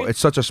I show. agree. It's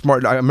such a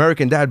smart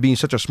American Dad being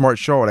such a smart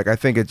show. Like I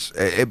think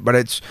but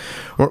it's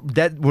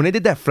that when they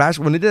did that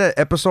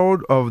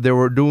episode of they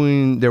were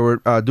doing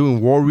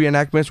war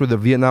reenactments with the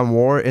Vietnam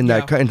War in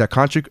that in the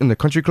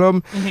country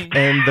club,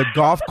 and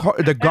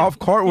the golf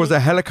cart was a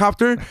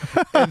helicopter,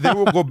 and they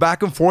will go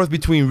back and forth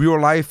between real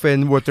life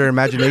and what their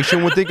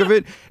imagination would think of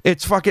it.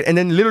 It's fucking, and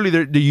then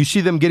literally you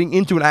see them getting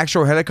into an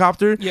actual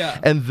helicopter. Yeah.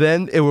 And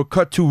then it would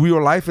cut to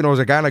real life, and it was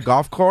a guy in a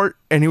golf cart,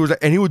 and he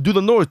would do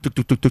the noise tuk,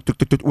 tuk, tuk, tuk, tuk,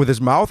 tuk, tuk, with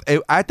his mouth.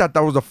 I thought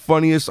that was the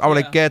funniest. I was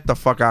like, get the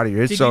fuck out of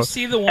here. Did So you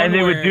see the one And they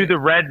where... would do the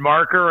red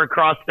marker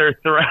across their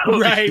throat.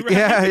 Right.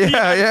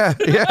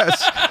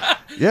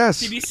 yes.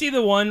 Did you see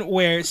the one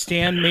where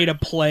Stan made a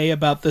play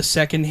about the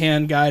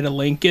secondhand guy to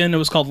Lincoln? It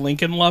was called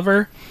Lincoln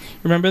Lover.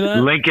 Remember that?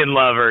 Lincoln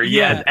Lover,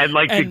 Yeah. yes. And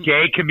the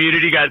gay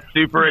community got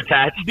super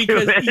attached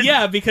because to it.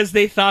 yeah, because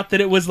they thought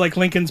that it was like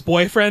Lincoln's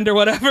boyfriend or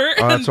whatever.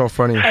 Oh, that's so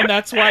funny. And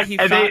that's why he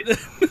thought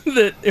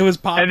that it was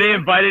popular. And they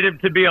invited him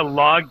to be a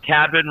log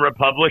cabin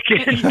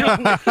Republican.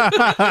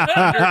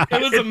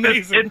 It was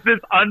amazing. It's this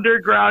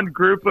underground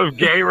group of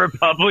gay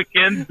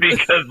Republicans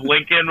because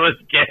Lincoln was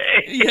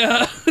gay.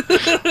 Yeah.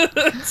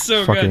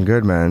 So Fucking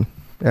good, man.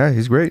 Yeah,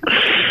 he's great.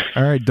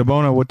 All right,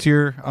 Debona, what's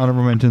your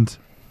honorable mentions?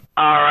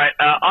 All right,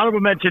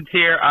 honorable mentions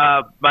here.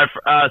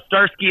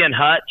 Starsky and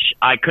Hutch.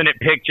 I couldn't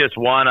pick just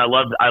one. I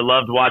loved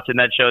watching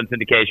that show in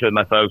syndication with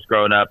my folks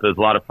growing up. It was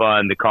a lot of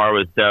fun. The car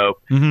was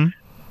dope. Mm-hmm.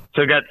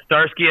 So we got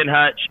Starsky and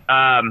Hutch.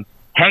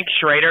 Hank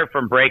Schrader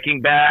from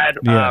Breaking Bad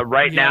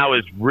right now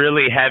is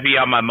really heavy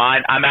on my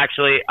mind. I'm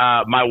actually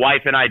my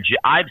wife and I've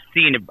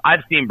seen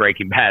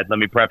Breaking Bad. Let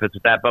me preface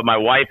with that, but my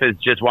wife is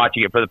just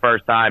watching it for the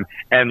first time.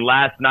 And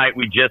last night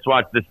we just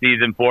watched the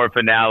season 4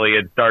 finale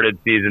and started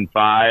season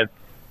 5.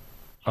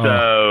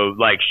 So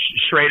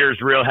Schrader's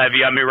real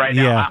heavy on me right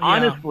now. Yeah.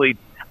 Honestly,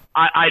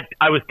 I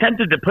was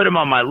tempted to put him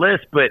on my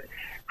list, but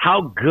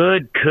how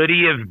good could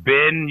he have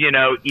been,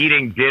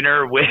 eating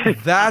dinner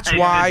with? That's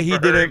why he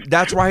didn't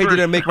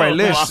make my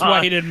list. That's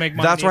why he didn't make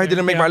mine. That's why he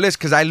didn't make my list,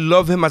 because I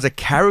love him as a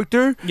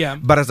character. Yeah.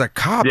 But as a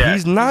cop,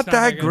 he's not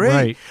that great.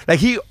 Right. Like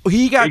he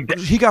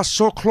got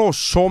so close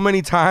so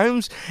many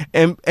times,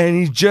 and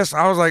he just,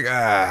 I was like,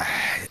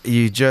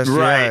 you just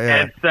right. Yeah.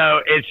 And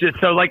so it's just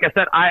so like I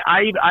said,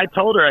 I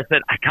told her, I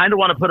said I kind of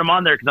want to put him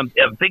on there because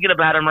I'm thinking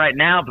about him right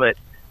now, but.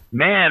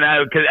 Man,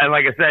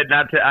 like I said,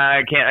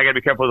 I gotta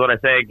be careful with what I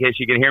say in case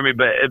you can hear me,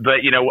 but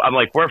I'm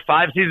like, we're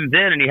 5 seasons in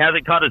and he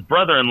hasn't caught his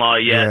brother-in-law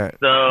yet.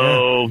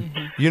 So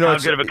how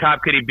good of a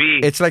cop could he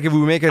be? It's like if we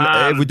make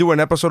if we do an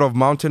episode of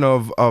Mountain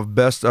of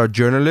Best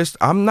Journalist,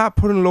 I'm not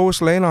putting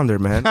Lois Lane on there,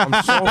 man. I'm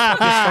so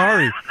fucking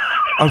sorry.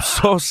 I'm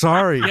so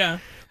sorry. Yeah.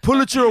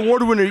 Pulitzer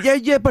Award winner.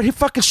 Yeah, but he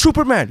fucking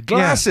Superman.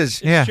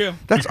 Glasses. Yeah. True.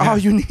 That's all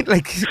you need.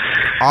 Like,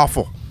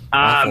 awful.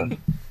 I've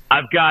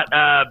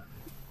got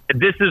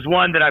this is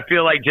one that I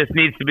feel like just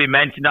needs to be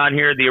mentioned on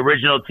here. The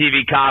original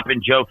TV cop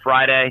in Joe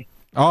Friday.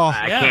 Oh,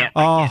 I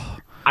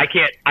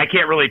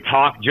can't really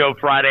talk Joe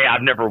Friday.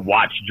 I've never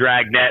watched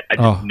Dragnet. I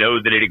just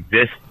know that it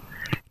exists.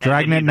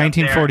 Dragnet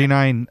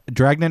 1949.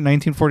 Dragnet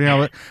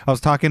 1949. I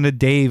was talking to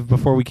Dave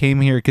before we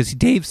came here because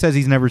Dave says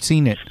he's never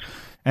seen it.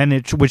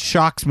 And which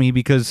shocks me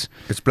because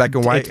it's black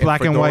and white. It's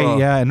black and white,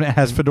 yeah, and it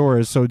has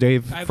fedoras. So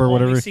Dave, I've for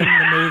whatever. only seen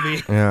the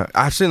movie. Yeah,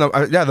 I've seen the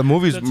the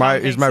movie is my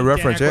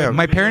reference. Yeah,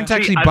 my parents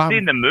actually I've bought.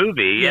 seen the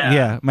movie. Yeah,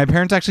 yeah. My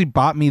parents actually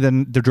bought me the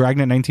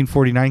Dragnet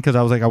 1949 because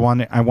I was like, I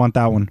want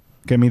that one.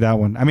 Get me that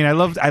one. I mean, I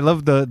love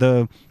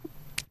the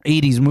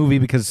 80s movie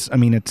because I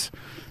mean it's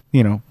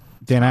Dan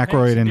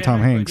Aykroyd and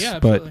Tom Hanks, yeah,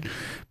 but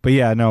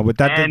yeah, no, but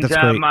that's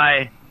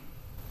great.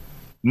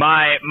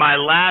 My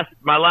last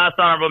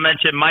honorable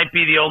mention might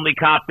be the only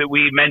cop that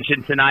we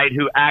mentioned tonight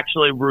who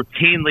actually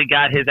routinely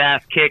got his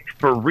ass kicked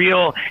for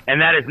real,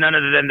 and that is none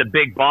other than the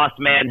Big Boss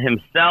Man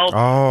himself.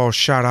 Oh,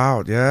 shout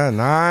out! Yeah,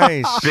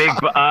 nice. Big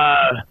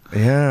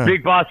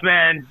Boss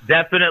Man,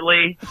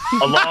 definitely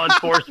a law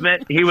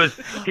enforcement. He was.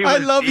 I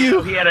love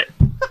you. He had a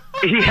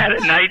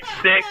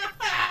nightstick.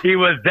 He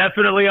was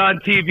definitely on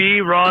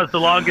TV. Raw is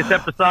the longest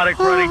episodic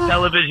running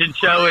television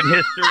show in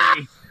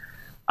history.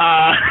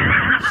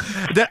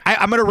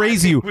 I'm gonna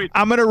raise you.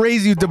 I'm gonna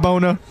raise you,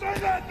 Debona.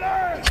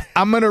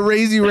 I'm gonna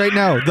raise you right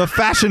now. The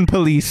Fashion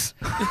Police.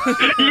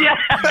 Yeah.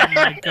 Oh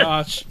my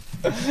gosh.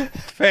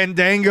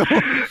 Fandango.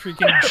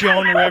 Freaking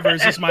Joan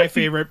Rivers is my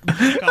favorite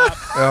cop.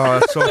 Oh,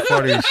 that's so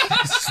funny.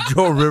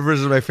 Joe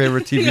Rivers is my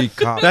favorite TV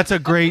cop. That's a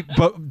great,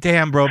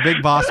 damn, bro,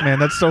 Big Boss Man.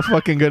 That's so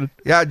fucking good.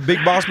 Yeah,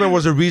 Big Boss Man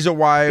was the reason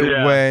why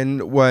when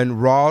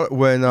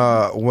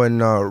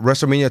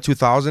WrestleMania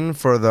 2000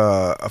 for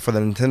the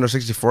Nintendo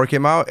 64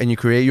 came out and you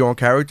create your own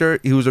character,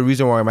 he was the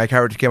reason why my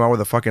character came out with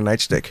a fucking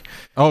nightstick.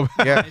 Oh,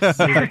 yeah,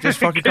 just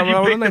fucking coming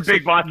out with a nightstick.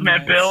 Big Boss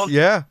Man build.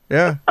 Yeah,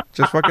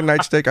 just fucking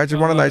nightstick. I just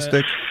want a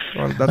nightstick.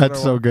 That's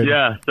so good.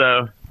 Yeah,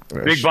 so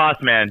Big Boss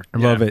Man. I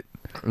love it.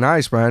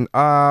 Nice, man.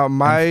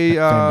 My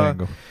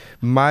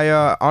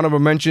honorable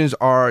mentions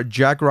are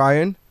Jack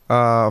Ryan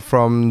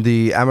from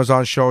the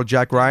Amazon show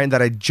Jack Ryan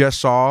that I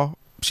just saw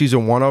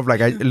season 1 of. Like,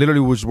 I literally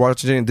was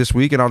watching it this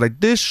week and I was like,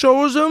 this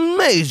show is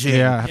amazing.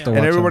 Yeah, I have to watch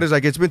and everybody's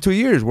like, it's been 2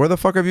 years. Where the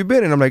fuck have you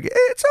been? And I'm like,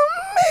 it's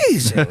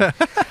amazing.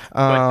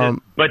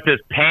 But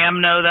does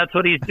Pam know that's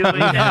what he's doing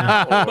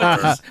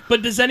now?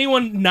 But does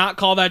anyone not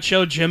call that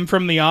show Jim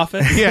from The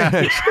Office?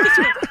 Yeah.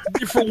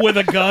 With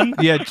a gun?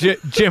 Yeah,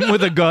 Jim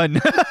with a gun.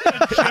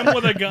 Jim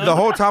with a gun. The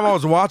whole time I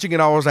was watching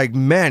it, I was like,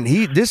 man,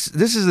 this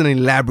is an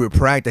elaborate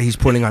prank that he's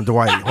pulling on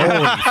Dwight.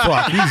 Holy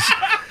fuck.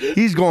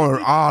 He's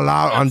going all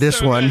out on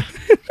this one.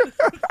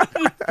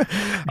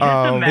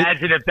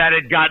 Imagine if that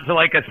had got to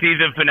like a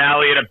season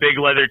finale and a big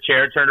leather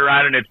chair turned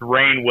around and it's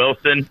Rainn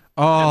Wilson.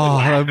 Oh,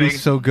 that would be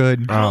so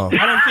good. Oh.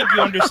 I don't think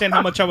you understand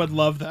how much I would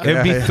love that.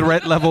 It'd be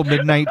Threat Level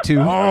Midnight too.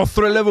 Oh,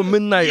 Threat Level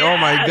Midnight. Oh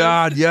my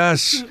God,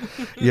 yes.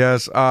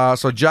 Yes.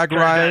 So Jack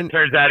Ryan.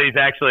 Turns out he's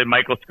actually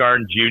Michael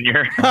Scarn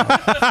Jr.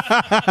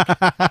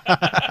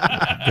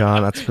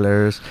 God, that's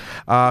hilarious.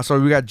 So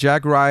we got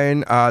Jack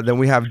Ryan. Then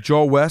we have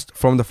Joe West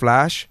from The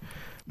Flash.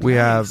 We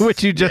have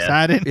Which you just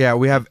added. Yeah,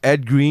 we have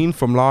Ed Green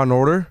from Law and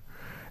Order,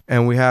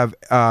 and we have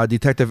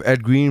Detective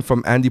Ed Green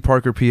from Andy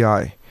Parker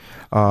PI.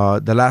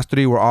 The last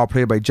three were all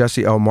played by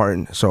Jesse L.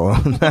 Martin. So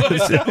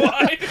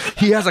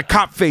he has a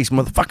cop face,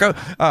 motherfucker.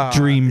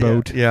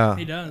 Dreamboat. Yeah,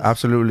 He does.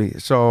 absolutely.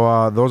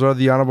 So those are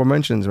the honorable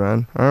mentions,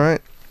 man. All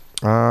right.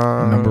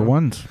 Number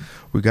ones.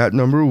 We got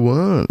number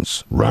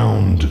ones.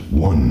 Round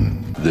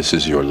 1. This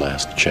is your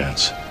last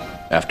chance.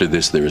 After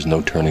this, there is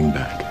no turning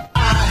back.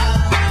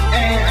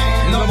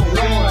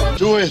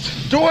 Do it.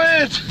 Do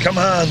it. Come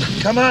on.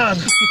 Come on.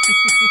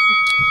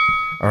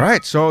 All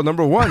right. So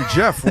number one,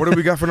 Jeff, what do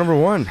we got for number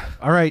one?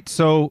 All right,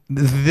 so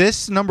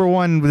this number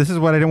one, this is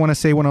what I didn't want to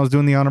say when I was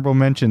doing the honorable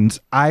mentions.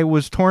 I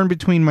was torn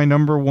between my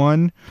number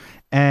one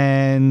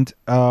and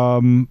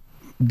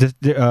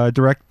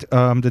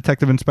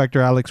Detective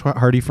Inspector Alex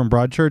Hardy from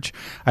Broadchurch.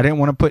 I didn't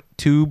want to put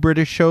two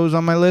British shows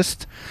on my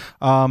list.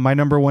 My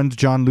number one's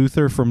John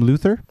Luther from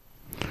Luther.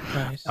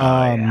 Nice.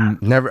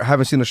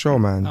 Haven't seen the show,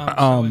 man.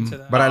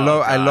 But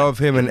I love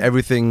him and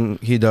everything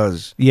he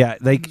does. Yeah,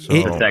 like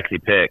It's a sexy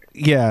pick.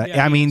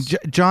 Yeah, I mean,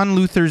 John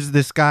Luther's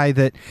this guy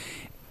that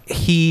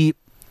he,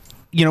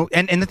 you know,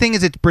 and the thing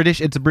is, it's British.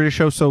 It's a British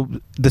show, so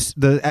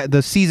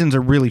the seasons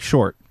are really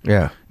short.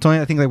 Yeah, it's only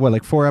I think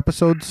like 4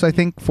 episodes. I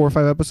think 4 or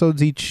 5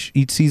 episodes each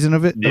season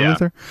of it. Yeah.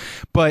 Luther.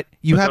 But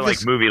you have like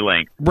this movie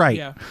length, right?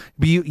 Yeah.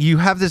 But you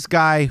have this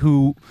guy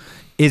who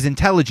is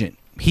intelligent.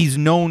 He's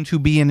known to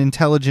be an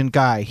intelligent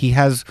guy. He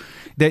has,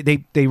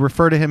 they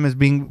refer to him as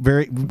being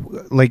very,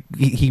 like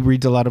he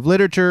reads a lot of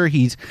literature.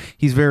 He's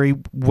very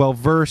well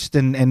versed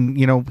and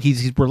you know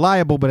he's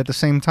reliable. But at the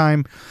same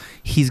time,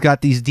 he's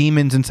got these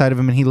demons inside of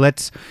him, and he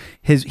lets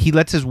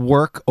his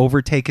work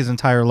overtake his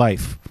entire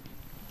life,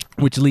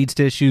 which leads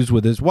to issues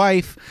with his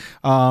wife,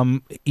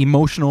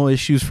 emotional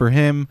issues for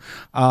him,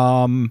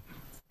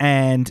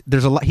 and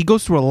there's a lot. He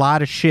goes through a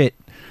lot of shit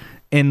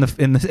in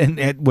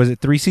was it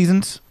 3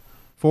 seasons?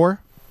 4?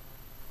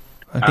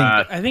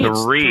 I think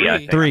it's 3. I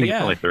think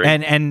it's only 3.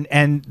 And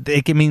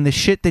I mean the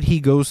shit that he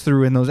goes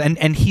through in those,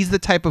 and he's the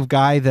type of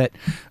guy that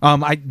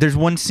there's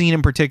one scene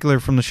in particular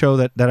from the show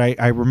that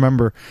I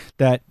remember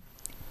that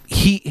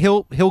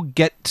he'll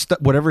get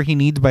whatever he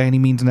needs by any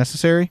means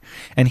necessary,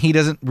 and he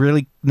doesn't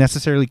really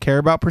necessarily care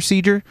about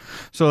procedure.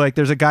 So like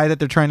there's a guy that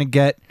they're trying to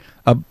get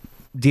a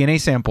DNA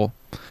sample.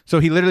 So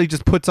he literally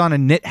just puts on a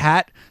knit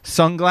hat,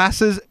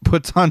 sunglasses,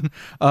 puts on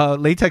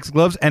latex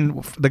gloves,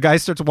 and the guy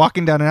starts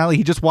walking down an alley.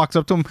 He just walks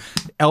up to him,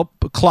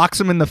 clocks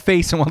him in the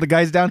face, and while the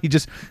guy's down, he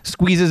just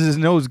squeezes his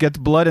nose, gets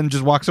blood, and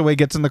just walks away,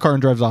 gets in the car,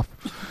 and drives off.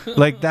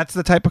 Like, that's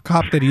the type of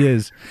cop that he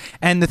is.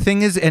 And the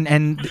thing is,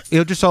 and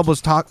Idris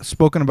Elba's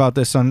spoken about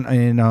this in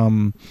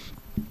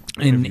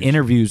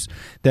interviews,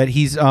 that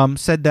he's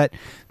said that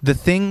the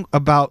thing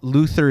about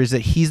Luther is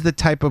that he's the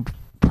type of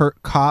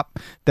cop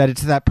that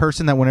it's that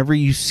person that whenever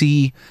you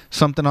see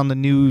something on the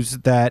news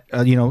that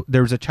you know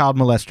there's a child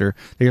molester,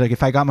 that you're like,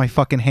 if I got my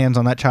fucking hands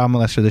on that child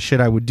molester, the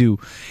shit I would do.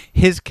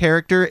 His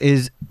character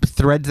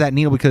threads that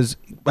needle because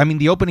I mean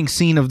the opening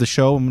scene of the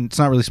show, and it's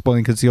not really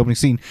spoiling because it's the opening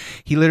scene,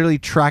 he literally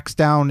tracks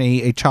down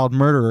a child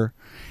murderer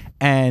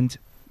and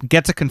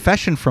gets a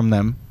confession from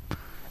them,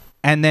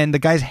 and then the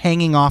guy's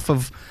hanging off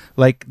of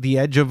like the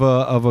edge of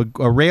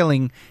a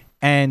railing,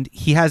 and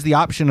he has the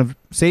option of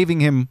saving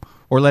him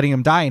or letting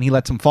him die, and he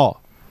lets him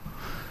fall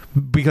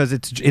because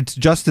it's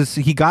justice.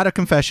 He got a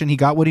confession, he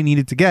got what he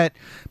needed to get,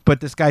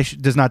 but this guy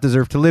does not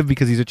deserve to live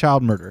because he's a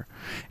child murderer.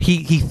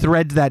 He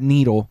threads that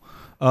needle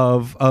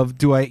of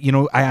do I, you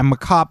know, I'm a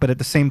cop, but at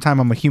the same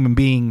time I'm a human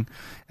being,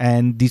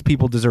 and these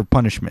people deserve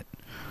punishment.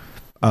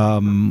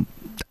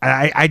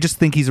 I just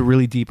think he's a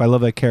really deep. I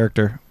love that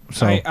character.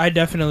 So I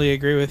definitely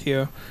agree with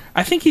you.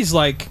 I think he's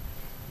like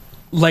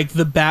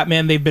the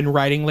Batman they've been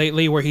writing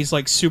lately, where he's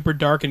like super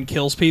dark and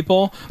kills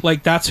people.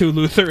 Like that's who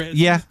Luther is.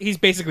 Yeah, he's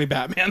basically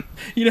Batman.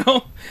 You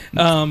know.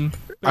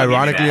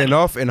 Ironically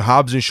enough, in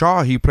Hobbs and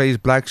Shaw, he plays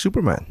Black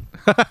Superman.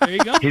 There you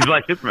go. He's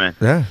Black Superman.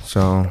 Yeah.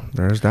 So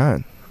there's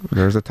that.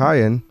 There's a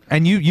tie-in.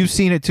 And you've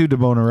seen it too,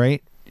 DeBona,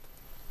 right?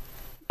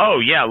 Oh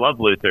yeah, I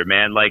love Luther,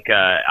 man. Like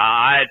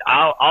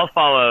I'll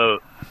follow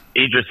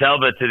Idris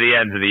Elba to the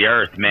ends of the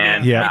earth,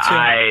 man. Yeah.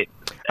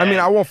 I mean,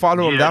 I won't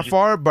follow him that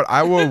far, but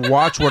I will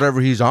watch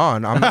whatever he's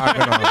on. I'm not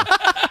gonna.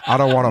 I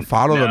don't want to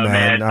follow the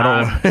man.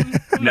 I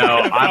don't.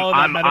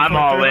 I'm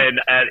all in.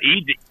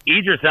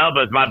 Idris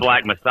Elba is my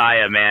Black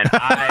Messiah, man.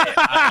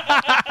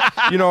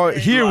 You know,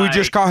 here we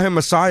just call him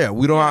Messiah.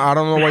 We don't. I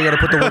don't know why you got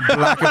to put the word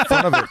black in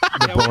front of it.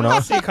 Yeah, we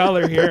don't see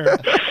color here.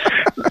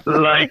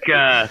 Like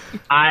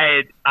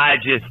I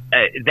just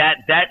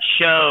that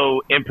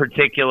show in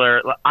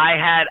particular,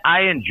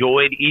 I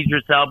enjoyed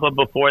Idris Elba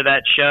before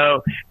that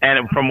show,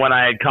 and from when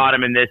I had caught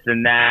him in this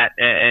and that,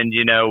 and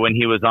you know, when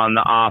he was on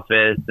The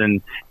Office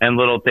and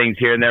little things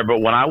here and there.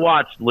 But when I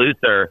watched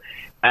Luther,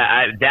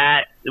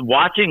 that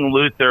watching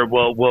Luther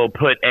will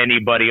put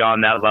anybody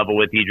on that level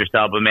with Idris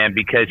Elba, man,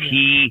 because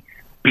he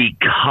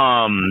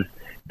becomes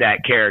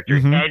that character,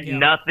 and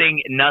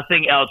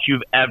nothing else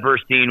you've ever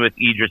seen with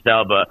Idris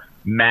Elba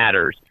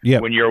matters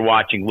when you're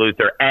watching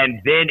Luther.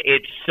 And then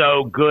it's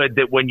so good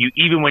that when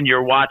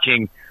you're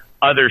watching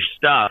other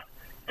stuff,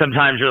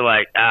 sometimes you're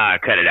like,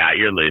 cut it out,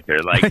 you're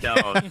Luther. Like,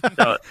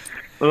 don't.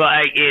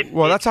 Like it.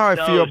 Well, that's how I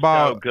feel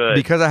about,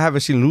 because I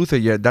haven't seen Luther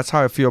yet. That's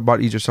how I feel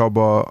about Idris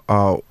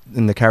Elba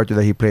in the character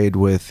that he played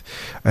with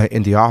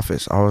in The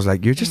Office. I was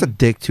like, you're just a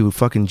dick to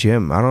fucking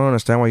Jim. I don't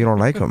understand why you don't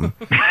like him.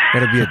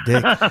 Gotta be a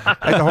dick. Like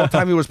the whole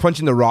time he was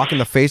punching The Rock in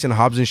the face in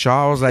Hobbs and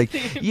Shaw, I was like,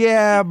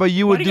 yeah, but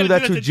you would do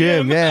that to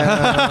Jim.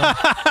 Yeah.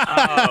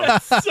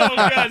 So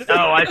good.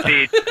 Oh, I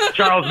see.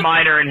 Charles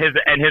Minor and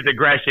his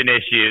aggression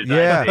issues.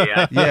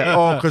 Yeah. Yeah.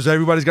 Oh, because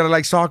everybody's got to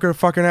like soccer,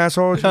 fucking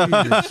asshole. Jesus.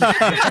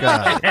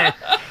 God.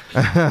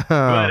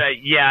 But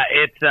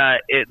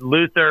it's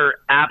Luther,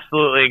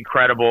 absolutely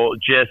incredible.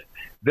 Just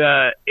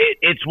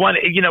it's one,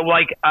 you know,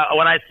 like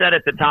when I said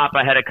at the top,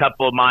 I had a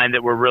couple of mine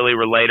that were really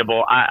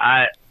relatable.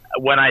 I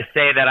when I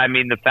say that, I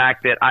mean the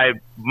fact that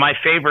my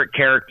favorite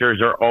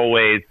characters are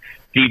always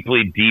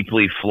deeply,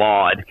 deeply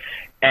flawed.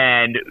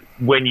 And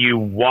when you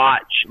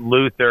watch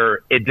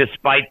Luther,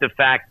 despite the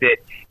fact that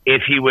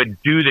if he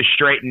would do the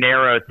straight and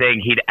narrow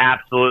thing, he'd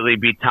absolutely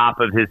be top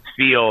of his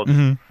field.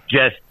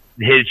 Just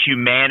his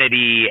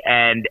humanity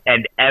and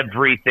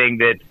everything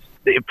that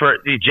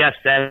Jeff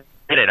said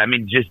it. I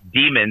mean, just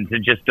demons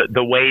and just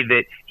the way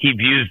that he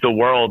views the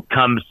world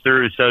comes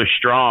through so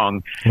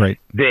strong, right?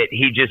 That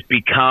he just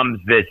becomes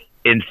this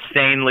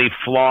insanely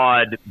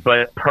flawed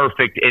but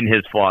perfect in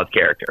his flawed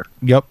character.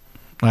 Yep,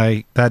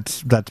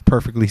 that's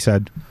perfectly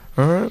said.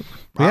 All right.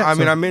 Yeah, I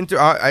mean, I'm into.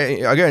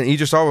 Again,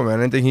 Idris Elba,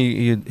 man. I think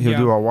he'll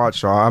do our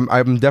watch. So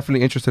I'm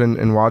definitely interested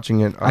in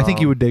watching it. I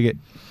think you would dig it.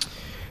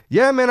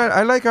 Yeah, man,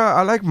 I like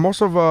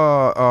most of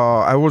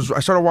I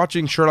started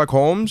watching Sherlock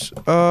Holmes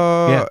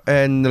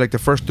and like the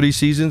first 3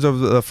 seasons of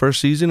the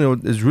first season.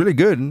 It is really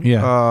good.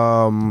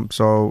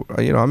 So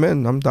you know,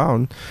 I'm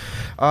down.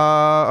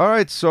 All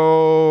right,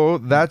 so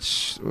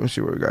that's, let me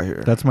see what we got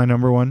here. That's my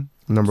number one.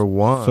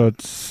 So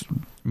it's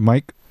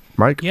Mike.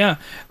 Yeah,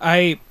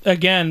 I'm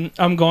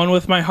going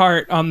with my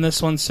heart on this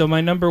one. So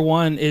my number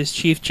one is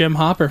Chief Jim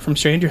Hopper from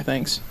Stranger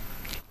Things.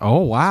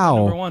 Oh wow,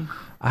 number one.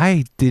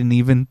 I didn't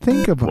even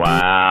think about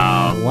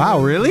it. Wow,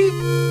 really?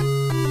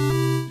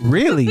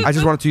 Really? I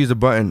just wanted to use the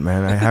button,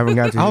 man. I haven't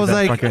got to use I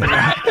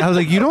was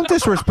like, you don't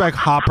disrespect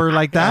Hopper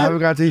like that. I haven't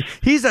got to.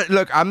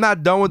 Look, I'm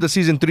not done with the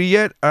season 3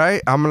 yet, all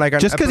right? I'm like...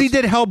 Just because he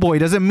did Hellboy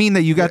doesn't mean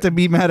that you got to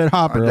be mad at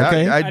Hopper,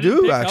 okay? I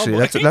do, actually.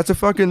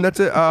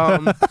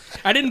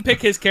 I didn't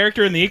pick his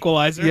character in The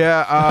Equalizer.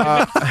 Yeah.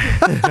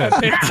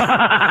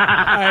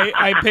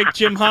 I picked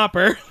Jim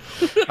Hopper.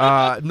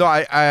 No,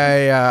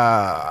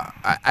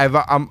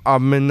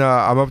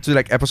 I'm up to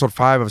like episode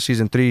 5 of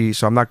season 3,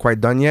 so I'm not quite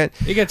done yet.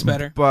 It gets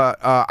better, but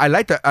I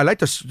like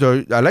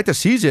the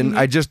season.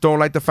 I just don't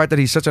like the fact that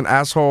he's such an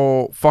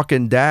asshole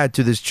fucking dad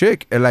to this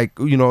chick, and like,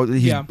 you know,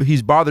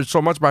 he's bothered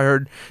so much by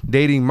her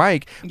dating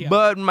Mike,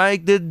 but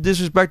Mike did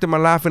disrespect him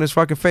and laugh in his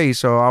fucking face.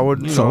 So I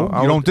would, you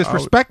don't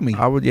disrespect me.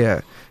 I would,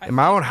 in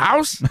my own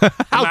house.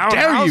 How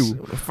dare you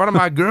in front of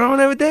my girl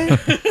and everything.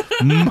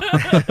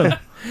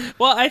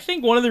 Well, I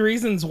think one of the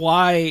reasons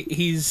why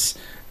he's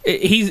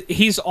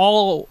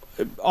all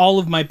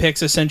of my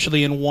picks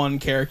essentially in one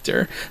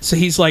character. So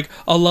he's like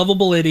a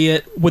lovable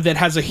idiot that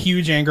has a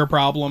huge anger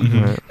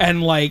problem,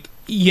 and like,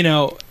 you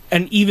know,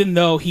 and even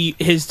though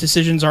his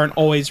decisions aren't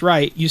always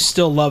right, you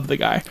still love the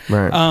guy.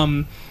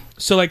 Right.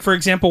 So like, for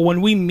example, when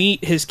we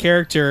meet his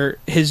character,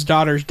 his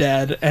daughter's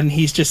dead, and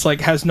he's just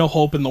like has no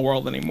hope in the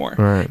world anymore.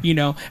 Right. You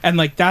know, and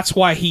like that's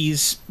why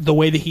he's the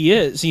way that he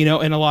is, you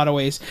know, in a lot of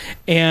ways.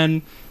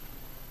 And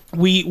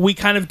we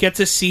kind of get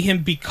to see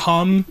him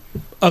become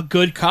a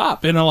good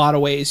cop in a lot of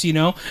ways, you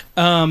know?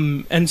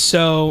 And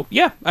so,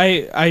 yeah,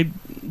 I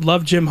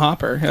love Jim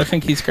Hopper. I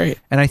think he's great.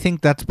 And I think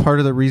that's part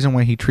of the reason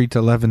why he treats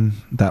Eleven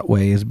that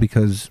way, is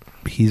because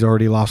he's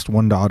already lost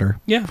one daughter.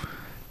 Yeah.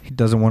 He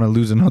doesn't want to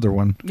lose another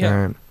one.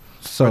 Yeah. Right.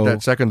 So but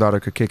that second daughter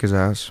could kick his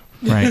ass.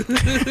 Right.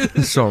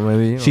 So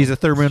maybe, you know, she's a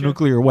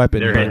thermonuclear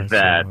weapon. There is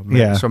that.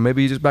 So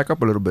maybe you just back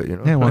up a little bit, you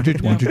know? Yeah, why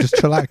don't you just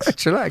chillax?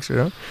 Chillax, you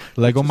know?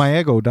 Lego my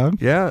ego, dog.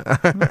 Yeah.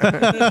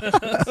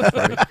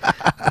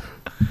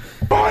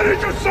 Why did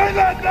you say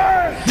that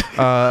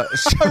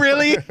name?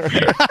 Really?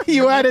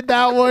 You added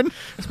that one?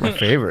 It's my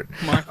favorite.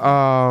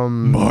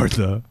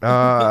 Martha.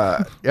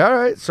 Yeah, all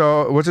right.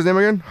 So what's his name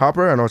again?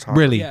 Hopper? I know it's Hopper.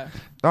 Really? Yeah.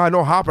 No, I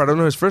know Hopper. I don't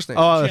know his first name.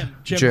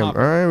 Jim All Hopper.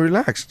 right,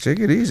 relax. Take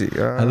it easy.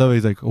 I love it.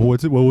 He's like,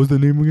 what was the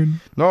name again?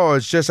 No,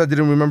 it's just I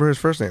didn't remember his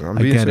first name. I'm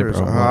I being get it, serious.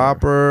 bro.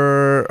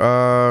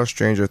 Hopper,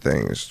 Stranger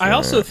Things. I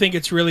also think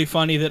it's really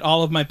funny that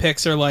all of my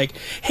picks are like,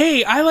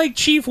 hey, I like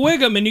Chief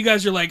Wiggum, and you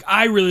guys are like,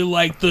 I really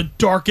like the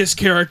darkest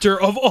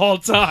character of all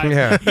time.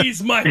 Yeah.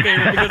 He's my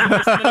favorite because of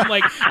this. And then I'm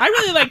like, I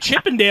really like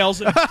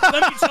Chippendales, and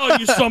let me tell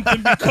you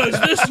something,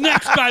 because this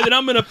next guy that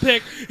I'm going to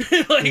pick,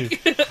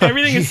 like,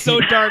 everything is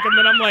so dark, and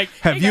then I'm like,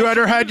 Have you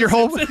ever had your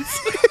whole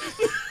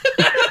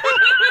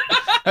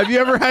Have you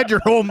ever had your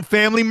whole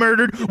family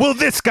murdered? Well,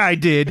 this guy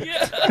did.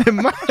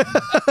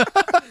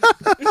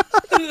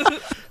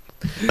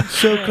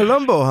 So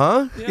Columbo,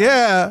 huh?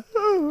 Yeah.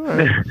 All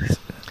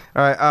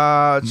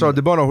right. So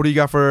DeBono, who do you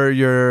got for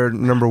your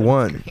number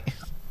one?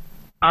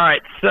 All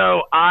right,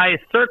 so I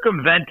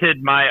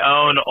circumvented my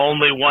own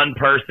only one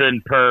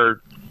person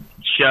per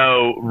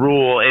show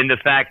rule in the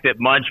fact that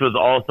Munch was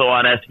also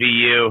on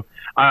SVU,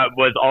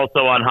 was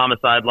also on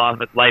Homicide,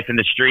 Life in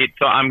the Street.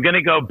 So I'm going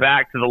to go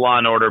back to the Law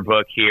and Order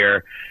book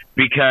here,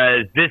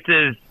 because this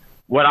is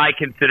what I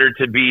consider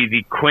to be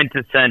the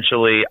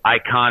quintessentially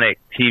iconic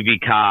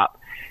TV cop,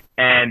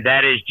 and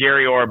that is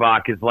Jerry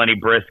Orbach as Lenny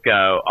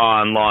Briscoe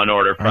on Law and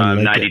Order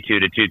from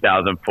 92 to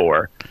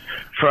 2004.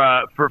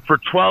 For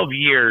 12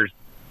 years,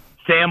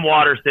 Sam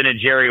Waterston and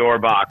Jerry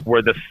Orbach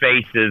were the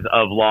faces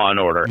of Law and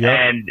Order. Yep.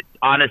 And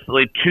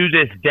honestly, to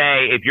this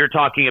day, if you're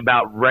talking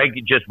about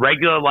just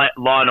regular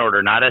Law and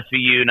Order, not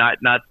SVU, not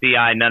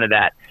CI, none of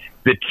that,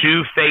 the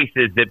two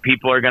faces that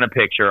people are going to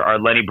picture are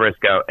Lenny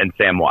Briscoe and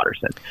Sam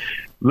Waterston.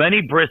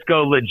 Lenny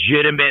Briscoe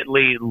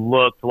legitimately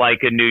looked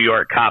like a New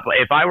York cop.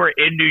 If I were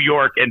in New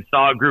York and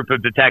saw a group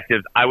of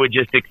detectives, I would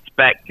just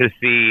expect to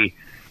see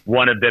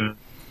one of them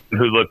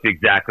who looked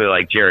exactly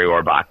like Jerry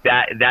Orbach.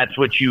 That's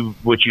what you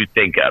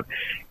think of.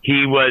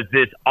 He was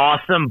this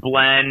awesome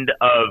blend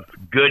of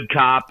good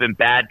cop and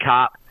bad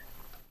cop.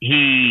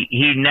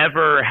 He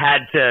never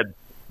had to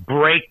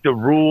break the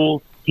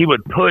rules. He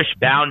would push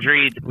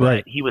boundaries,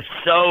 but he was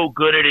so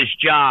good at his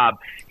job.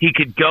 He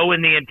could go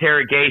in the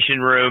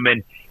interrogation room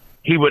and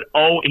he would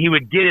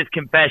get his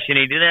confession.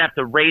 He didn't have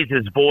to raise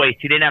his voice.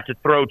 He didn't have to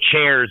throw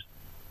chairs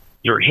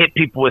or hit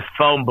people with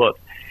phone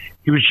books.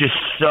 He was just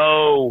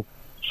so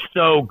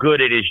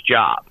good at his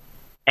job.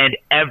 And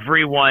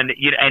everyone,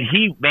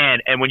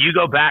 and when you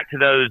go back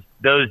to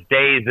those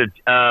days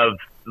of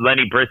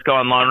Lenny Briscoe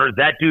on Law & Order,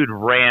 that dude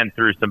ran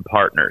through some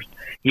partners.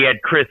 He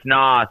had Chris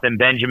Noth and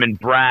Benjamin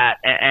Bratt,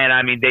 and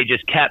I mean, they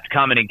just kept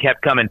coming,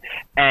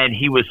 and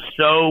he was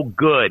so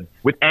good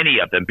with any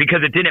of them,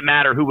 because it didn't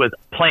matter who was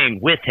playing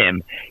with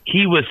him.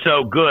 He was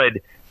so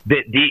good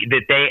that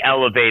they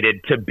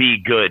elevated to be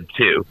good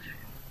too.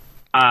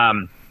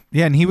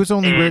 Yeah, and he was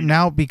only written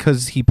out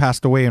because he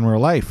passed away in real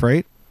life,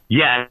 right?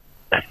 Yeah.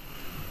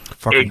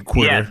 Fucking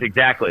quitter. Yes,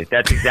 exactly.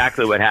 That's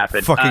exactly what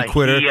happened. Fucking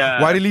quitter.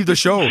 Why did he leave the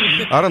show?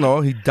 I don't know.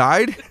 He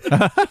died?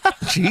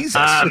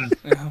 Jesus.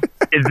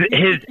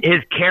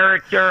 His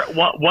character,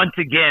 once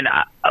again,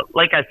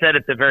 like I said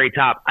at the very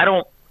top, I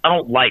don't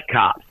like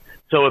cops.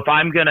 So if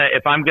I'm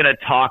gonna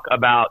talk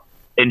about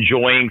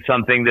enjoying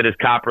something that is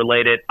cop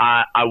related,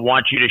 I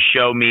want you to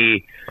show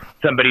me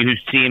somebody who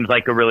seems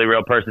like a really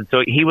real person.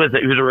 So he was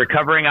a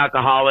recovering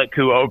alcoholic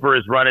who, over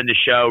his run in the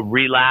show,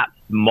 relapsed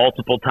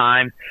multiple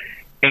times,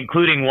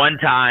 including one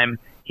time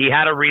he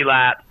had a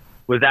relapse,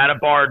 was at a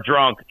bar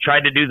drunk,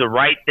 tried to do the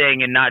right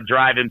thing and not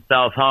drive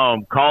himself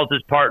home, calls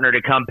his partner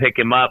to come pick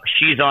him up.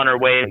 She's on her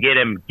way to get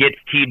him, gets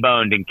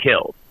T-boned and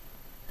killed.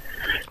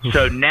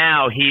 So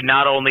now he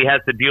not only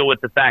has to deal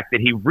with the fact that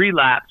he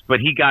relapsed, but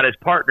he got his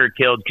partner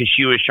killed because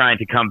she was trying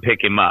to come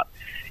pick him up.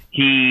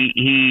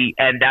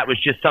 And that was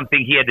just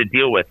something he had to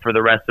deal with for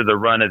the rest of the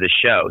run of the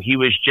show.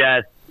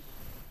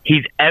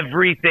 He's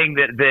everything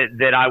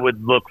that I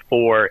would look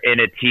for in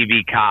a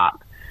TV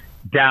cop.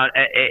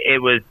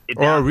 It was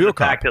a real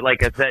cop. Fact that,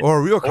 like I said, or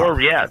a real cop.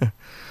 Or yes,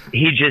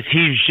 he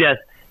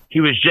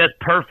was just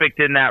perfect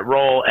in that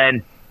role.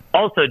 And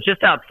also,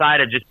 just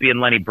outside of just being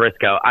Lenny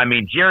Briscoe, I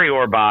mean, Jerry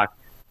Orbach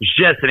was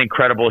just an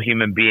incredible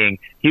human being.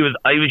 He was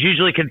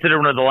usually considered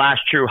one of the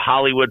last true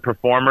Hollywood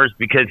performers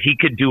because he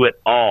could do it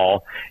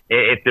all.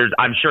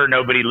 I'm sure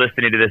nobody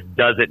listening to this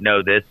doesn't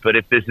know this, but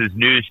if this is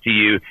news to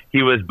you,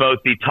 he was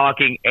both the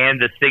talking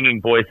and the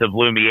singing voice of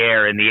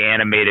Lumiere in the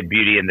animated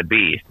Beauty and the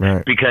Beast.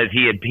 Right. Because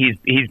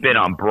he's been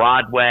on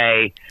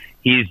Broadway,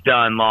 he's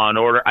done Law and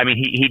Order. I mean,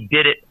 he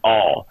did it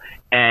all,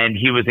 and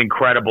he was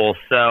incredible.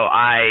 So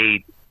I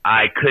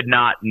could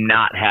not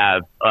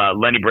have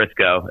Lenny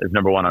Briscoe as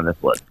number one on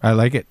this list. I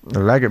like it. I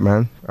like it,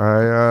 man.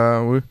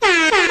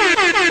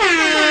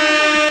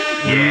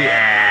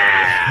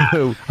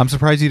 Yeah. I'm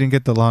surprised you didn't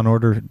get the Law and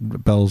Order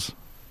bells.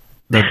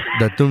 The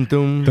dum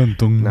dum dum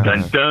dum. Nah.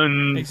 Dun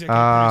dun.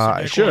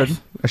 I should.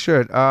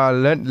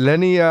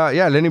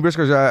 Lenny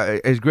Briscoe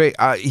is great.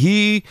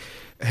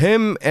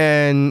 Him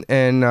and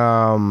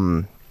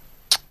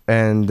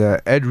and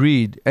Ed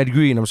Green,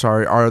 I'm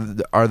sorry, are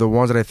the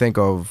ones that I think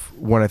of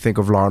when I think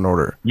of Law and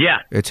Order. Yeah.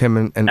 It's him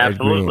and Ed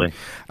Absolutely. Green.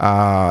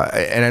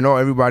 And I know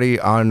everybody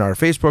on our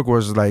Facebook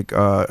was like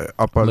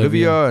up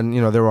Olivia, and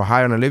they were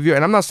high on Olivia.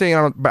 And I'm not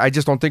saying but I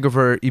just don't think of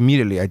her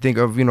immediately. I think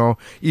of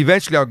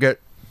eventually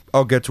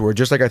I'll get to her,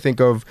 just like I think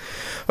of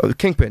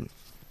Kingpin.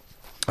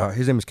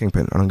 His name is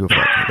Kingpin. I don't give a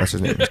fuck. That's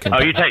his name.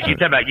 Oh, you talk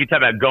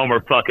about Gomer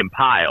fucking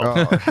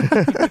Pyle.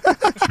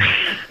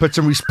 Put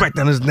some respect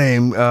on his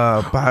name. He's. See,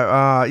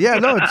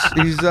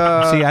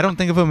 I don't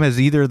think of him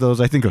as either of those.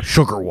 I think of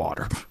Sugar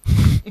Water.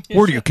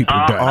 Where do you keep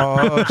your dad?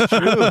 Oh,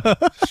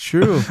 it's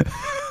true.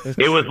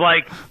 It was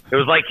like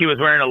he was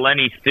wearing a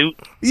Lenny suit.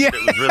 Yeah.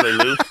 It was really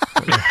loose.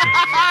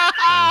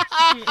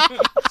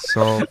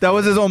 So that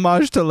was his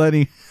homage to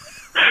Lenny.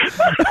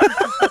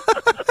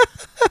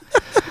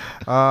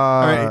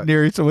 All right,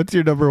 Neri, so what's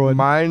your number one?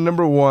 My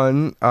number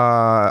one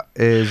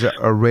is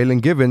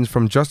Raylan Givens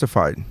from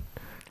Justified.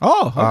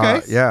 Oh,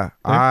 okay. Yeah,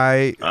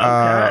 I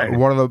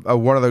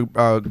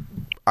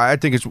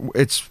think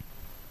it's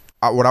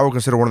what I would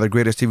consider one of the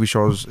greatest TV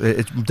shows.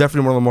 It's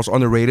definitely one of the most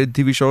underrated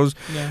TV shows.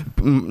 Yeah.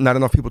 Not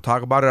enough people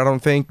talk about it, I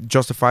don't think.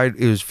 Justified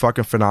is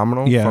fucking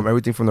phenomenal. Yeah. From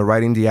everything from the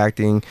writing, the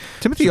acting.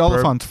 Timothy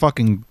Oliphant's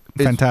fucking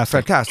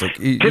fantastic.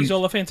 Timothy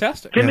Oliphant.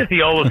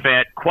 Timothy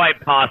Oliphant,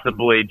 quite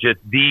possibly just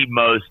the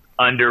most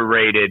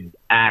underrated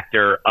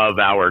actor of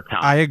our time.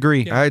 I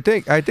agree. I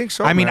think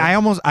so. I mean,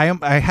 man.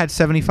 I had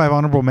 75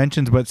 honorable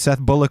mentions, but Seth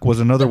Bullock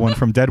was another one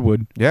from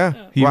Deadwood. Yeah.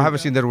 I haven't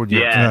seen Deadwood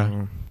yet.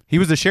 Yeah. He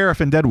was the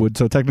sheriff in Deadwood,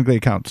 so technically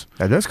it counts.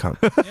 That does count.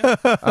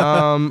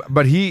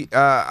 But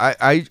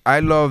I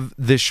love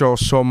this show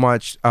so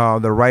much.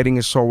 The writing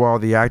is so well.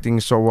 The acting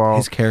is so well.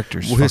 His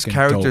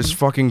character's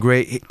fucking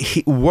great.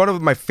 One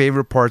of my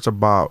favorite parts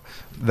about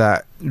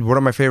that, one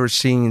of my favorite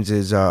scenes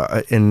is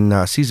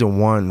in season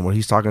 1 when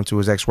he's talking to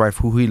his ex-wife,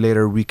 who he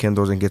later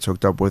rekindles and gets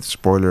hooked up with.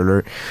 Spoiler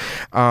alert.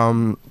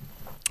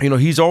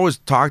 He's always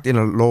talked in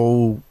a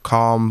low,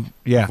 calm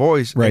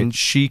voice, right. and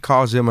she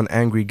calls him an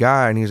angry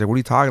guy, and he's like, "What are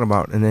you talking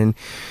about?" And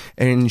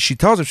she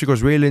tells him, she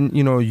goes, "Raylan,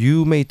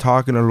 you may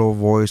talk in a low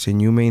voice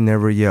and you may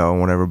never yell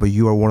and whatever, but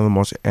you are one of the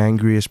most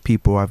angriest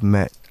people I've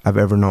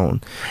ever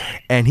known."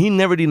 And he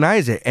never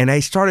denies it. And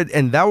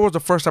that was the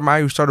first time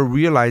I started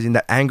realizing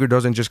that anger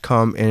doesn't just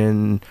come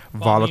in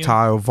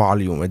volatile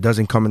volume. It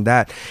doesn't come in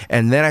that.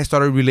 And then I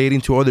started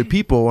relating to other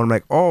people, and I'm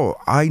like, oh,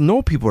 I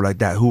know people like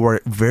that who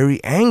are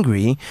very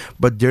angry,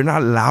 but they're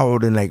not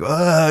loud and like,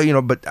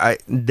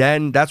 but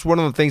then that's one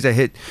of the things that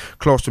hit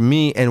close to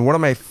me. And one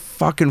of my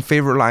fucking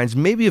favorite lines,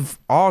 maybe of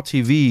all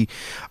TV,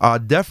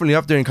 definitely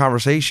up there in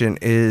conversation,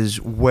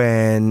 is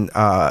when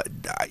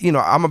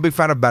I'm a big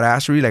fan of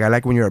badassery. Like, I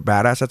like when you're a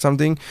badass at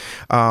something.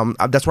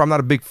 That's why I'm not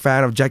a big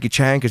fan of Jackie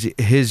Chan, because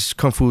his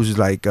kung fu is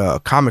like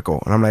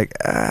comical, and I'm like,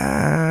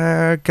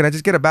 can I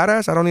just get a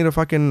badass? I don't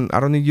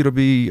need you to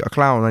be a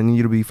clown. I need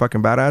you to be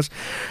fucking badass.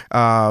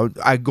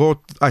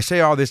 I say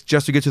all this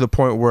just to get to the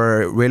point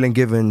where Raylan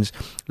Givens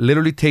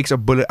literally takes a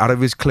bullet out of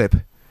his clip,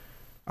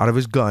 out of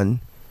his gun,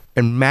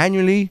 and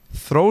manually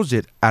throws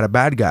it at a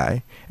bad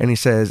guy, and he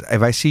says,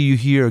 "If I see you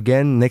here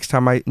again next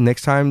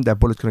time that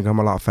bullet's gonna come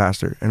a lot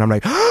faster." And I'm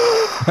like,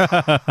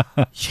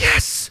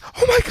 yes,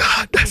 oh my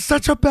god, that's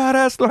such a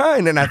badass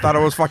line. And I thought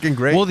it was fucking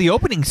great. Well, the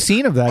opening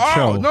scene of that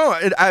show,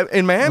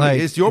 in Miami,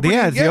 it's the opening.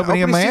 It's the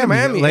opening of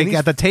Miami. Like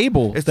at the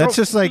table. That's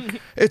just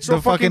like, it's so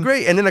fucking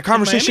great. And then the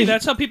conversation. In Miami,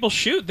 that's how people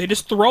shoot. They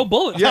just throw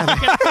bullets. Yeah, they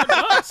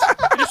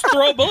just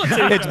throw bullets.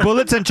 It's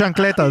bullets and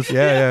chancletas.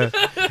 Yeah.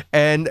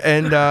 And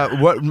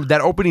what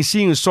that opening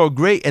scene is so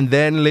great. And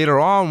then later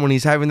on, when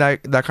he's having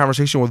that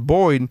conversation with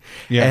Boyd,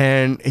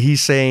 and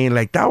he's saying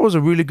like, that was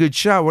a really good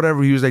shot,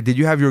 whatever. He was like, "Did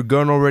you have your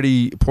gun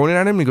already pointed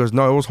at him?" And he goes,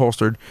 "No, it was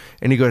holstered."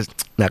 And he goes,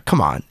 "Now come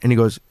on." And he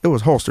goes, "It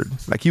was holstered."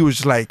 Like, he was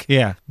just like,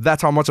 yeah,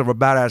 that's how much of a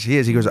badass he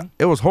is. He goes,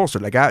 "It was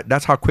holstered." Like,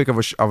 that's how quick of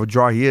a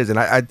draw he is. And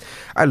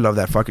I love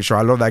that fucking show.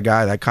 I love that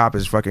guy. That cop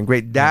is fucking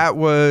great. That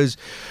was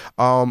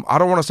I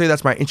don't want to say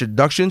that's my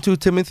introduction to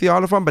Timothy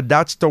Oliphant, but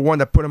that's the one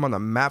that put him on the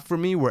map for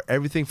me, where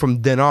everything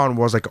from then on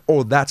was like,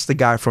 oh, that's the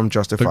guy from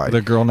Justified.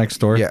 The girl next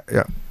door. Yeah.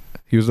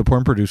 He was the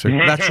porn producer.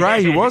 That's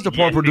right. He was the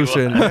porn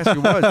producer. Yes, he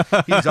was.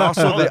 He's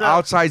also the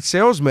outside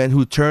salesman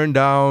who turned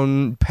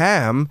down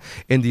Pam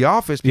in The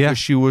Office because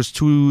she was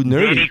too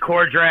nerdy. Danny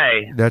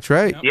Cordray. That's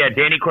right. Yeah,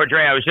 Danny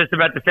Cordray. I was just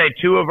about to say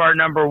 2 of our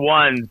number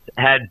ones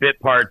had bit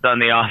parts on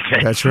The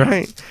Office. That's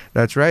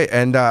right.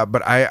 And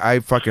but I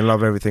fucking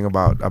love everything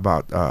about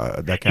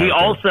that character. He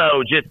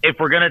also, just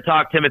if we're gonna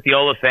talk Timothy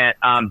Oliphant,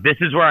 this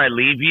is where I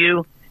leave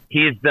you.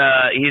 He's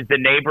the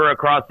neighbor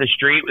across the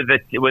street with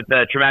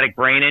the traumatic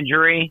brain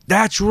injury.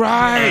 That's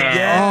right.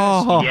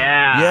 And,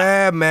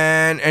 yeah,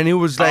 man. And he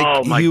was like,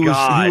 oh my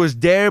God. He was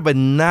there, but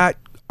not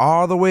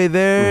all the way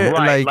there.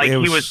 Right, like it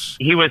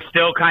he was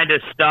still kind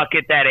of stuck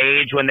at that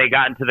age when they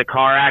got into the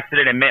car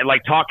accident, and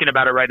like talking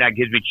about it right now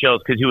gives me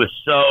chills because he was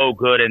so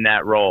good in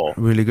that role.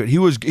 Really good. He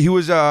was.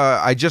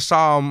 I just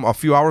saw him a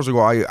few hours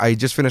ago. I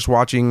just finished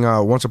watching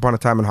Once Upon a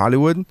Time in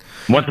Hollywood.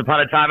 Once Upon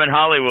a Time in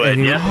Hollywood.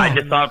 And Yes, I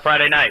just saw it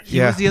Friday night.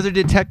 He was the other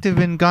detective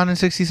in Gone in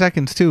 60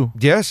 Seconds too.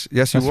 Yes, he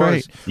That's was.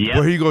 right. Yeah.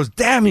 Where he goes,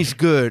 damn, he's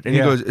good, and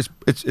he goes,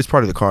 it's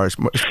part of the car. It's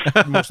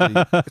mostly,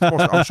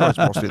 I'm sure it's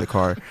mostly the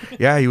car.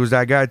 Yeah, he was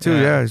that guy too.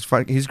 Yeah,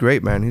 he's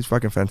great, man. He's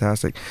fucking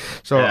fantastic.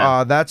 So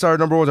that's our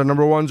number ones. Our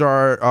number ones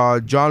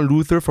are John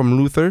Luther from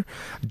Luther,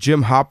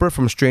 Jim Hopper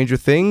from Stranger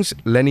Things,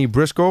 Lenny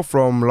Briscoe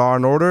from Law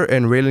and Order,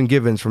 and Raylan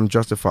Givens from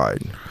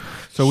Justified.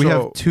 So we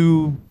have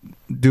two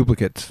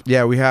duplicates.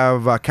 Yeah, we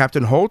have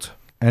Captain Holt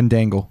and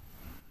Dangle.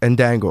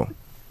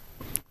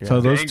 So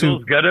those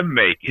Dangle's two. gonna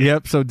make it.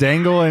 Yep. So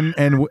Dangle and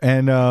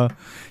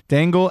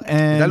Dangle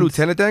and Is that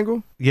Lieutenant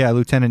Dangle? Yeah,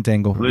 Lieutenant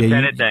Dangle.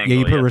 Lieutenant Yeah, Dangle,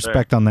 you put yes,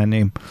 respect on that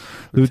name.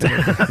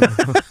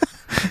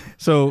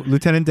 So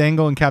Lieutenant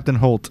Dangle and Captain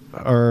Holt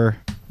are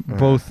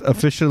both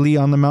officially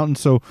on the mountain.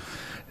 So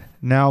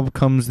now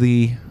comes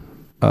the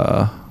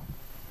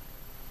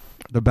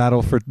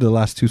battle for the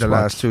last two spots. The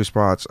last two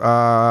spots.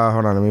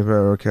 Hold on, let me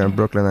put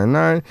Brooklyn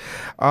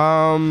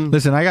Nine-Nine.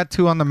 Listen, I got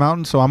two on the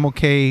mountain, so I'm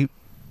okay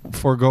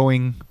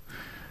foregoing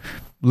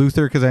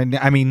Luther because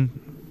I mean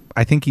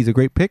I think he's a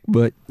great pick,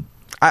 but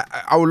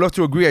I would love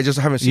to agree. I just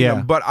haven't seen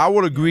him, but I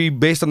would agree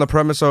based on the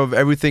premise of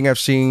everything I've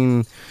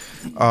seen.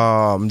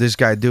 This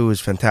guy do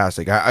is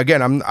fantastic. I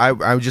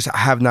just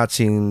have not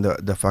seen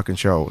the fucking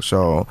show.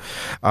 So,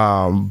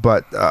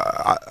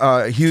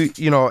 he,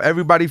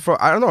 everybody from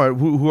I don't know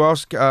who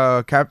else.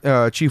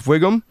 Chief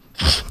Wiggum.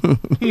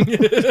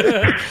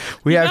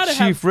 We have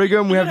Chief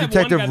Wiggum. We have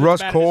Detective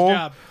Russ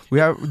Cole. We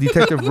have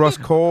Detective Russ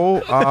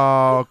Cole.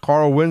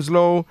 Carl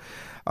Winslow.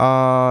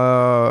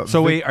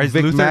 So wait, is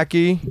Vic Luther,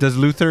 Mackey. Does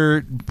Luther?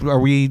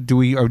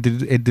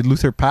 Did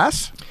Luther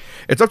pass?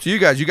 It's up to you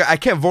guys. I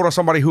can't vote on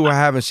somebody who I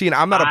haven't seen.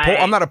 I'm not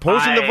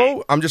opposing the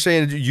vote. I'm just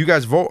saying you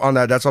guys vote on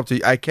that. That's up to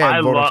you. I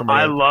can't vote on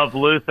somebody. I love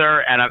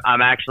Luther, and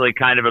I'm actually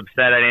kind of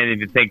upset. I didn't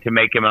even think to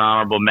make him an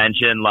honorable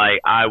mention.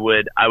 Like I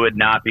would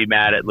not be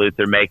mad at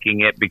Luther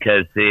making it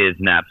because he is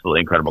an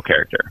absolutely incredible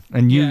character.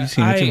 And you've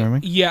seen it too,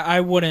 Jeremy? Yeah,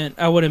 I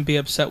wouldn't be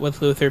upset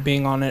with Luther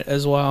being on it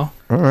as well.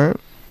 All right.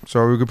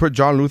 So we could put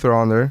John Luther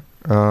on there.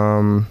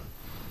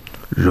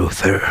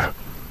 Luther.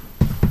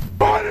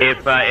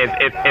 If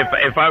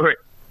I were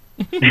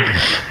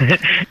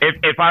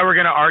if I were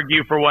going to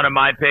argue for one of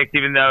my picks,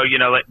 even though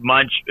like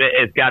Munch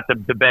has got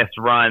the best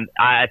run,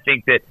 I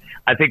think that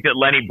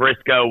Lenny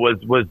Briscoe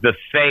was the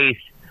face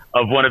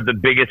of one of the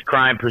biggest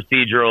crime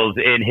procedurals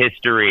in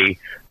history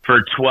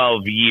for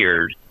 12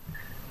 years.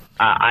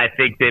 I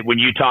think that when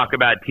you talk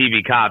about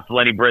TV cops,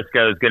 Lenny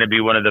Briscoe is going to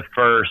be one of the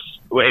first.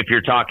 If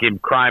you're talking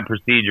crime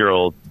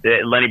procedurals,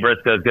 Lenny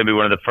Briscoe is going to be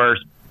one of the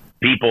first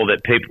people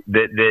that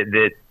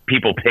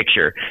people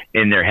picture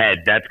in their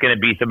head. That's going to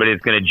be somebody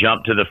that's going to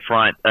jump to the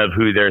front of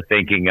who they're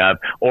thinking of.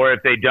 Or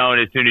if they don't,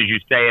 as soon as you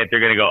say it, they're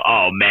going to go,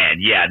 "Oh man,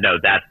 yeah, no,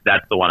 that's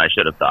the one I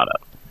should have thought of."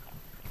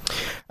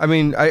 I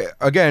mean,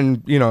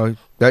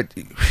 that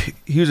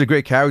he was a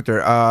great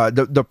character.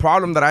 The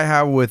problem that I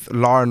have with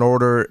Law and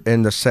Order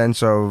in the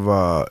sense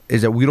of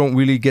is that we don't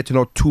really get to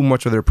know too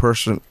much of their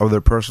personal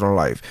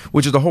life,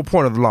 which is the whole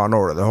point of Law and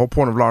Order. The whole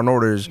point of Law and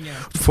Order is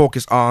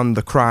focus on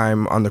the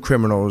crime, on the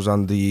criminals,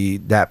 on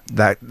that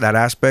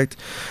aspect.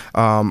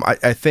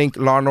 I think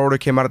Law and Order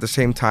came out at the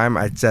same time.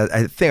 I want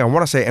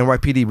to say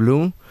NYPD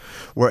Blue.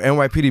 Where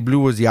NYPD Blue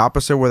was the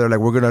opposite, where they're like,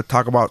 we're going to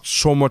talk about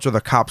so much of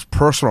the cop's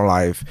personal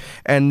life,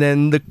 and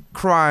then the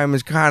crime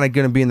is kind of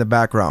going to be in the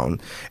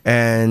background.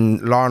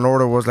 And Law and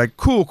Order was like,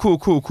 cool.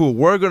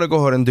 We're going to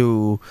go ahead and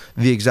do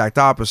the exact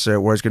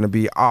opposite, where it's going to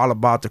be all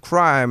about the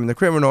crime and the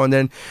criminal. And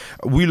then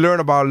we learn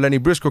about Lenny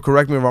Briscoe,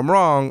 correct me if I'm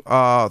wrong,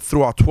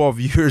 throughout 12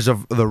 years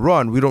of the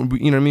run. We don't,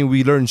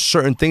 we learn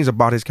certain things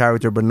about his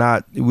character,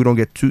 but we don't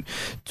get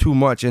too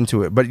much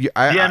into it. But you're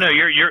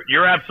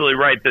absolutely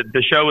right.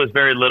 The show was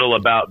very little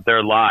about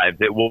their lives.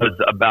 It was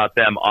about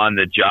them on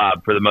the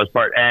job for the most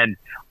part. And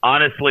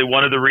honestly,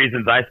 one of the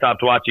reasons I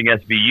stopped watching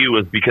SVU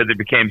was because it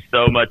became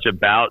so much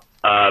about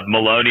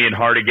Maloney and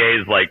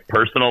Hardigay's like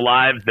personal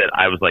lives that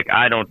I was like,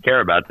 I don't care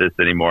about this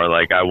anymore.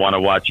 Like, I want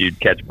to watch you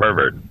catch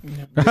perverts.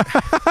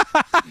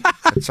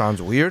 That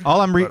sounds weird.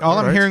 All I'm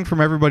hearing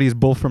from everybody is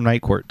Bull from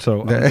Night Court.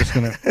 So I'm just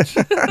gonna.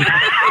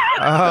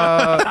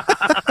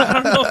 I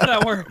don't know if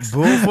that works.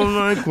 Bull from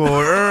Night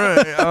Court.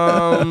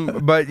 All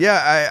right. But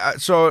yeah,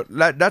 so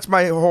that's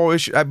my whole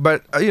issue.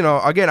 But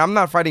again, I'm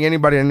not fighting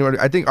anybody.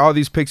 I think all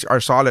these picks are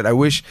solid. I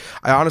wish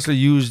I honestly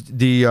used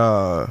the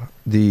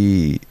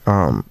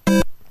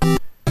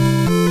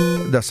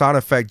sound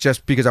effect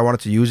just because I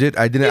wanted to use it.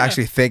 I didn't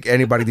actually think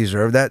anybody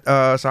deserved that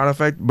sound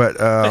effect,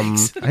 but I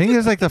think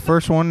it's like the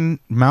first one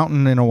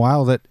mountain in a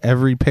while that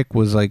every pick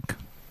was like.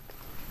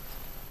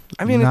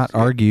 I mean, not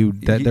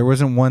argued that there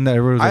wasn't one that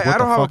everyone was like, I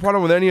don't have a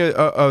problem with any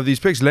of these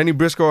picks. Lenny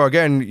Briscoe,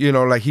 again,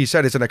 like he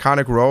said, it's an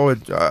iconic role.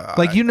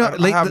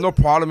 I have no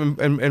problem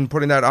in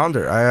putting that on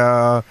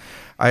there.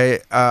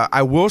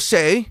 I will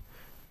say,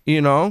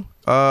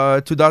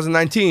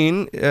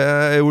 2019,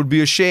 it would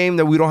be a shame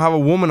that we don't have a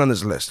woman on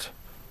this list.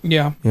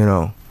 Yeah.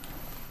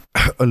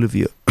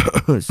 Olivia.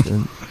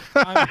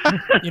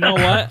 You know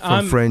what?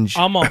 I'm Fringe.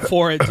 I'm all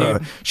for it,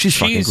 dude. She's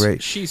fucking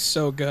great. She's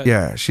so good.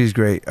 Yeah, she's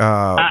great.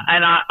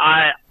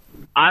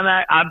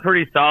 I'm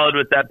pretty solid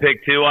with that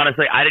pick too.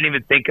 Honestly, I didn't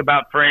even think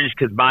about Fringe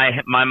because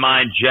my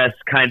mind just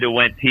kind of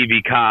went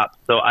TV Cops,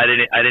 so I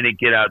didn't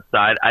get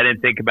outside. I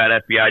didn't think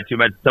about FBI too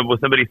much.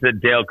 Somebody said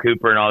Dale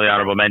Cooper and all the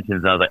honorable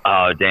mentions, and I was like,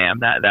 oh damn,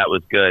 that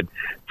was good.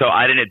 So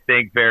I didn't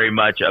think very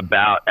much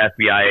about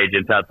FBI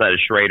agents outside of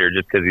Schrader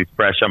just because he's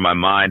fresh on my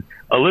mind.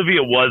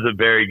 Olivia was a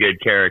very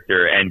good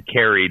character and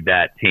carried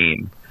that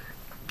team.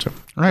 All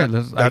right,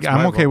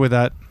 I'm okay with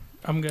that.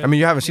 I'm good. I mean,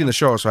 you haven't seen the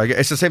show, so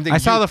it's the same thing. I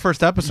saw the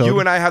first episode. You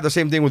and I have the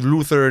same thing with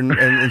Luther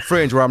and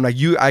Fringe, where I'm like,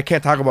 I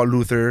can't talk about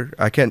Luther.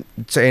 I can't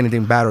say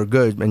anything bad or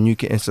good, and you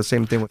can. It's the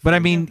same thing with. But I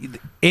mean,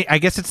 I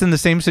guess it's in the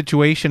same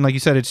situation, like you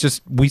said. It's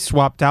just we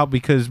swapped out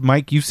because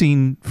Mike, you've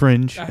seen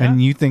Fringe,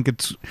 and you think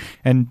it's,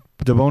 and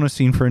DeBona's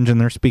seen Fringe, and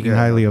they're speaking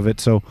highly of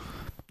it. So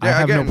I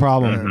have no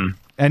problem.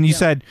 And you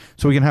said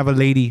so we can have a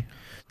lady.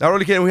 Not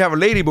only can we have a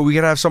lady, but we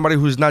can have somebody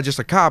who's not just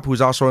a cop,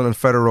 who's also in the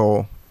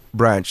federal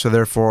branch. So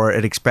therefore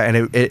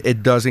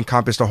it does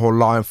encompass the whole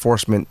law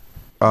enforcement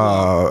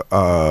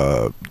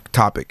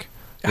topic.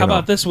 How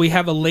about this? We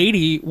have a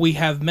lady, we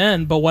have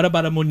men, but what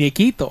about a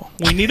muñequito?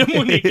 We need a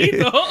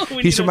muñequito.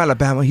 He's from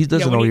Alabama. He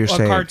doesn't know what you're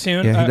saying. A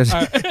cartoon. Yeah,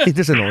 he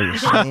doesn't know what you're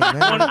saying.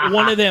 Man.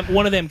 One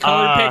of them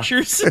colored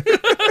pictures.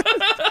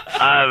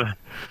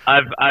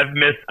 I've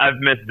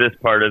missed this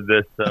part of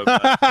this. So.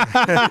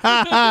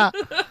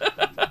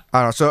 I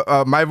don't know. So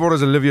my vote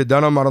is Olivia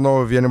Dunham. I don't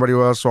know if anybody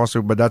else wants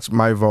to, but that's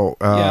my vote.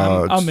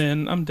 I'm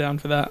in. I'm down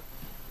for that.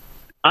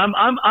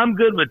 I'm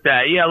good with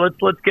that. Yeah,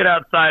 let's get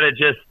outside of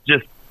just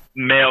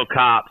male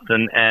cops,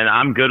 and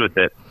I'm good with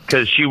it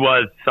because she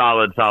was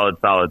solid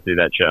through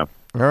that show.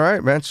 All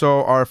right, man.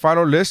 So our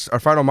final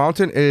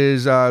mountain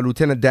is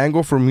Lieutenant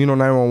Dangle from Reno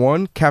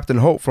 911, Captain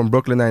Hope from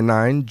Brooklyn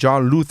Nine-Nine,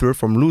 John Luther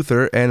from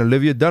Luther, and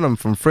Olivia Dunham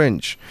from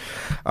Fringe.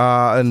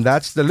 And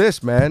that's the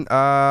list, man.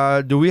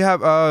 Do we have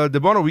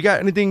DeBono? You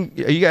got anything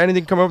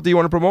coming up that you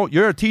want to promote?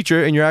 You're a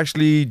teacher, and you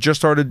actually just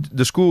started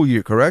the school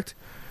year, correct?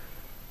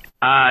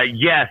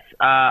 Yes.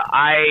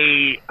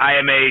 I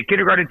am a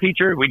kindergarten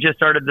teacher. We just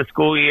started the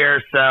school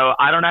year, so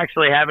I don't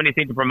actually have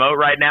anything to promote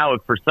right now.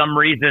 If for some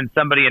reason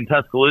somebody in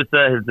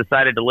Tuscaloosa has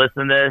decided to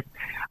listen to this,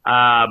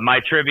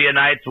 my trivia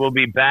nights will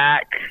be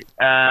back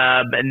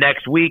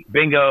next week.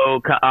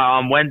 Bingo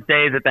on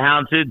Wednesdays at the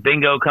Houndstooth.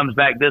 Bingo comes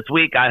back this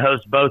week. I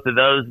host both of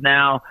those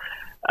now.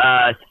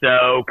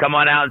 So come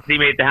on out and see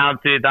me at the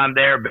Houndstooth. I'm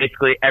there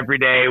basically every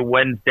day,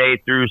 Wednesday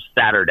through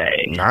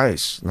Saturday.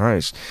 Nice.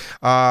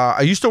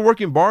 Are you still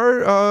working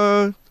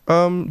bar,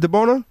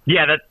 DeBona?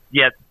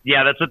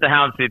 Yeah, that's what the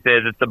Houndstooth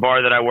is. It's the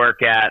bar that I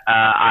work at.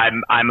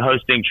 I'm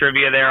hosting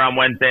trivia there on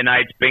Wednesday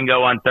nights,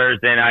 bingo on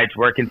Thursday nights,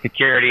 working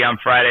security on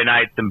Friday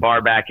nights, and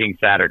bar backing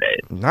Saturdays.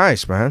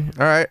 Nice, man.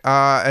 All right.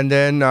 And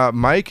then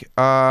Mike,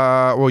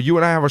 well, you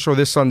and I have a show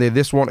this Sunday.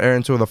 This won't air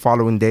until the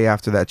following day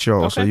after that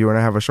show. Okay. So you and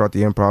I have a show at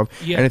the Improv.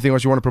 Yeah. Anything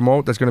else you want to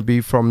promote that's going to be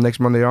from next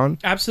Monday on?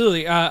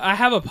 Absolutely. I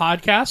have a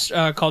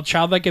podcast called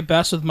Child Like It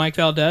Best with Mike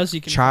Valdez.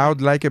 You can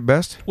Child Like It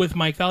Best? With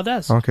Mike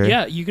Valdez. Okay.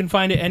 Yeah, you can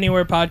find it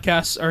anywhere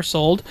podcasts are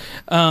sold.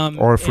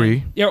 Or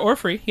free. Or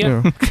free,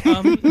 yeah.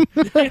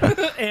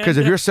 Because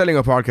if you're selling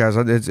a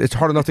podcast, it's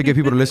hard enough to get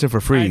people to listen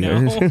for free. I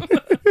know.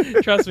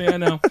 Trust me, I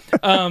know.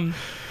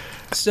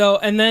 So,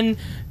 and then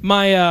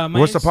my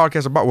what's the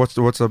podcast about? What's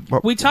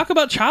the we talk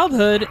about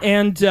childhood,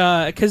 and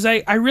because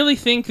I really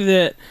think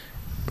that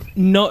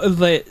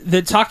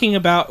that talking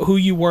about who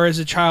you were as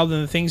a child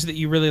and the things that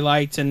you really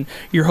liked and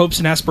your hopes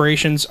and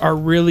aspirations are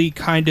really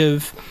kind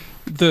of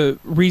the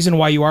reason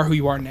why you are who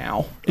you are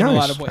now in a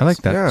lot of ways. I like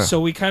that. Yeah.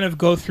 So we kind of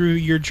go through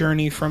your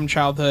journey from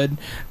childhood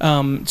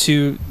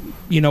to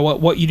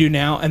what you do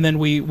now, and then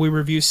we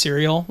review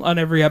cereal on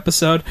every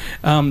episode.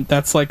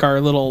 That's like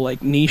our little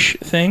niche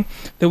thing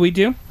that we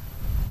do.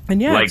 And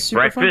yeah, like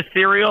breakfast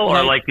cereal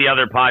or like the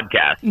other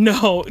podcast?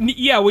 No,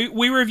 yeah,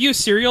 we review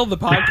cereal, the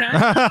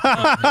podcast.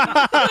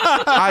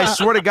 I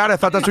swear to God, I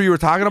thought that's what you were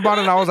talking about,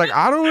 and I was like,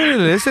 I don't really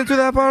listen to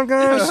that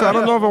podcast. So I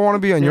don't know if I want to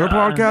be on your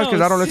podcast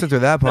because I don't listen to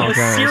that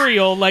podcast.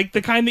 Cereal, like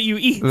the kind that you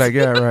eat.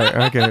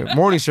 Okay,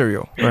 morning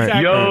cereal. Right.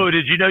 Exactly. Yo,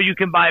 did you know you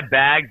can buy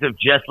bags of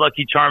Just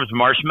Lucky Charms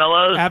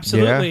marshmallows?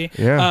 Absolutely.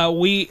 Yeah.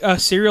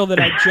 Cereal that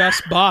I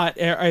just bought.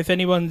 If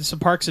anyone's a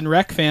Parks and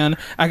Rec fan,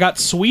 I got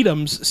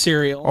Sweetums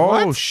cereal.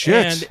 Oh, what? Shit!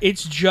 And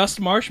it's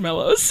just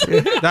marshmallows.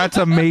 That's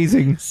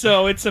amazing.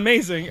 So it's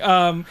amazing.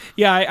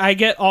 I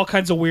get all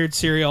kinds of weird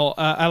cereal.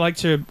 I like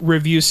to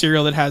review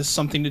cereal that has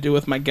something to do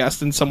with my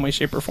guest in some way,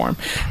 shape, or form.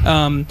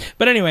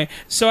 But anyway,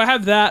 so I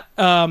have that.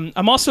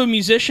 I'm also a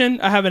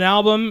musician. I have an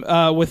album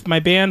with my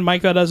band,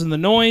 Mike Valdez and the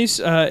Noise.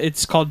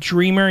 It's called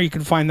Dreamer. You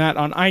can find that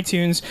on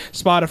iTunes,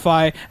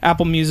 Spotify,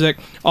 Apple Music,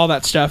 all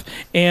that stuff.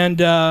 And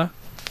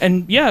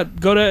yeah,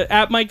 go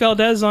to @Mike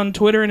Valdez on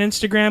Twitter and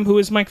Instagram,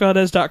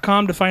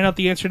 whoismikevaldez.com to find out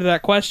the answer to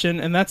that question,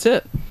 and that's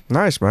it.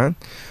 Nice, man.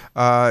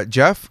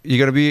 Jeff,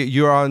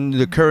 you're on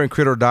the current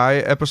Crit or Die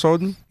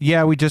episode?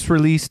 Yeah, we just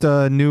released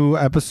a new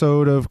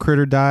episode of Crit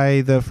or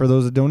Die. For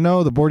those that don't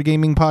know, the board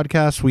gaming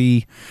podcast.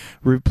 We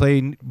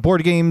play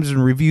board games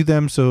and review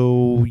them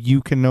so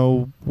you can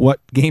know what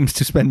games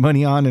to spend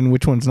money on and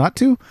which ones not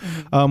to.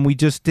 We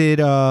just did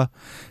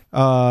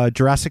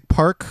Jurassic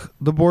Park,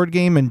 the board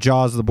game, and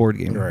Jaws, the board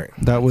game. Right.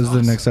 That was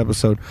the next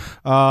episode.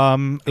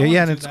 And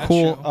it's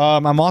cool.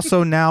 I'm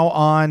also now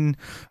on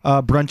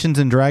Bruncheons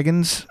and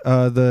Dragons,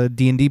 the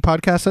D&D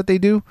podcast that they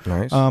do.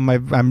 Nice.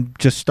 I'm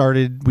just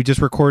started. We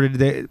just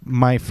recorded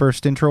my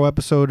first intro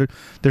episode.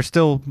 There's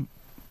still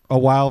a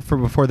while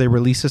before they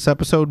release this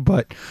episode,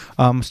 but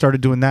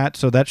started doing that.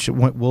 So that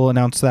we'll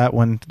announce that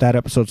when that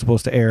episode's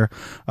supposed to air.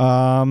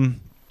 And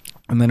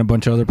then a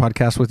bunch of other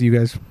podcasts with you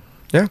guys.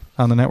 Yeah,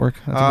 on the network.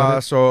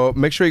 So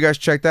make sure you guys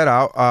check that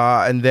out.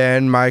 And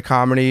then my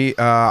comedy,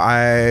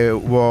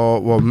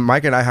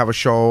 Mike and I have a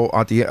show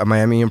at the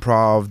Miami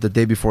Improv the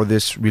day before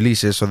this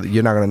releases, so that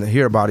you're not going to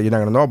hear about it, you're not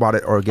going to know about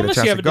it, or get Unless a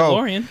chance you have to a go.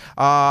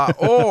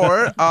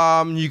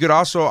 DeLorean. You could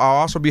also, I'll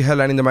also be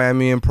headlining the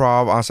Miami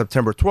Improv on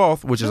September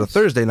 12th, which is a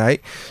Thursday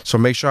night. So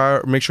make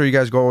sure you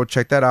guys go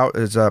check that out.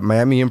 It's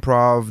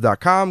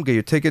MiamiImprov.com. Get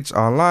your tickets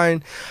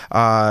online.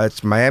 It's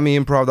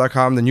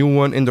MiamiImprov.com, the new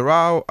one in the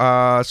row.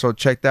 So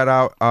check that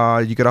out.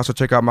 You could also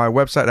check out my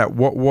website at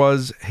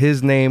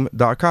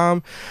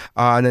whatwashisname.com,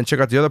 and then check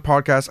out the other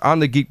podcasts on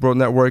the Geek Bro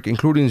Network,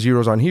 including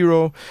Zeros on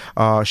Hero,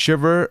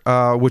 Shiver,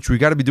 which we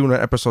got to be doing an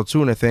episode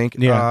soon, I think.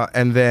 Yeah.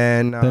 And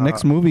then the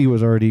next movie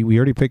we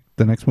already picked.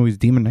 The next movie is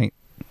Demon Knight.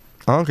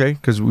 Okay,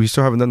 because we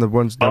still haven't done the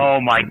ones.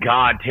 Oh my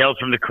God, Tales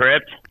from the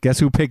Crypt. Guess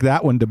who picked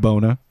that one,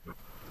 DeBona?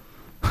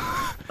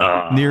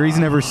 Neri's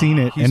never seen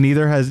it, and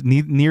neither has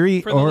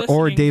Neri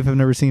or Dave have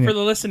never seen it. For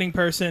the listening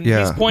person, Yeah.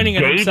 he's pointing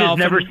at Dave has himself.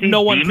 never and seen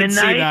no one Demon can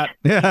see Knight? that.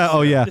 Yeah.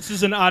 Oh yeah. This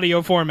is an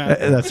audio format.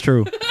 That's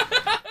true.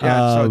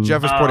 Yeah, so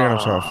Jeff is pointing at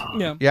himself.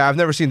 Yeah. I've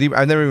never seen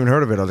I've never even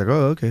heard of it. I was like,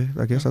 oh, okay,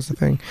 I guess that's the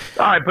thing.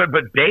 All right, but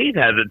Dave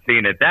hasn't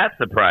seen it. That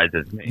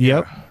surprises me.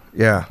 Yep.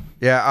 Yeah.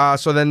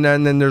 So then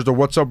there's the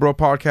What's Up Bro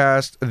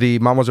podcast, the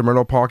Mamas de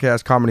Merlot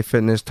podcast, Comedy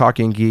Fitness,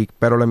 Talking Geek,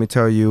 Better Let Me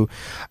Tell You,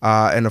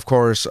 and of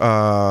course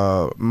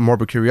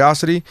Morbid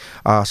Curiosity.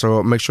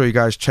 So make sure you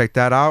guys check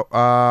that out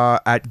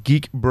at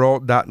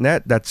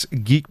geekbro.net. That's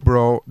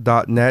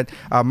geekbro.net.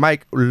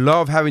 Mike,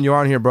 love having you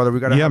on here, brother. We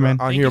gotta have you on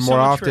Thank here you so more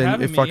much for often.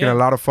 having It's me, fucking yeah. a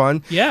lot of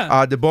fun.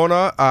 Yeah.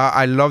 DeBona,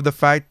 I love the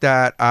fact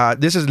that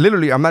this is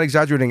literally, I'm not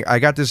exaggerating, I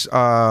got this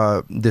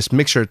this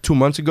mixer 2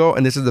 months ago,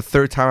 and this is the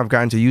third time I've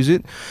gotten to use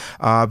it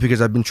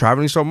because I've been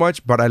traveling so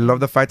much. But I love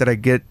the fact that I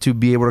get to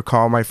be able to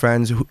call my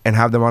friends and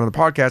have them on the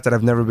podcast that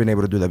I've never been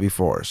able to do that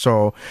before.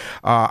 So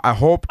I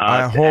hope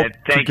Thank you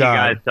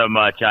guys so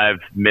much. I've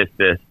missed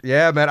this.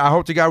 Yeah, man. I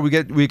hope to God we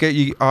get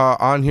you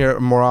on here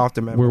more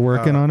often, man. We're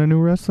working on a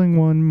new wrestling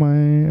one,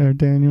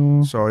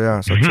 Daniel. So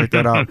check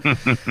that out.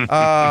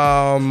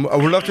 I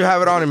would love to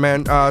have it on,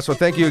 man. So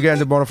thank you again,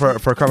 DeBona,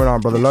 for coming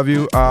on, brother. Love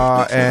you.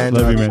 And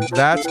love you, man.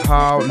 That's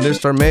how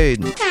lists are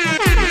made.